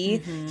bloody.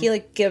 He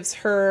like gives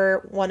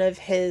her one of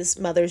his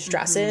mother's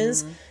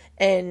dresses,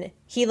 and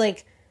he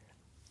like,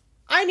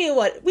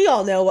 we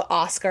all know what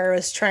Oskar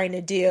was trying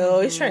to do.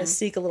 He was trying to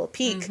sneak a little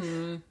peek,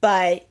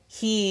 but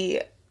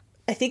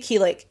I think he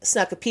like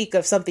snuck a peek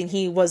of something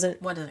he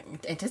wasn't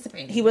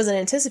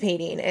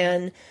anticipating.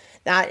 And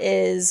that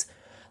is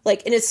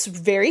like, and it's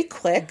very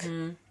quick.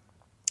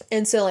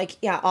 And so like,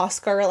 yeah,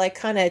 Oskar like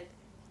kind of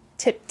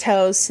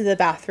tiptoes to the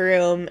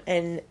bathroom,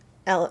 and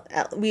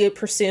we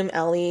presume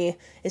Ellie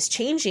is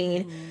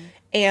changing,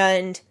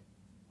 and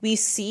we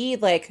see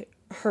like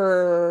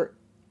her,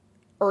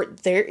 or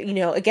there,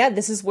 again,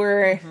 this is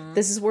where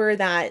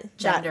that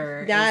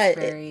gender that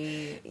is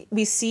very...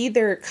 we see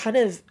their kind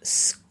of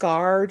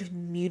scarred,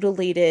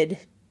 mutilated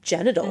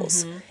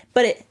genitals,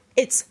 but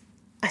it's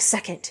a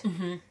second,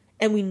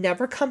 and we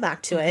never come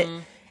back to it.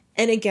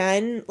 And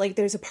again, like,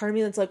 there's a part of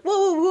me that's like,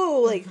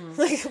 whoa, like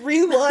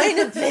rewind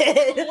a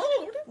bit.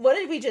 What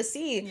did we just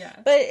see? Yeah.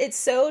 But it's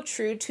so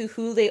true to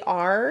who they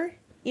are,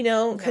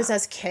 because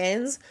as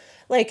kids,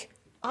 like,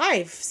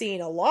 I've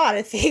seen a lot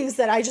of things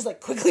that I just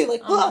like quickly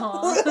like for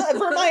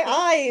my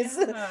eyes.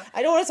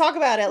 I don't want to talk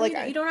about it. Like,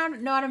 you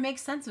don't know how to make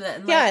sense of it.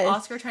 And like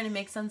Oskar trying to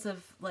make sense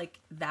of like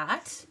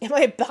that. Am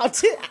I about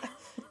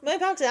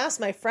to ask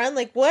my friend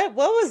like what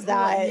was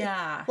that?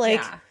 Yeah.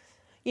 Like,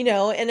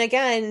 and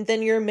again,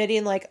 then you're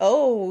admitting like,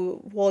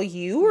 oh, well,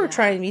 you were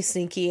trying to be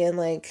sneaky and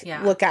like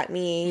look at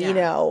me,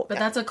 But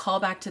that's a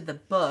callback to the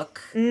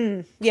book.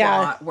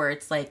 Plot, where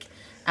it's like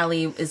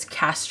Ellie is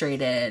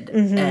castrated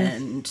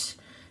and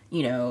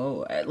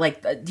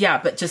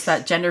but just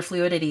that gender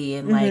fluidity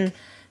and like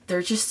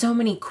there's just so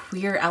many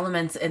queer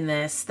elements in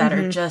this that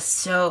are just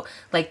so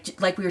like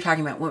we were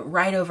talking about, went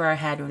right over our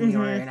head when we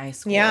were in high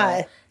school.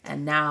 Yeah.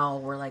 And now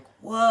we're like,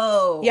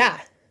 whoa. Yeah.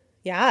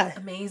 Yeah.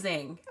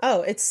 Amazing.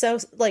 Oh, it's so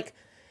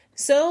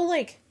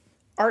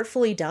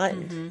artfully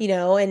done,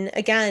 and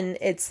again,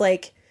 it's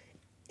like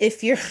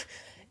if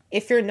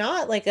you're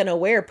not like an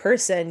aware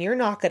person, you're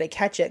not going to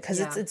catch it because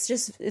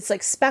it's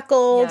like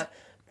speckled.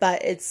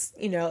 But it's,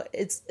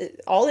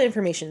 all the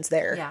information's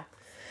there.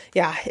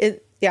 Yeah.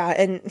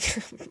 And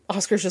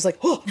Oscar's just like,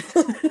 oh.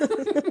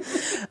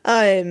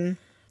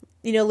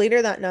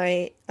 Later that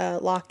night,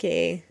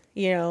 Locke,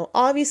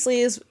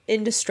 obviously is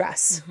in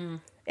distress.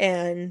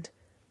 And,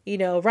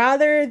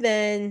 rather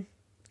than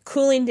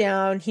cooling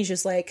down, he's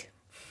just like,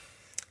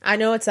 I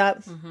know what's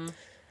up.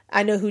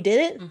 I know who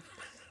did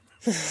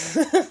it.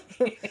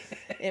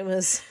 It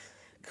was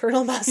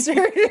Colonel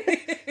Mustard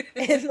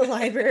in the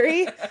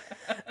library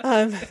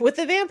with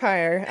the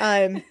vampire.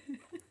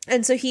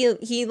 And so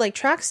he like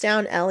tracks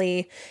down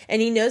Ellie,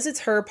 and he knows it's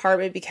her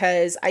apartment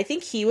because I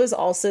think he was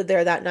also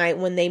there that night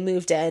when they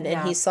moved in,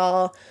 and he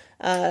saw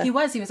he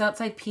was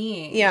outside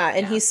peeing.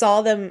 And he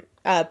saw them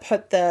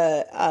put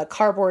the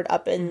cardboard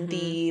up in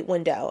the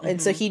window,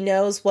 and so he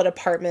knows what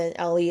apartment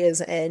Ellie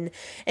is in.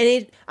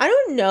 And I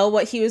don't know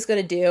what he was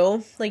gonna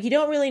do. Like, you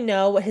don't really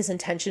know what his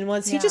intention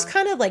was. He just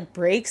kind of like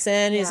breaks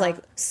in. He's like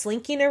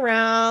slinking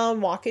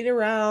around, walking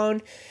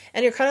around,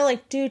 and you're kind of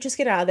like, dude, just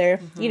get out of there.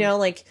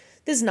 Like,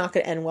 this is not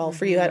gonna end well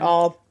for you at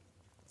all.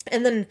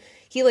 And then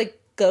he like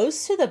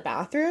goes to the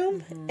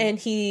bathroom and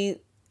he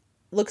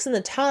looks in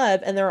the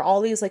tub, and there are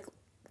all these like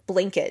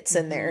blankets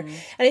in there.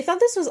 And I thought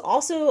this was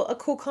also a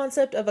cool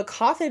concept of a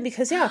coffin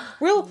because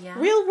real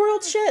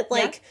world shit.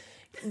 Like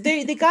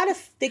they gotta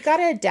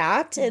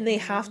adapt, and they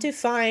have to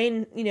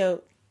find,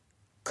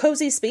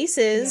 cozy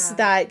spaces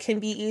that can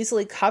be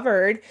easily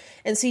covered.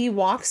 And so he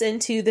walks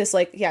into this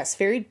like,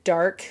 very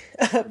dark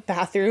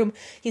bathroom.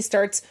 He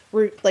starts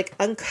like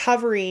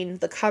uncovering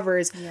the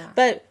covers,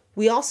 but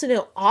we also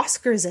know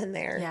Oscar's in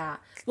there. Yeah.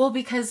 Well,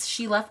 because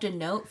she left a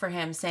note for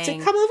him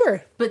saying, "Come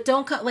over, but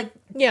don't come."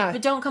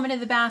 But don't come into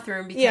the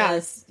bathroom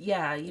because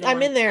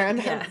I'm in there.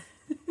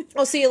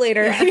 I'll see you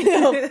later.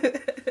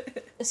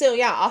 So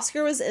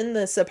Oskar was in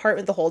this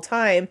apartment the whole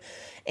time,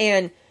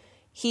 and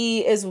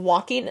he is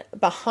walking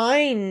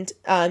behind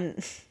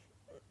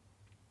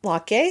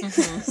Locke.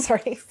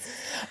 Sorry,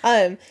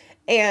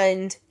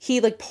 and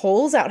he like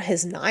pulls out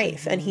his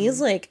knife, and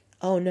he's like,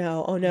 "Oh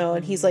no!"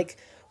 And he's like,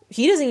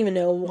 he doesn't even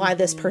know why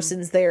this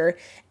person's there,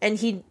 and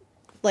he.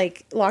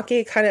 Like, Locke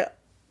kind of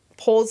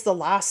pulls the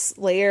last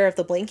layer of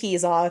the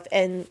blankies off,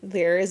 and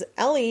there is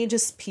Ellie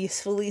just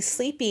peacefully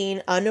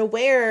sleeping,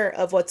 unaware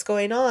of what's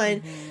going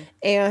on.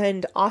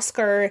 And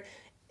Oskar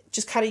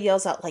just kind of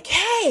yells out, like,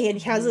 hey! And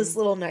he has this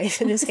little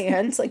knife in his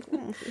hand. It's like,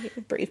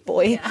 brave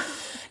boy. Yeah.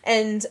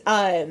 And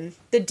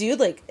the dude,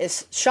 like,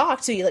 is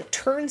shocked, so he, like,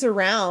 turns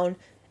around,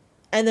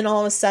 and then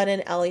all of a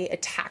sudden, Ellie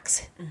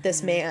attacks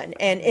this man.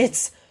 And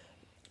it's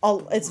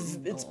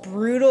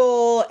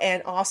brutal,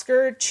 and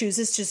Oskar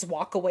chooses to just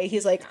walk away.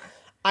 He's like,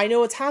 I know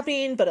what's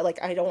happening, but like,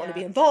 I don't want to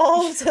be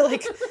involved.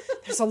 Like,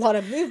 there's a lot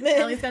of movement.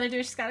 Ellie's gotta do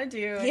what she's gotta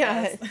do.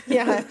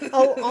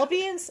 I'll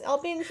be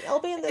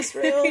in this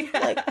room.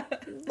 Like,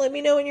 let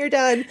me know when you're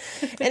done.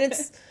 And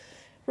it's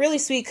really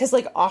sweet because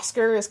like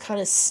Oskar is kind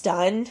of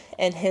stunned,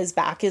 and his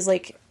back is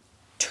like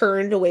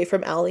turned away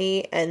from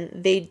Ellie, and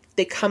they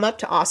come up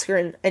to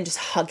Oskar and just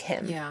hug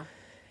him.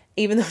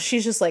 even though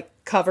she's just like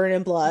covered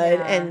in blood.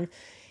 Yeah. And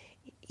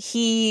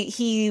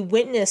he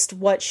witnessed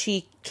what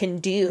she can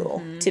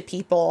do to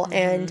people.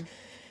 And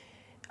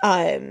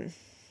I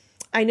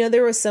know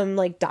there was some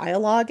like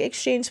dialogue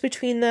exchange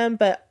between them,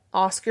 but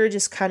Oskar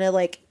just kind of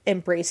like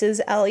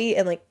embraces Ellie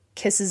and like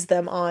kisses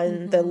them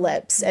on the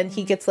lips, and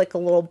he gets like a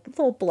little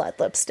blood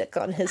lipstick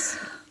on his.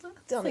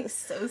 It's like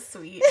so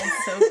sweet and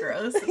so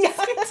gross at the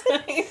same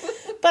time.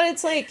 But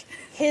it's like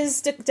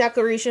his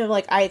declaration of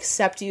like, I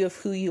accept you of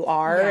who you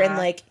are, Yeah. and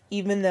like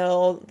even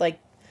though like,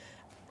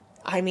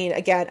 I mean,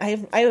 again,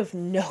 I have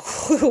no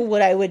clue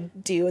what I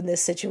would do in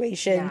this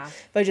situation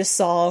if I just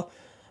saw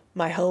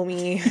my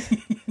homie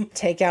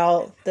take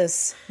out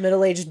this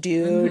middle-aged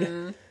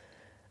dude.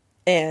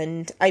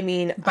 And I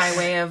mean, by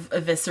way of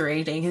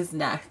eviscerating his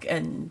neck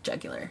and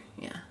jugular.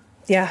 Yeah.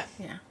 Yeah.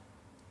 Yeah.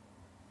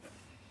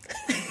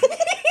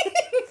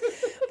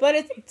 But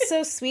it's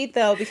so sweet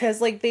though, because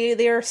like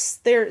they're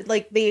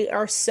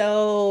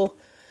so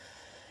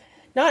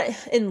not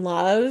in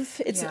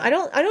love. It's I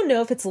don't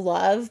know if it's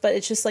love, but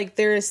it's just like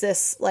there's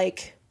this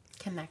like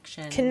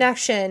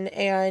connection,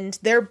 and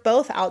they're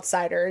both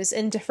outsiders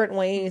in different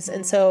ways.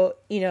 And so,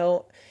 you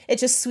know, it's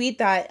just sweet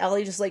that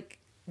Ellie just like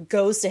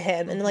goes to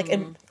him and like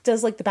and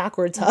does like the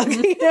backwards hug,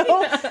 you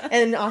know,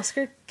 and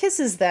Oskar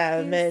kisses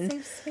them,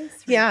 and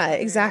yeah,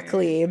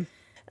 exactly.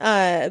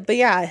 But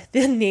yeah,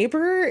 the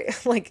neighbor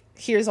like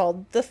hears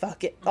all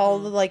the all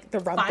the like the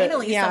rumpus.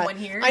 Finally, someone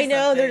hears. I know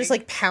something. they're just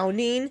like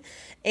pounding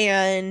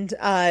and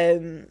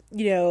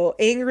you know,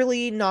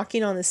 angrily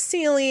knocking on the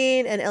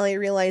ceiling, and Ellie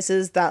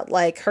realizes that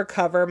like her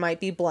cover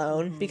might be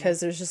blown because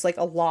there's just like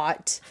a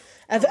lot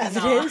of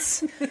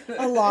evidence.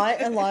 a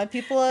lot of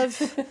people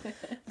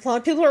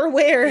are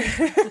aware.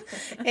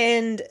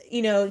 And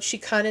you know, she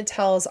kind of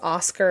tells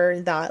Oskar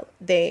that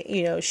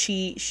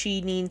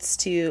she needs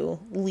to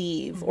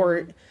leave.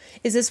 Or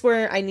is this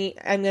where I'm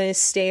gonna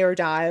stay or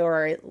die,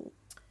 or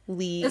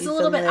leave? It's a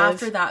little bit live?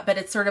 after that, but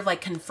it's sort of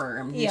like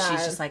confirmed. Yeah.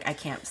 She's just like, I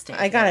can't stay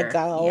I gotta here.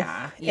 go.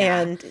 Yeah.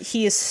 And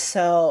he is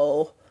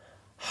so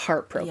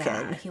heartbroken.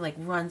 Yeah, he like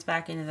runs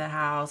back into the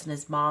house, and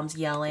his mom's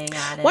yelling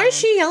at him. Why is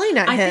she yelling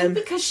at him? I think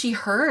because she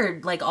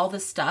heard like all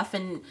this stuff,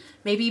 and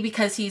maybe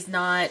because he's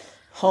not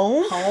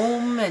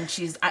home, and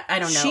she's I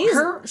don't know.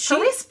 Her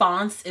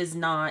response is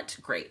not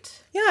great.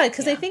 Yeah,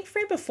 because I think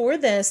right before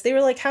this, they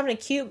were like having a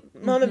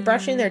cute moment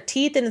brushing their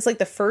teeth, and it's like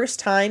the first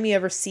time you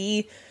ever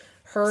see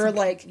her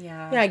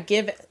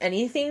give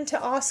anything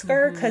to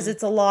Oskar, because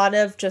it's a lot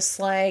of just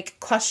like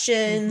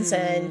questions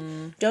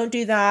and don't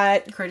do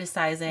that,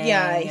 criticizing.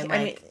 Yeah, and,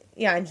 I mean,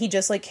 yeah, and he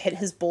just like hit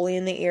his bully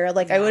in the ear.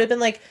 Like I would have been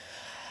like,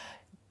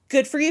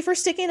 good for you for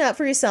sticking up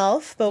for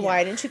yourself, but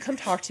why didn't you come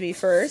talk to me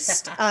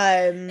first?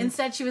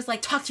 Instead, she was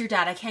like, talk to your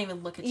dad. I can't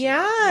even look at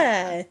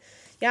you.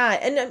 Yeah,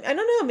 and I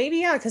don't know,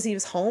 maybe because he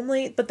was home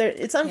late, but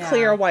it's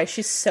unclear why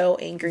she's so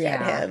angry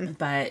at him.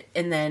 But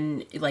and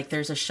then like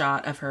there's a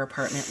shot of her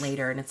apartment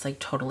later, and it's like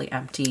totally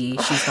empty.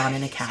 She's gone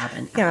in a cab,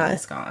 and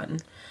Ellie's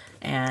gone,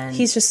 and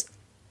he's just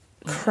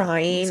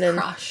crying and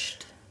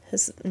crushed.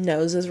 His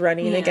nose is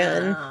running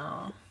again.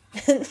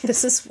 And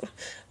this is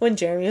when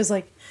Jeremy was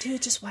like,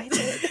 "Dude, just wipe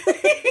it."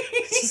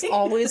 He's just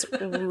always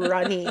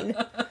running.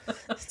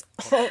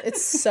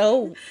 It's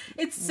so wet.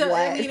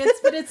 I mean,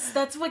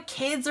 that's what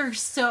kids are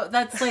so.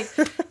 That's like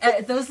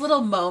those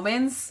little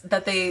moments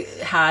that they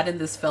had in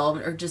this film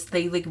are just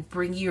they like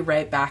bring you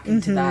right back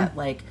into that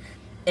like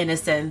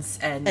innocence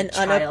and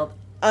child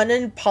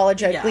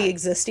unapologetically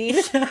existing.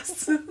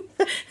 Yes.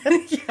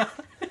 Yeah.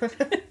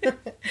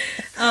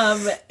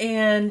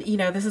 And you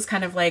know, this is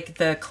kind of like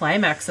the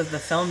climax of the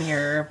film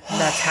here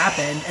that's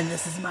happened, and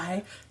this is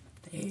my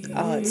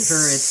favorite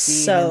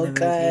scene in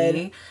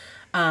the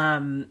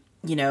movie.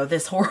 You know,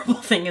 this horrible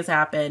thing has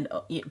happened,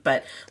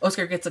 but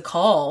Oskar gets a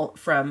call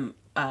from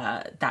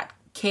that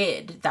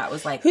kid that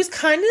was like, who's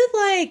kind of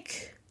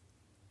like,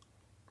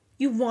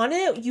 you want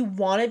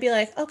to be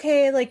like,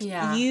 okay, like you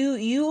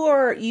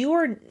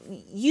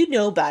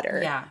know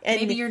better. Yeah.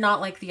 And maybe you're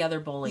not like the other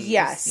bullies.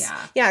 Yes.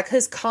 Yeah. Yeah.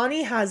 Cause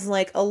Connie has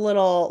like a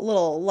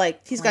little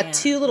like, he's got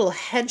two little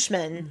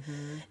henchmen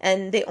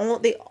and they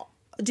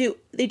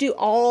do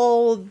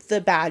all the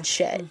bad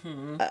shit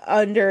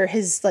under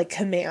his like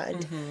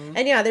command.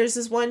 And yeah, there's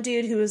this one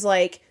dude who was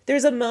like,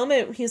 there's a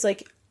moment he's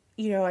like,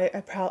 you know,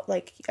 I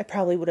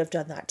probably would have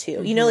done that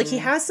too. You know, like he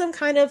has some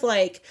kind of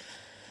like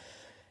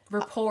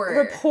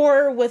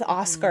rapport with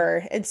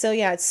Oskar. And so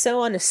yeah, it's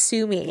so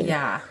unassuming.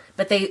 Yeah.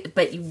 But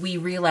we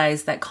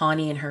realize that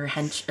Connie and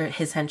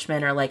his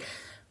henchmen are like,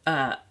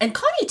 and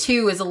Connie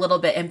too is a little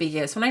bit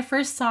ambiguous. When I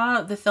first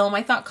saw the film,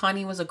 I thought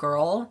Connie was a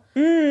girl.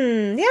 Yeah.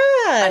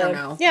 I don't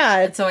know. Yeah.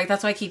 And so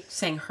that's why I keep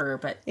saying her,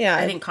 but yeah,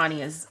 I think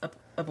Connie is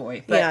a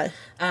boy. But,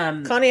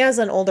 Connie has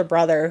an older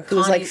brother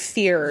who's like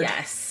feared.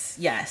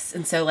 Yes.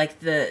 And so like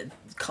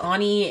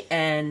Connie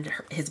and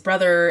his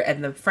brother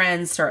and the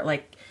friends start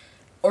like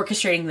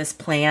orchestrating this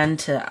plan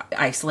to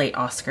isolate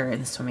Oskar in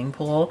the swimming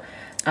pool.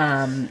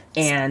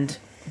 And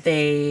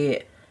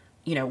they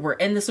we're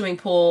in the swimming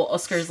pool.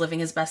 Oscar's living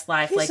his best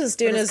life. He's like just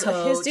doing with his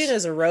doing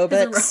his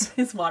aerobics,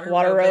 his water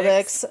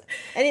aerobics.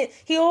 And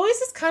he always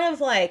is kind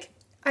of like,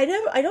 I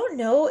don't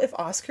know if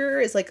Oscar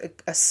is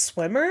like a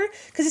swimmer,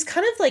 because he's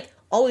kind of like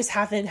always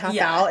half in, half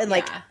out, and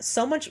like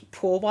so much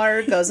pool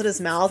water goes in his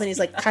mouth, and he's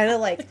like kind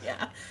of like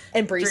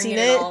embracing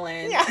Bringing it all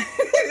in. Yeah.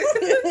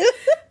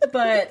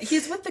 But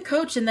he's with the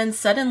coach, and then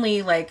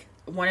suddenly like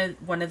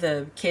one of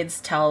the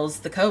kids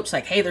tells the coach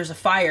like, "Hey, there's a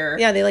fire."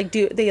 Yeah, they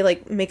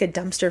make a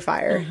dumpster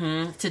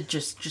fire to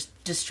just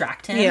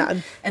distract him.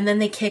 Yeah, and then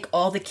they kick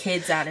all the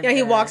kids out of. Yeah,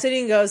 he walks in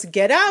and goes,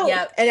 "Get out!"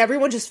 Yep. And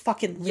everyone just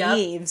fucking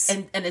leaves.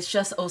 And it's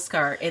just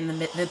Oskar in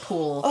the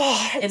pool,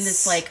 in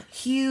this like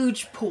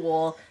huge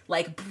pool,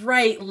 like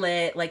bright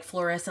lit, like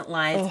fluorescent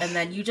lights, and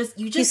then you just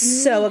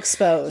he's so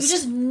exposed. You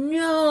just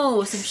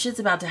know some shit's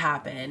about to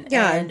happen.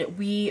 Yeah, and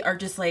we are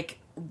just like.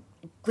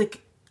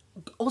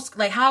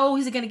 Like, how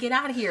is he gonna get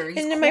out of here?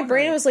 And in my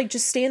brain, it was like,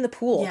 just stay in the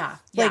pool. Yeah.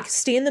 Like,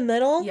 stay in the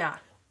middle. Yeah.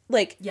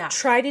 Like,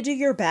 try to do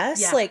your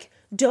best. Yeah. Like,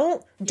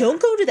 don't go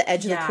to the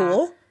edge of the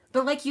pool.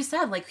 But like you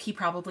said, like, he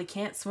probably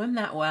can't swim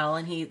that well,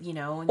 and he,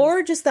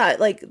 or just that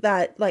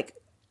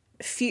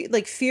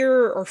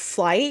fear or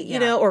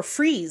flight, or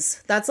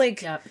freeze. That's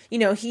like,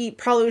 he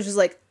probably was just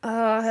like,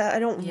 I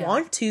don't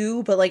want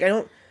to, but like, I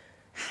don't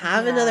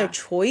have another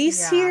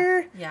choice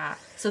here. Yeah.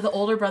 So the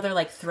older brother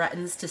like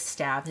threatens to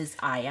stab his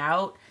eye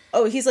out.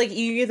 Oh, he's like,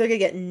 you either gonna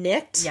get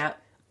nicked,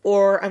 yep,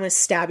 or I'm gonna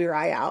stab your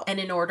eye out. And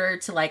in order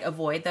to like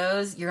avoid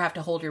those, you have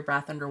to hold your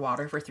breath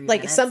underwater for 3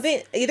 like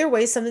minutes. Either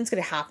way, something's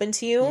gonna happen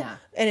to you,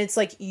 and it's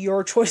like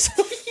your choice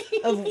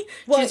of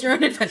what. Choose your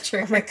own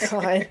adventure. Oh my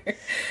god!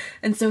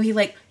 And so he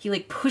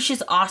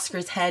pushes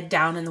Oscar's head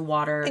down in the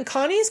water, and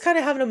Connie's kind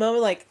of having a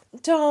moment like,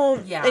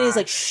 don't, and he's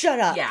like, shut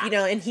up,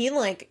 and he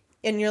like.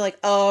 And you're like,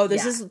 oh,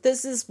 this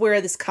is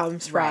where this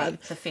comes from. Right,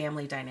 the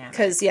family dynamic.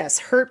 Because, yes,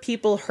 hurt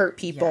people hurt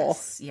people.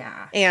 Yes,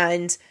 yeah.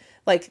 And,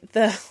 like,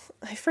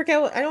 I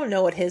forget, I don't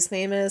know what his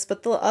name is,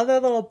 but the other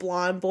little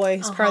blonde boy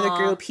who's part of the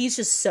group, he's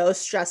just so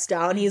stressed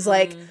out. And he's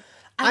like,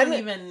 I'm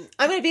going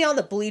to be on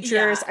the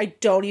bleachers. Yeah, I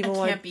don't even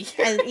want to be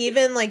here. And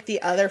even, like,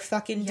 the other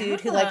fucking dude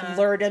who, like,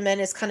 lured him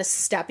in is kind of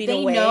stepping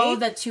away. They know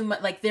that too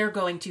much, like, they're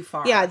going too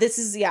far. Yeah, this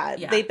is, they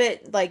don't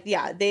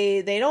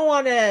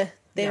want to...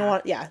 They don't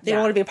want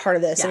to be a part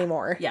of this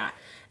anymore. Yeah.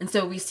 And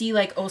so we see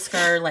like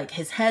Oskar, like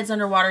his head's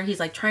underwater. He's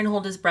like trying to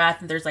hold his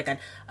breath, and there's like a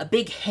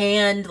big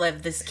hand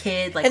of this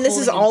kid like. And this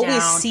is all we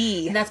down.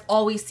 see. And that's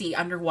all we see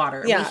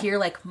underwater. Yeah. We hear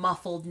like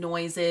muffled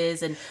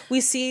noises, and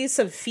we see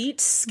some feet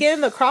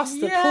skim across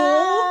the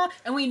pool.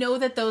 And we know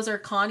that those are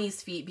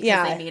Connie's feet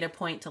because they made a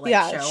point to like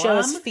show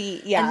us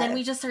feet. Yeah. And then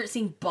we just start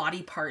seeing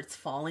body parts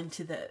fall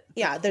into the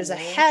there's a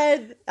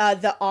head,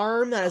 the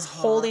arm that is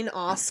holding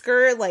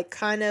Oskar, like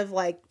kind of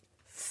like.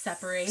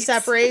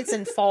 Separates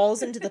and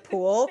falls into the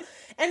pool,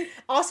 and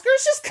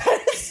Oscar's just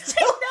kind of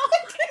still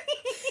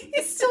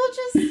he's still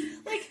just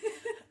like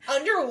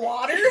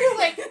underwater,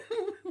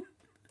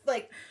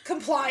 like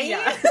complying.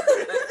 Yeah.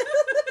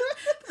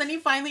 Then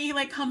he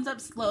like comes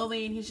up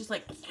slowly, and he's just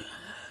like.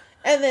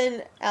 And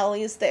then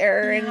Ellie's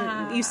there,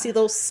 and you see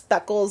those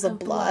speckles of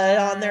blood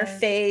on their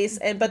face,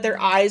 but their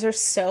eyes are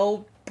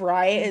so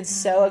bright and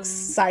so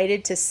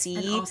excited to see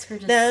and Oskar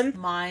just them.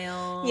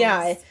 Smiles.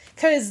 Yeah,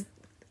 because.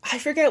 I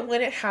forget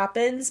when it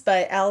happens,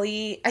 but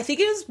Ellie, I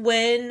think it was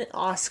when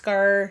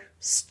Oskar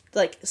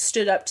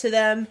stood up to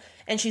them,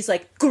 and she's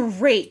like,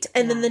 great.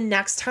 And then the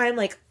next time,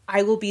 like,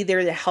 I will be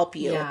there to help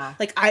you. Yeah.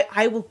 Like,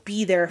 I will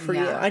be there for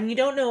you. And you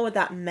don't know what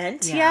that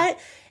meant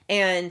yet.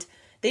 And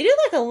they did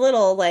like a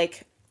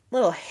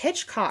little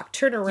Hitchcock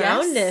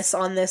turnaroundness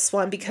on this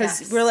one,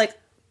 because we're like,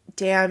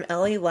 damn,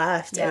 Ellie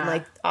left. And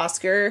like,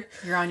 Oskar,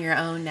 you're on your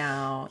own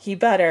now. You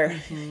better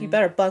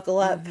buckle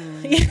up.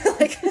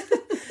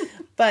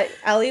 But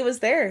Ellie was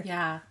there.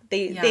 Yeah.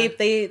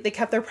 They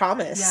kept their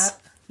promise.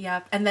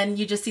 Yep. And then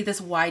you just see this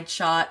wide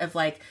shot of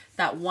like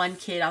that one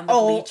kid on the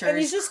bleachers and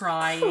he's just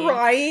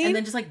crying. And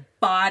then just like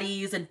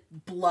bodies and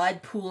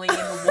blood pooling in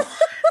the water.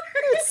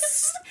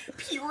 It's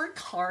pure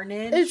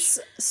carnage. It's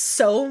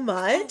so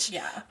much.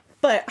 Yeah.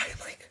 But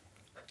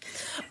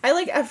I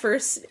like at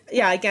first,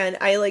 again,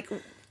 I like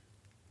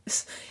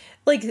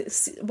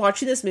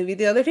watching this movie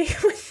the other day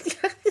with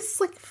this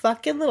like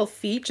fucking little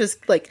feet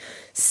just like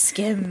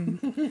skim,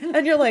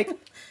 and you're like,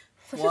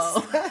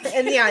 whoa.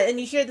 And and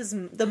you hear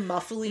the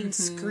muffling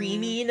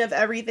screaming of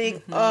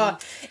everything.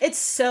 It's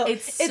so good.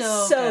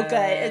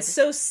 It's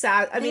so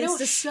sad. I mean, they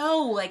don't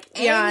show like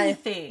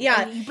anything.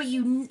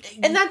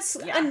 And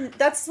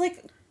that's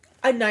like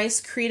a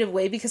nice creative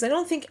way, because I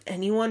don't think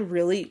anyone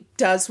really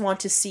does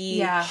want to see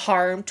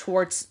harm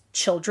towards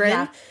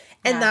children.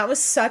 And that was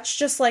such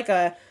just like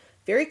a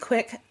very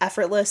quick,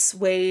 effortless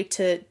way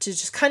to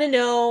just kind of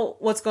know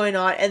what's going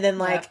on, and then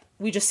like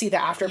we just see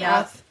the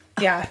aftermath.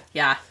 Yeah.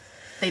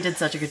 They did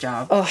such a good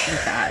job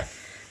with that.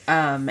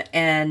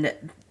 And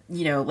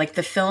like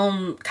the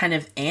film kind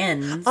of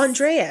ends.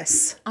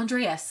 Andreas, the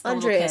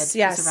little kid who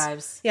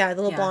survives. Yeah,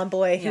 the little blonde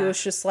boy who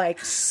was just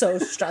like so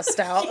stressed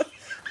out.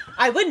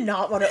 I would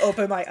not want to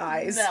open my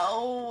eyes.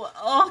 No.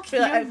 Oh,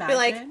 can you imagine? I'd be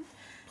like,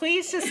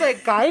 please just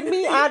like guide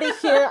me out of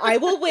here. I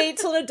will wait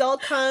till an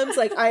adult comes.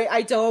 Like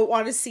I don't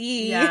want to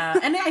see. Yeah,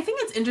 and I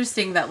think it's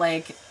interesting that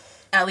like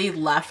Ellie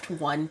left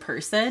one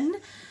person,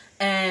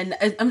 and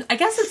I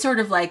guess it's sort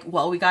of like,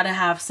 well, we got to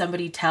have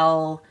somebody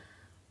tell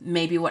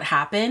maybe what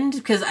happened,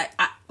 because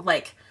I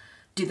like,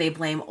 do they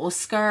blame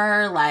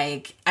Oskar?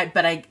 Like, I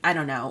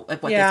don't know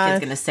what this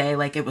kid's gonna say.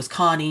 Like, it was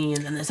Connie,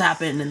 and then this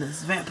happened, and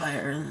this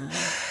vampire.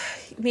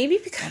 Maybe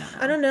because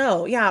I don't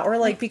know. Yeah, or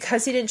like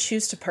because he didn't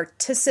choose to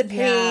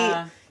participate,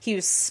 he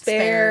was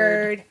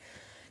spared.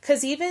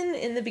 Because even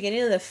in the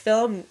beginning of the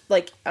film,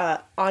 like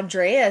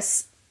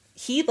Andreas,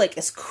 he like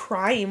is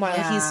crying while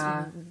he's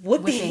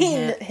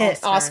whipping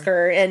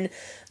Oskar, and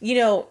you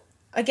know,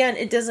 again,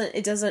 it doesn't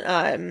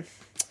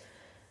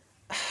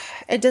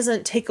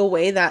take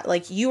away that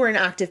like you were an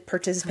active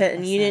participant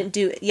and you didn't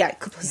do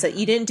complicit.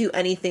 You didn't do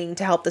anything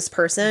to help this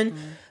person,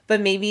 but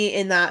maybe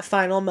in that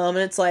final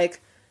moment, it's like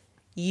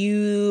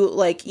you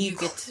get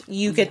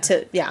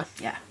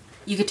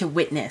to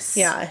witness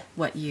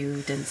what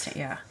you didn't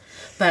say.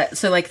 But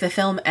so like the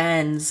film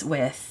ends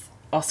with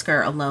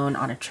Oskar alone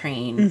on a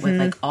train with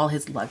like all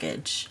his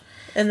luggage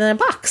and then a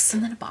box,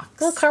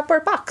 little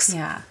cardboard box,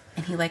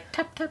 and he like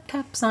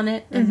taps on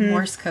it in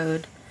Morse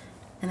code.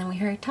 And then we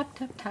hear a tap,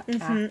 tap, tap,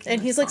 tap.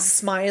 And he's like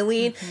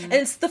smiling. And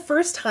it's the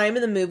first time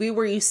in the movie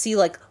where you see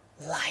like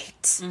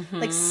light,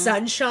 like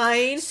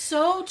sunshine.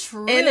 So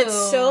true. And it's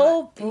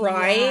so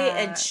bright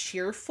and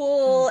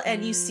cheerful.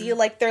 And you see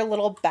like their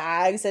little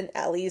bags and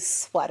Ellie's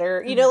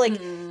sweater. You know, like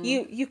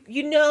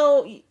you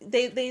know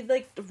they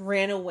like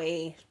ran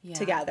away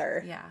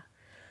together.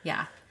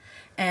 Yeah.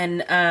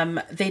 And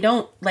they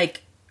don't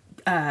like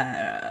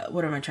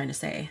what am I trying to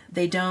say?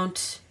 They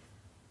don't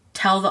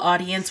tell the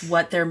audience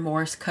what their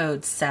Morse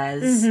code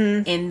says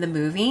in the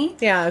movie.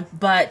 Yeah.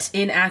 But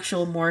in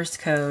actual Morse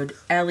code,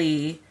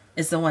 Ellie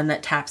is the one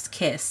that taps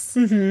kiss.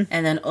 And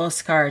then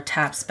Oskar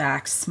taps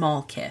back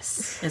small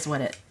kiss is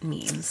what it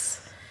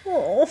means.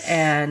 Oh.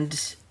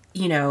 And,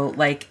 you know,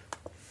 like,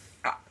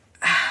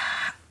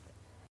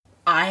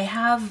 I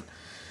have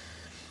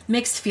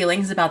mixed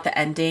feelings about the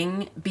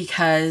ending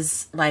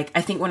because, like, I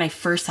think when I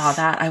first saw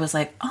that, I was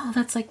like, oh,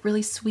 that's, like,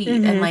 really sweet.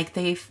 And, like,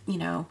 they've, you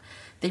know,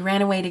 they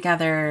ran away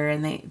together,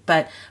 and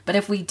but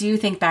if we do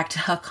think back to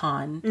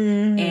Hakan,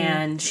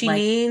 and she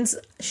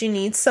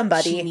needs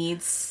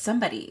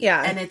somebody.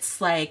 Yeah. And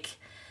it's like,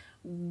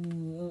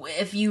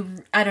 if you,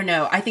 I don't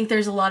know, I think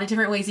there's a lot of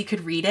different ways you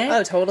could read it.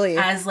 Oh, totally.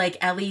 As like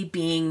Ellie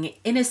being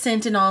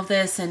innocent in all of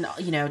this, and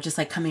you know, just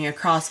like coming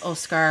across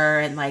Oskar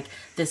and like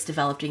this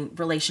developing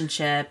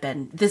relationship,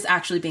 and this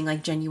actually being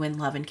like genuine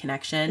love and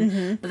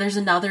connection. But there's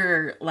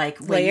another like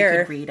way you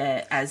could read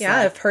it as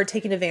like, of her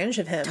taking advantage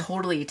of him.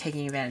 Totally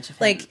taking advantage of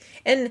him. Like,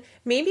 and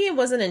maybe it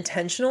wasn't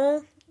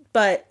intentional,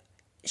 but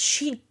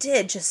she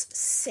did just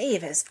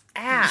save his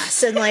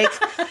ass. And like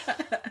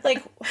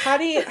like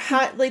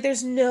like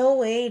there's no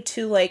way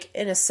to like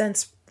in a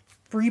sense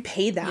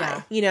repay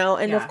that, you know?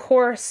 And of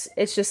course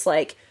it's just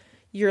like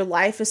your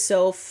life is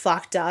so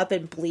fucked up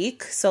and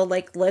bleak, so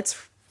like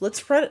let's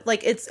run,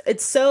 like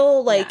it's so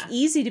like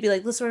easy to be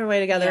like, let's run away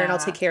together and I'll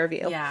take care of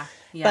you.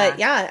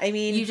 But I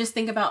mean, you just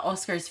think about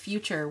Oscar's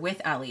future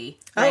with Ellie,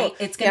 right?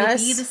 It's gonna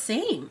be the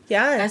same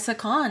as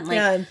Hakan,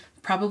 like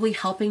probably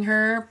helping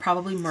her,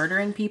 probably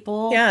murdering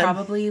people,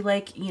 probably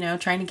like, you know,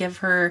 trying to give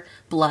her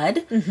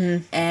blood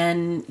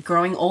and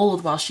growing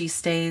old while she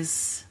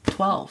stays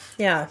 12.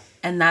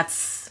 And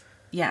that's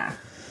and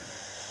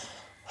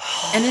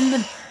in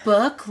the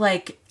book,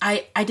 like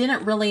I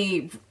didn't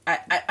really,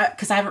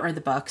 because I haven't read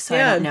the book, so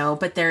I don't know,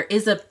 but there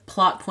is a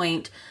plot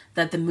point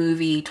that the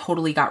movie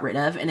totally got rid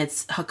of, and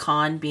it's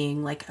Hakan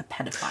being like a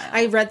pedophile.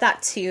 I read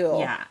that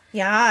too.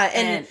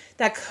 And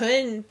that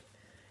couldn't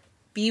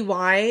be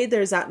why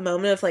there's that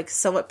moment of like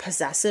somewhat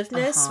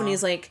possessiveness when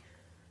he's like,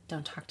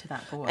 don't talk to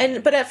that boy.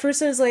 But at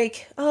first I was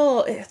like,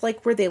 oh,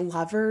 like were they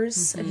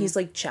lovers? And he's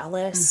like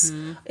jealous.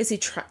 Is he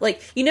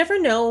like, you never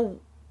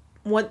know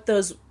what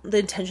the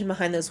intention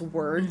behind those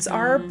words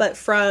are, but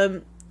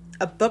from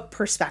a book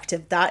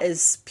perspective, that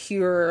is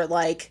pure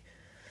like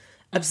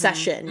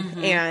obsession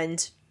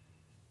and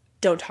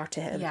don't talk to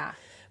him.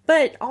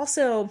 But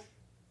also,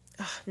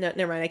 no,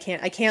 never mind.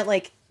 I can't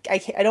like, I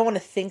don't want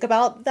to think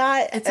about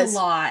that. It's a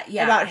lot.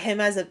 About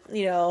him as a,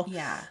 you know.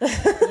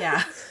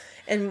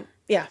 And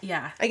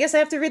I guess I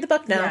have to read the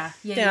book now.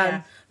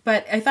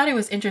 But I thought it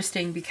was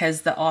interesting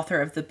because the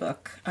author of the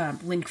book,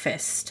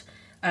 Lindqvist,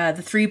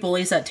 the three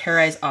bullies that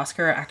terrorized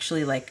Oskar are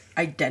actually like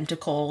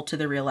identical to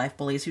the real life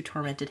bullies who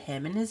tormented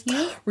him in his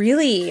youth.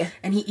 Really?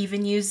 And he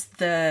even used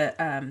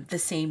the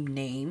same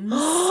names in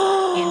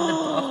the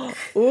book.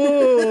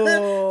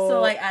 Ooh.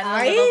 So like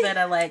add a little bit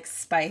of like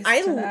spice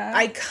to that.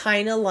 I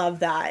kind of love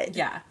that.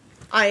 Yeah.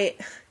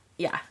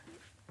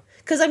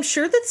 Because I'm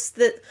sure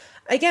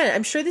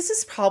I'm sure this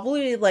is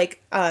probably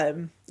like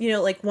you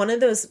know, like one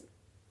of those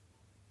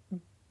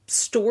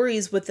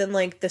stories within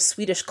like the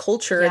Swedish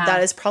culture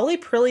that is probably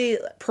pretty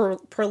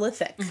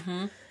prolific.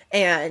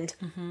 And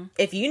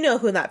if you know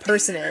who that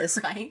person is,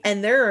 right.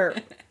 and they're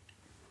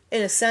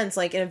in a sense,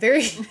 like in a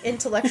very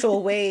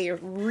intellectual way,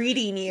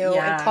 reading you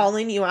Yeah. and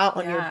calling you out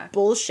on your Yeah.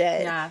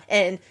 bullshit. Yeah.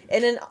 And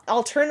in an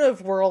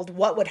alternative world,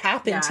 what would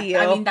happen to you?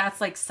 I mean,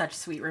 that's like such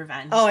sweet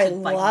revenge. Oh, I to,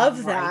 like,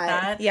 love write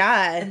that.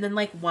 Yeah. And then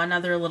like one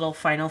other little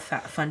final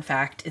fun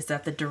fact is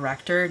that the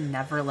director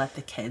never let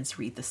the kids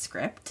read the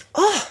script.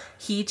 Oh,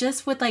 He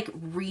just would like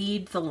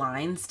read the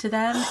lines to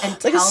them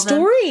and like a tell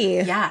story.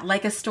 them, yeah,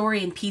 like a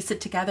story, and piece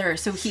it together.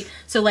 So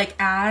like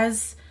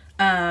as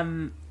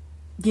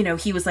you know,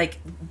 he was like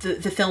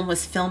the film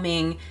was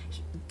filming,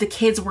 the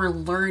kids were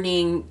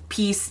learning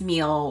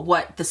piecemeal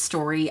what the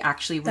story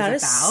actually was That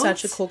is about.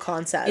 such a cool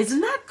concept.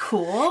 Isn't that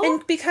cool?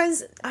 And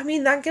because, I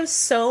mean, that gives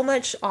so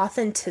much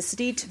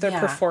authenticity to their Yeah.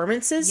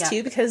 performances, Yeah.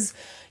 too, because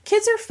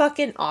kids are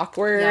fucking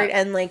awkward, Yeah.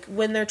 and, like,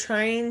 when they're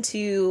trying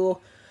to,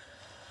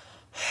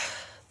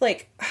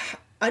 like,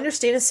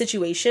 understand a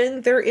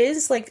situation, there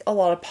is, like, a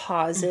lot of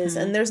pauses,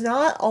 and there's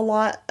not a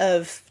lot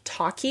of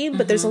talking,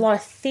 but there's a lot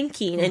of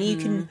thinking, and you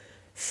can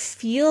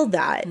feel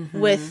that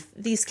with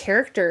these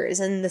characters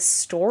and the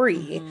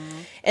story.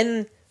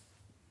 And,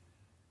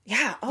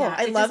 yeah, I it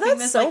just love that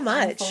so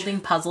much.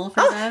 Unfolding puzzle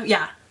for them.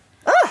 Yeah.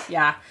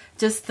 Yeah.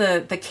 Just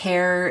the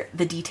care,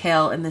 the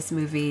detail in this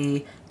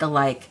movie,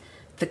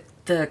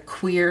 the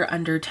queer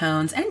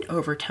undertones and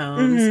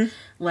overtones,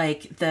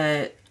 like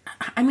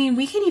I mean,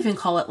 we can even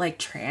call it like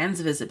trans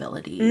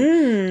visibility,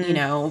 you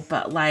know,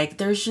 but like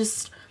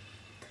there's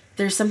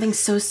something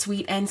so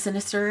sweet and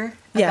sinister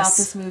about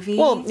this movie.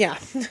 Well, yeah.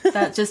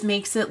 that just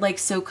makes it like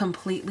so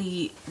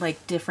completely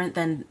like different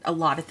than a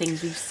lot of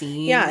things we've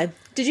seen. Yeah.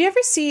 Did you ever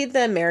see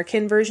the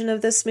American version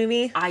of this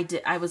movie? I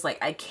did. I was like,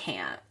 I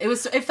can't. It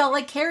felt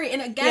like Carrie,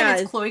 and again, Yeah.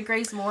 it's Chloe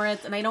Grace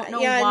Moretz, and I don't know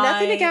Yeah, why.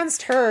 nothing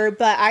against her,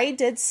 but I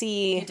did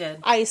see. You did.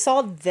 I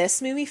saw this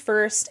movie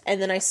first,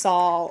 and then I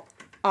saw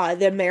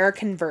the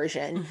American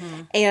version,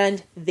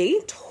 and they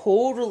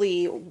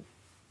totally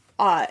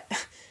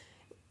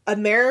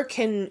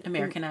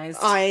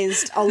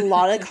Americanized a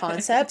lot of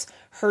concepts.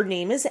 Her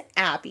name is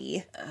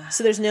Abby,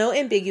 so there's no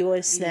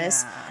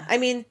ambiguousness. Yeah. I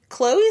mean,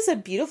 Chloe's a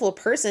beautiful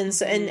person,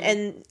 so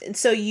and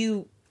so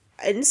you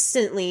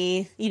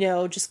instantly, you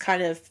know, just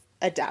kind of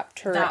adapt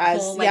her That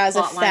as whole, like, as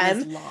a plot line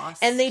is femme.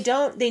 lost. And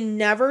they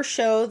never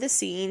show the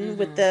scene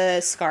with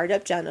the scarred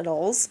up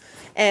genitals,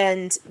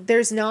 and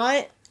there's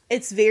not.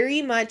 It's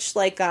very much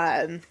like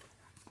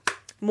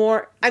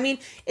more. I mean,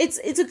 it's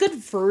a good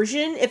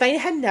version. If I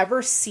had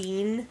never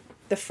seen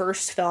the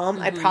first film,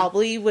 I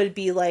probably would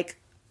be like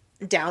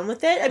down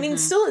with it. I mean,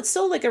 it's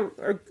still like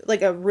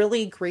a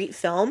really great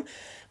film,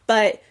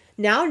 but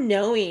now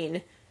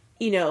knowing,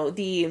 you know,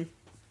 the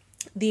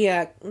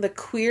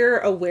queer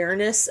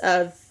awareness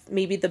of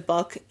maybe the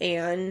book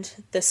and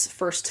this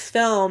first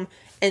film,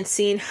 and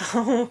seeing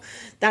how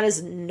that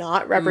is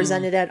not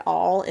represented at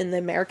all in the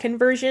American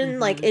version,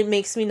 like it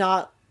makes me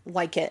not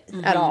like it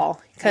at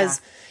all,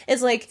 because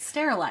it's like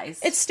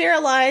Sterilized. it's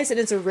sterilized and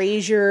it's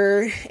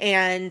erasure,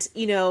 and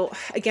you know,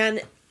 again,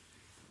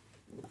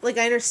 like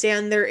I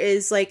understand there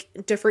is like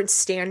different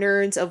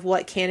standards of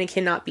what can and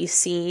cannot be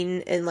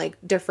seen in like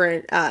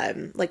different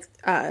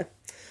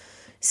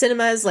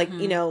cinemas, like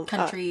you know,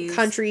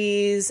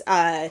 countries,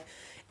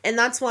 and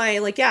that's why,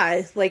 like,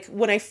 yeah, like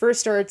when I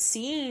first started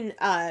seeing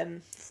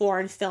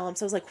foreign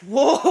films, I was like,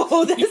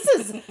 whoa, this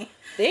is,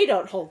 they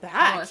don't hold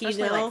back,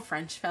 especially you know, like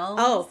French films.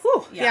 oh,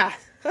 whew, yeah.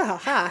 Ha,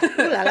 ha,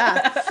 ooh la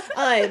la.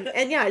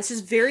 And yeah, it's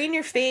just very in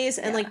your face,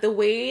 and like the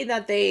way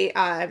that they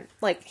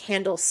like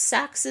handle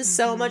sex is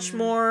so much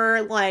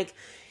more like,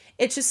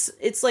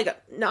 it's like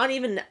not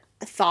even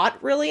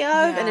thought really of,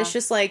 and it's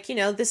just like, you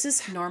know, this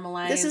is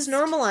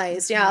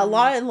normalized. Yeah, a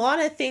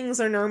lot of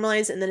things are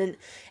normalized, and then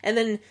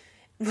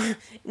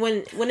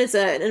when it's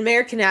an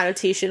American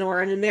adaptation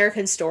or an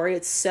American story,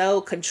 it's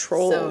so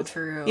controlled. So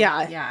true.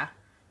 Yeah.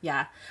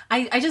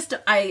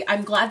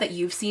 I'm glad that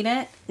you've seen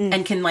it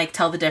and can like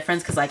tell the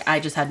difference, because like I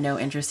just had no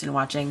interest in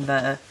watching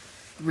the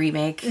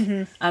remake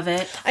of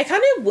it. I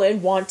kind of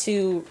would want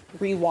to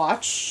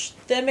rewatch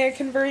the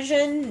American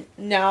version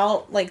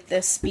now, like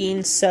this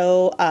being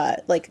so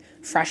like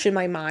fresh in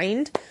my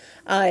mind.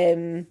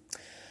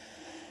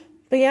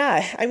 But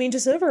yeah, I mean,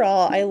 just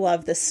overall, I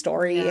love this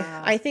story.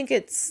 Yeah. I think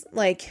it's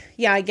like,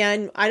 yeah,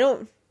 again, I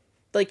don't,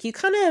 like, you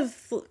kind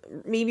of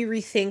maybe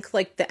rethink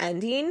like the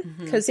ending,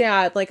 because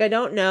yeah, like I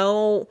don't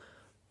know,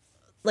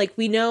 like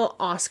we know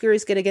Oskar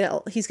is gonna get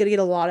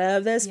a lot out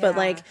of this, but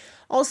like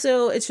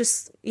also it's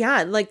just,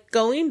 yeah, like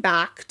going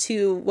back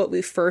to what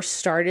we first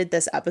started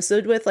this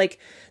episode with, like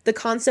the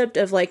concept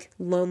of like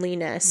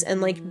loneliness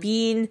and like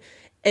being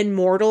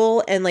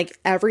immortal, and like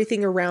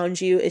everything around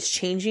you is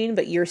changing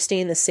but you're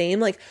staying the same.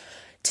 Like,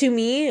 to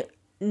me,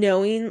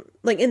 knowing,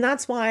 like, and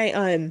that's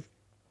why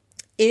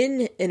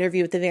in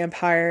Interview with the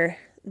Vampire,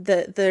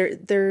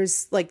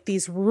 there's like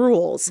these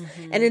rules,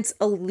 and it's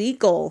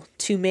illegal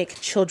to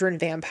make children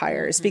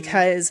vampires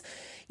because,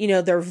 you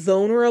know, they're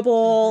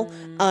vulnerable,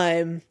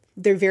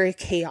 they're very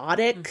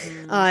chaotic,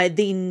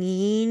 they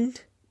need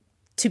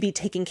to be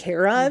taken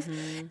care of,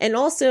 and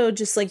also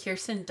just like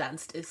Kirsten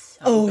Dunst is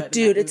so good in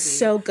dude, that it's movie.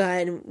 so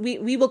good.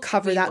 We will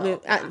cover that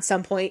movie at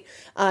some point.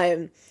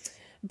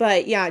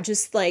 But yeah,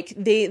 just like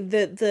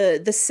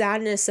the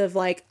sadness of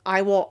like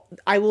I will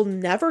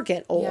never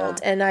get old,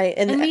 and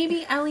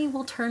maybe Ellie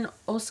will turn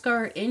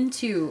Oskar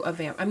into a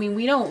vampire. I mean,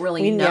 we don't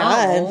really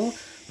know,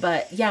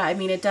 but yeah, I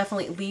mean, it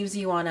definitely leaves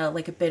you on a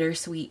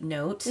bittersweet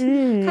note.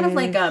 Kind of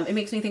like it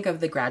makes me think of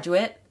The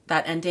Graduate.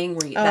 That ending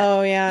where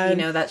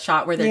that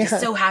shot where they're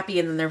just so happy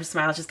and then their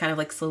smiles just kind of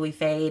like slowly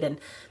fade and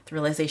the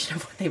realization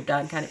of what they've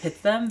done kind of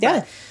hits them.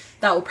 But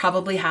that will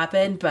probably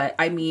happen. But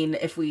I mean,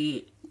 if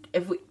we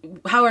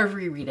however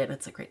you read it,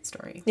 it's a great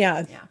story.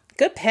 Yeah.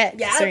 Good pick,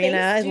 Serena.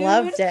 Thanks, I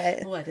loved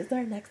it. What is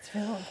our next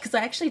film? Because I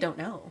actually don't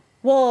know.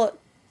 Well,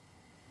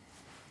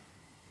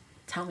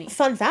 tell me.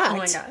 Fun fact. Oh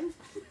my God.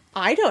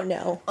 I don't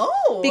know.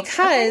 Oh.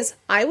 Because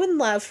I would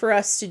love for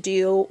us to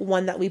do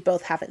one that we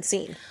both haven't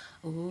seen.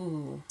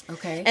 Ooh,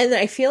 okay. And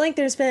I feel like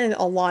there's been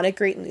a lot of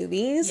great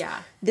movies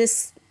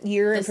this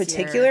year in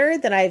particular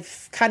that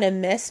I've kind of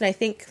missed, and I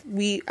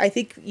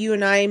think you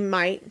and I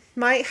might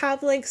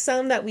have like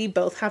some that we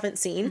both haven't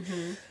seen.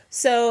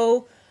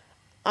 So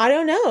I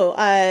don't know.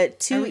 Are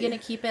we gonna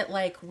keep it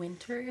like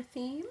winter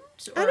themed?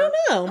 I don't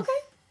know. Okay.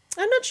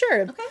 I'm not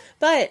sure. Okay.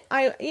 But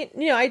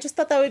I just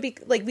thought that would be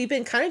like, we've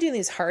been kind of doing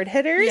these hard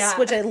hitters,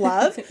 which I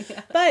love.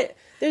 But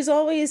there's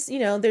always,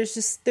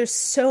 there's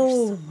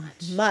so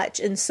much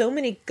and so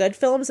many good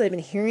films that I've been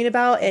hearing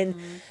about, and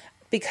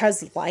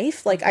because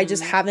life, like I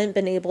just haven't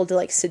been able to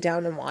like sit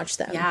down and watch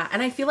them. Yeah,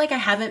 and I feel like I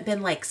haven't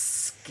been like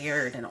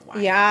scared in a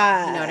while.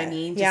 Yeah. You know what I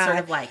mean? Just sort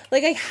of like I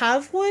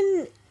have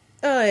one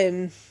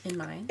in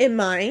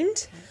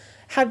mind.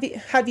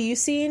 Okay. Have you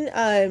seen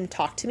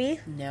Talk to Me?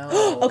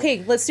 No.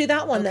 Okay, let's do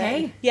that one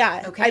then.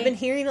 Yeah. Okay. I've been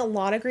hearing a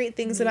lot of great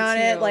things about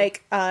it.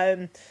 Like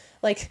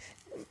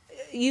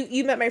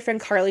you met my friend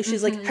Carly.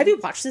 She's like, "Have you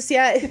watched this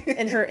yet?"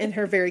 In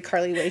her very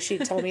Carly way, she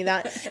told me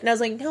that, and I was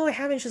like, "No, I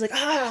haven't." She's like,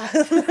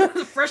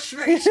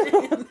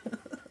 frustration.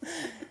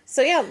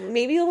 So yeah,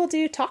 maybe we'll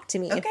do Talk to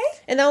Me. Okay.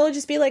 And that will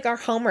just be like our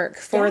homework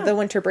for the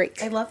winter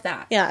break. I love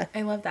that. Yeah.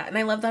 I love that, and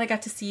I love that I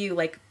got to see you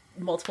like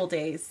multiple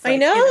days. Like, I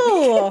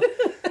know.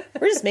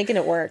 We're just making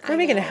it work. We're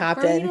making it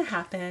happen. We're making it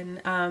happen.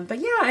 But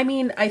yeah, I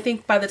mean, I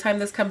think by the time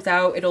this comes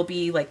out, it'll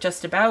be like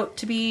just about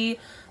to be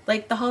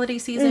like the holiday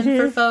season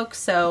for folks.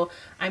 So,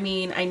 I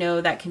mean, I know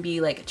that can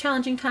be like a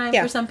challenging time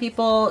for some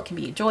people. It can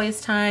be a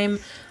joyous time.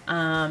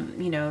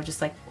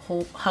 Just like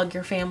hug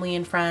your family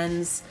and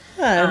friends.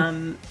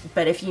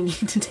 But if you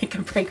need to take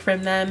a break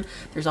from them,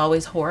 there's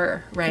always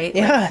horror, right?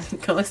 Yeah.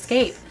 Like, go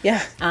escape.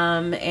 Yeah.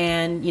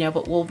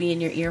 But we'll be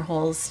in your ear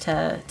holes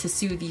to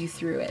soothe you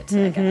through it,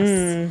 I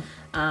guess.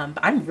 But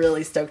I'm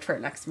really stoked for our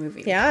next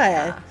movie.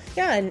 Yeah.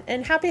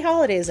 And happy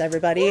holidays,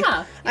 everybody.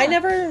 Yeah.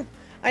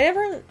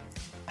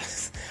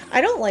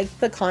 I don't like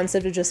the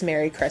concept of just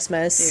Merry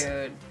Christmas.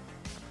 Dude,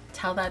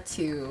 tell that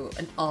to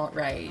an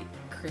alt-right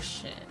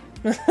Christian.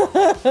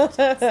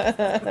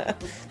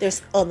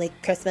 There's only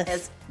Christmas.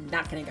 It's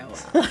not gonna go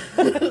well.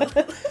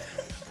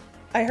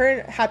 I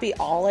heard Happy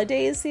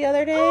Holidays the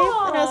other day,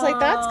 and I was like,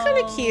 that's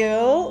kind of cute.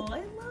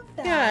 I love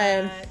that.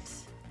 Yeah.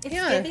 It's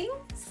giving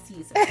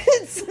season.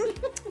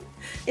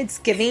 It's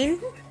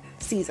giving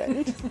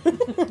season.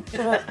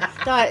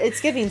 Not,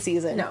 it's giving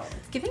season. No,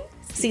 it's giving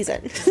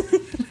season.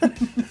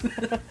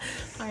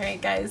 All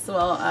right, guys.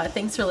 Well,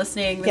 thanks for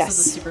listening. This was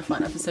a super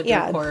fun episode to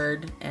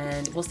record,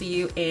 and we'll see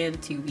you in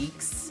 2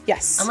 weeks.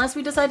 Yes. Unless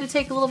we decide to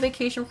take a little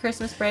vacation for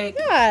Christmas break.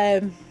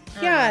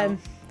 Yeah.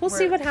 We'll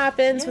see what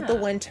happens with the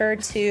winter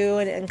too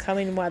and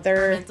incoming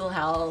weather. Our mental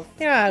health.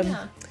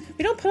 Yeah.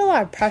 We don't put a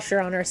lot of pressure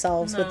on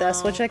ourselves with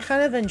this, which I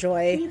kind of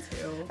enjoy. Me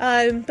too.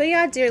 But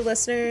yeah, dear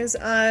listeners,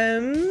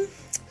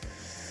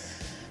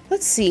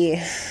 let's see.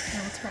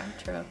 What's our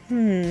outro?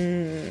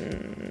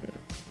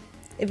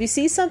 If you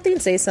see something,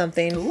 say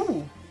something.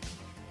 Ooh.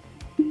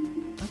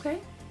 Okay.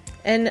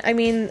 And I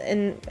mean,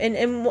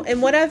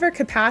 in whatever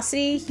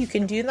capacity you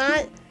can do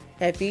that,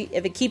 if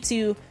it keeps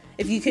you,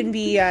 if you can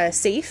be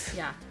safe.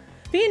 Yeah.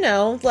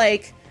 But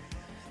like,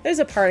 there's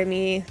a part of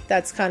me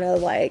that's kind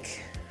of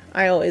like,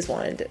 I always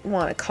want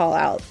to call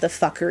out the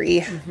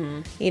fuckery,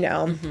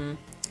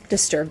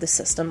 disturb the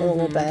system a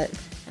little bit.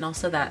 And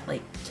also that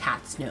like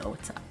cats know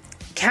what's up.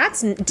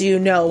 Cats do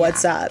know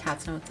what's up.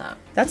 Cats know what's up.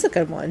 That's a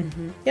good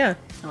one. Yeah.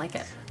 I like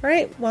it. All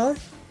right. Well,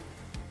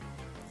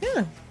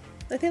 yeah.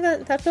 I think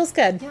that feels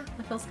good. Yeah,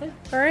 that feels good.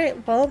 All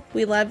right. Well,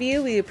 we love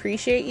you. We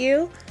appreciate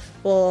you.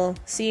 We'll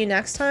see you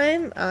next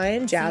time.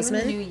 I'm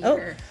Jasmine. See you in the new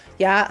year. Oh,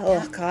 yeah.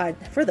 Oh, God.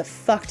 Where the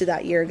fuck did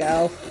that year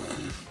go?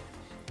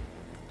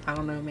 I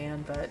don't know,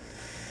 man, but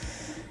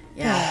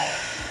yeah.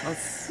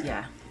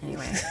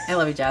 Anyway, I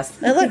love you,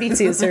 Jess. I love you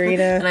too,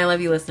 Serena. And I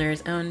love you,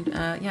 listeners. And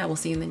we'll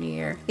see you in the new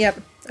year.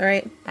 Yep. All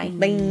right. Bye.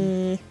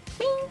 Bye.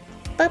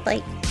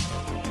 Bye-bye.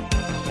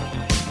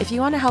 If you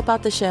want to help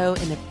out the show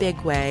in a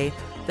big way,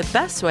 the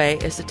best way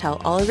is to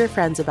tell all of your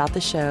friends about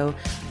the show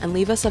and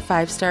leave us a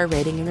 5-star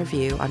rating and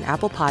review on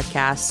Apple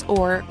Podcasts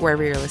or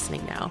wherever you're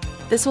listening now.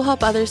 This will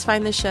help others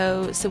find the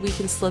show so we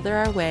can slither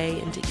our way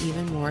into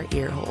even more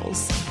ear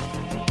holes.